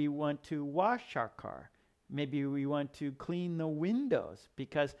 Maybe we want to wash our car. Maybe we want to clean the windows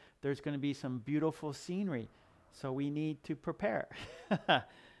because there's going to be some beautiful scenery. So we need to prepare.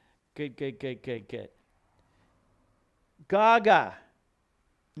 Good, good, good, good, good. Gaga.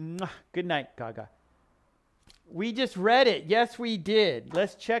 Good night, Gaga. We just read it. Yes, we did.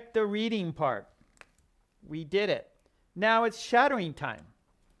 Let's check the reading part. We did it. Now it's shadowing time.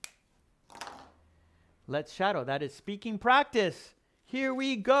 Let's shadow. That is speaking practice. Here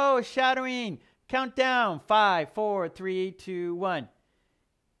we go, shadowing. Countdown. 5, 4, 3, 2, 1.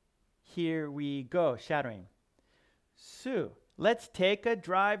 Here we go, shadowing. Sue, let's take a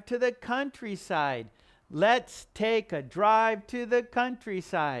drive to the countryside. Let's take a drive to the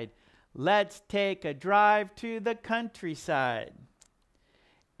countryside. Let's take a drive to the countryside.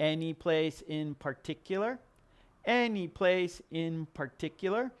 Any place in particular? Any place in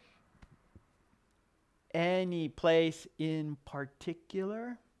particular? Any place in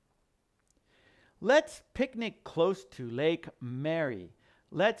particular? Let's picnic close to Lake Mary.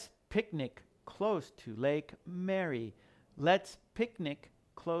 Let's picnic close to Lake Mary. Let's picnic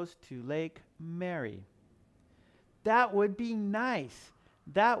close to Lake Mary. That would be nice.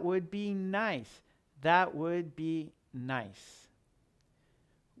 That would be nice. That would be nice.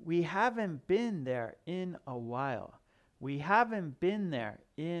 We haven't been there in a while. We haven't been there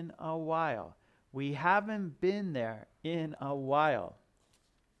in a while. We haven't been there in a while.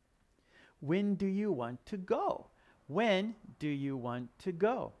 When do you want to go? When do you want to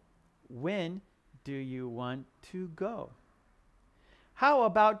go? When do you want to go? How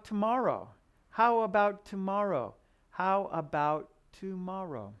about tomorrow? How about tomorrow? How about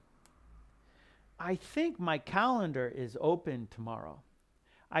tomorrow? I think my calendar is open tomorrow.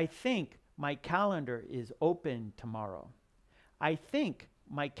 I think my calendar is open tomorrow. I think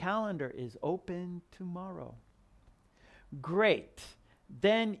my calendar is open tomorrow. Great.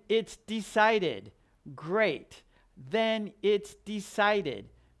 Then it's decided. Great. Then it's decided.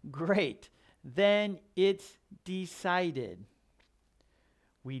 Great. Then it's decided.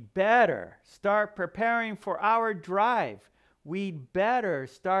 We'd better start preparing for our drive. We'd better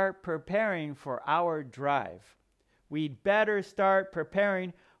start preparing for our drive. We'd better start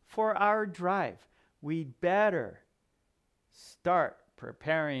preparing for our drive. We'd better start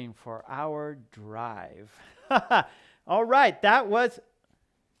preparing for our drive. All right, that was...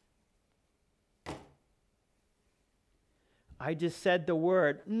 I just said the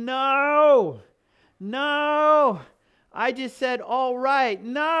word. No! No! I just said, all right.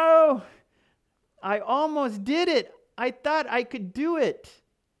 No! I almost did it. I thought I could do it.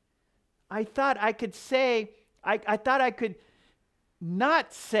 I thought I could say... I thought I could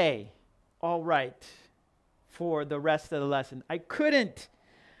not say all right for the rest of the lesson. I couldn't.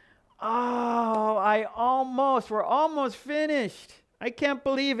 Oh, we're almost finished. I can't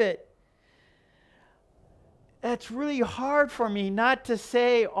believe it. It's really hard for me not to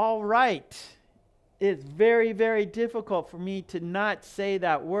say all right. It's very, very difficult for me to not say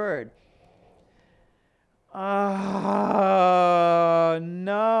that word. Oh,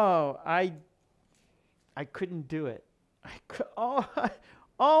 no. I couldn't do it.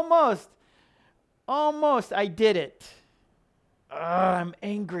 Almost I did it. I'm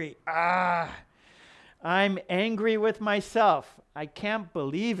angry. I'm angry with myself. I can't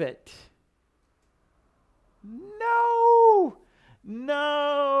believe it. No!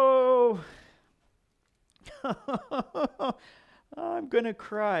 No! I'm gonna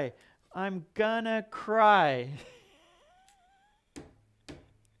cry. I'm gonna cry.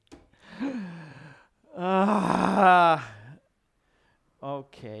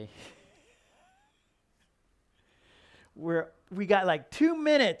 Okay. We got like 2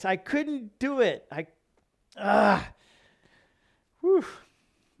 minutes. I couldn't do it.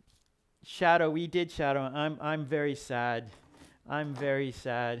 Shadow, we did shadow. I'm very sad. I'm very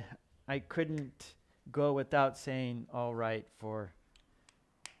sad. I couldn't go without saying all right for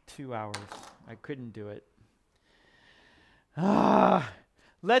 2 hours. I couldn't do it.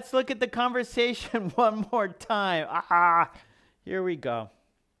 Let's look at the conversation one more time. Here we go.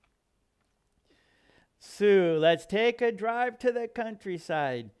 Sue, let's take a drive to the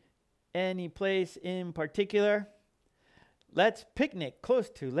countryside. Any place in particular? Let's picnic close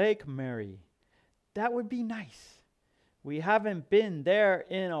to Lake Mary. That would be nice. We haven't been there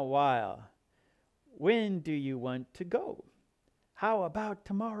in a while. When do you want to go? How about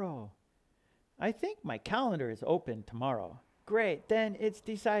tomorrow? I think my calendar is open tomorrow. Great, then it's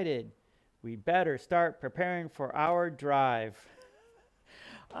decided. We better start preparing for our drive.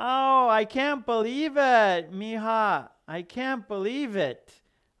 Oh, I can't believe it, Miha. I can't believe it.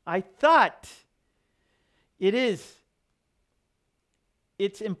 I thought it's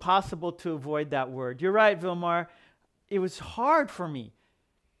impossible to avoid that word. You're right, Vilmar. It was hard for me.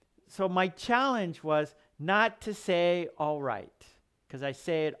 So my challenge was not to say all right, because I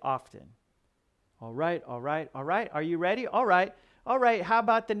say it often. All right, all right, all right. Are you ready? All right. All right. How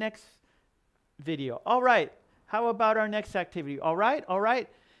about the next video? All right. How about our next activity? All right, all right.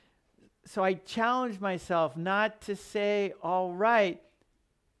 So I challenged myself not to say all right,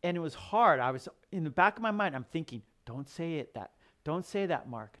 and it was hard. I was in the back of my mind, I'm thinking, don't say it that. Don't say that,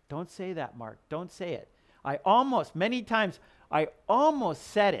 Mark. Don't say that, Mark. Don't say it. Many times, I almost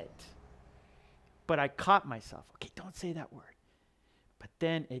said it, but I caught myself. Okay, don't say that word. But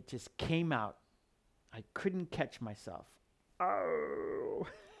then it just came out. I couldn't catch myself. Oh.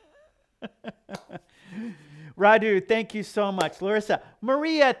 Radu, thank you so much. Larissa,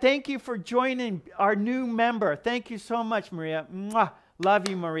 Maria, thank you for joining our new member. Thank you so much, Maria. Mwah. Love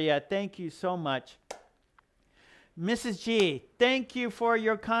you, Maria. Thank you so much. Mrs. G, thank you for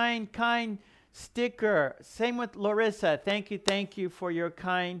your kind sticker. Same with Larissa. Thank you for your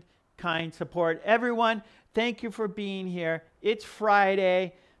kind support. Everyone, thank you for being here. It's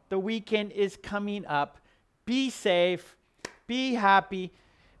Friday. The weekend is coming up. Be safe. Be happy.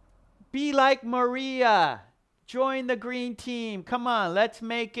 Be like Maria. Join the green team. Come on, let's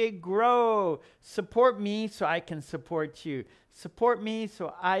make it grow. Support me so I can support you. Support me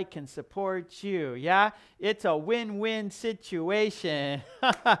so I can support you. Yeah? It's a win-win situation.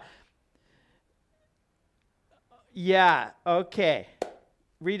 Yeah, okay.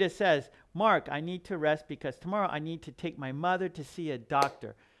 Rita says, Mark, I need to rest because tomorrow I need to take my mother to see a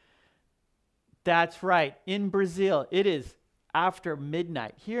doctor. That's right. In Brazil, it is after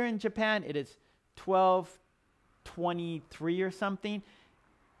midnight. Here in Japan, it is 12:23 or something,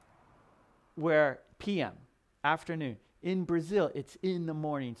 where p.m., afternoon. In Brazil, it's in the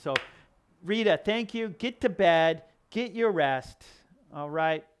morning. So, Rita, thank you. Get to bed. Get your rest. All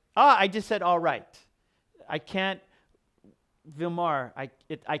right. I just said all right. I can't, Vilmar,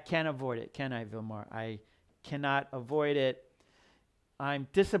 I can't avoid it, can I, Vilmar? I cannot avoid it. I'm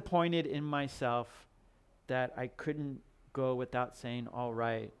disappointed in myself that I couldn't go without saying all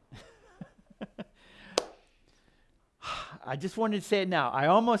right. I just wanted to say it now. I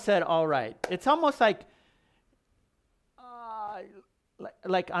almost said all right. It's almost like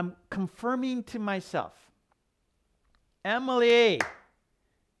I'm confirming to myself. Emily.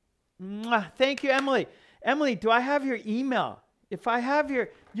 Thank you, Emily. Emily, do I have your email? If I have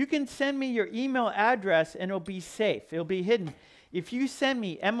you can send me your email address and it'll be safe. It'll be hidden. If you send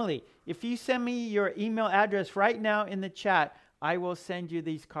me, Emily, if you send me your email address right now in the chat, I will send you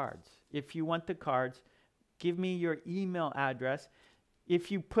these cards. If you want the cards, give me your email address.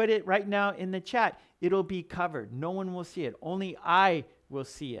 If you put it right now in the chat, it'll be covered. No one will see it. Only I will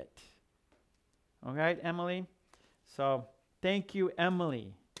see it. All right, Emily? So thank you,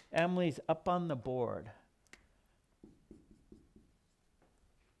 Emily. Emily's up on the board.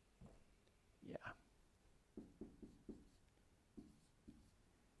 Yeah.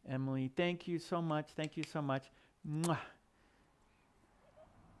 Emily, thank you so much. Thank you so much. Mwah.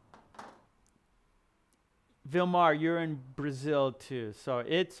 Vilmar, you're in Brazil too. So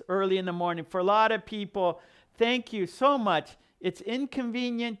it's early in the morning for a lot of people. Thank you so much. It's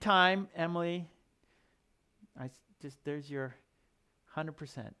inconvenient time, Emily. There's your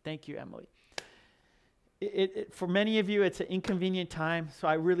 100%. Thank you, Emily. For many of you, it's an inconvenient time. So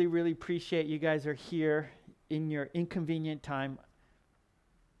I really, really appreciate you guys are here in your inconvenient time.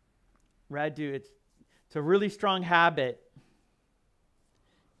 Radu, it's a really strong habit.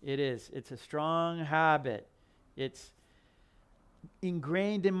 It is. It's a strong habit. It's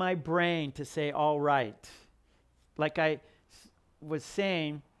ingrained in my brain to say all right. Like I was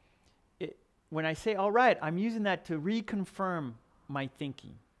saying, when I say all right, I'm using that to reconfirm my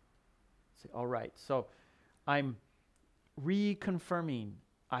thinking. Say all right. So I'm reconfirming.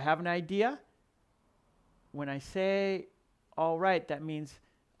 I have an idea. When I say all right, that means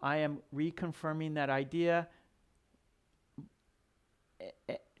I am reconfirming that idea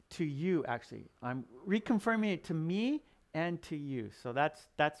to you, actually. I'm reconfirming it to me and to you. So that's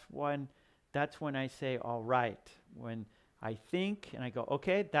when I say all right. When I think and I go,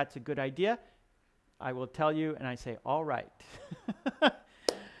 okay, that's a good idea, I will tell you and I say all right.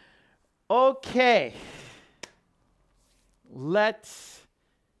 Okay. Let's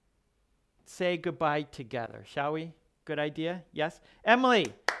say goodbye together, shall we? Good idea? Yes?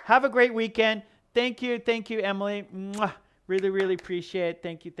 Emily, have a great weekend. Thank you, Emily. Mwah. Really, really appreciate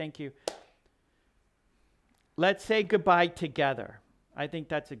it. Thank you. Let's say goodbye together. I think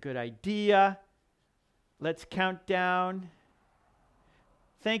that's a good idea. Let's count down.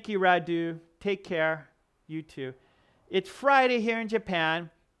 Thank you, Radu. Take care. You too. It's Friday here in Japan.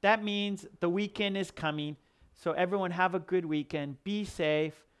 That means the weekend is coming. So everyone have a good weekend. Be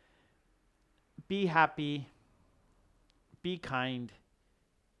safe. Be happy. Be kind.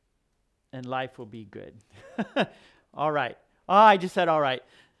 And life will be good. All right. Oh, I just said all right.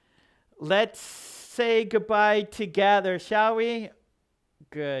 Let's say goodbye together, shall we?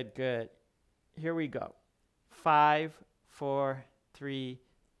 Good. Here we go. 5, 4, 3,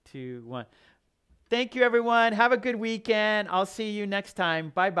 2, 1. Thank you, everyone. Have a good weekend. I'll see you next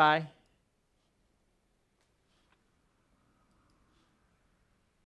time. Bye-bye.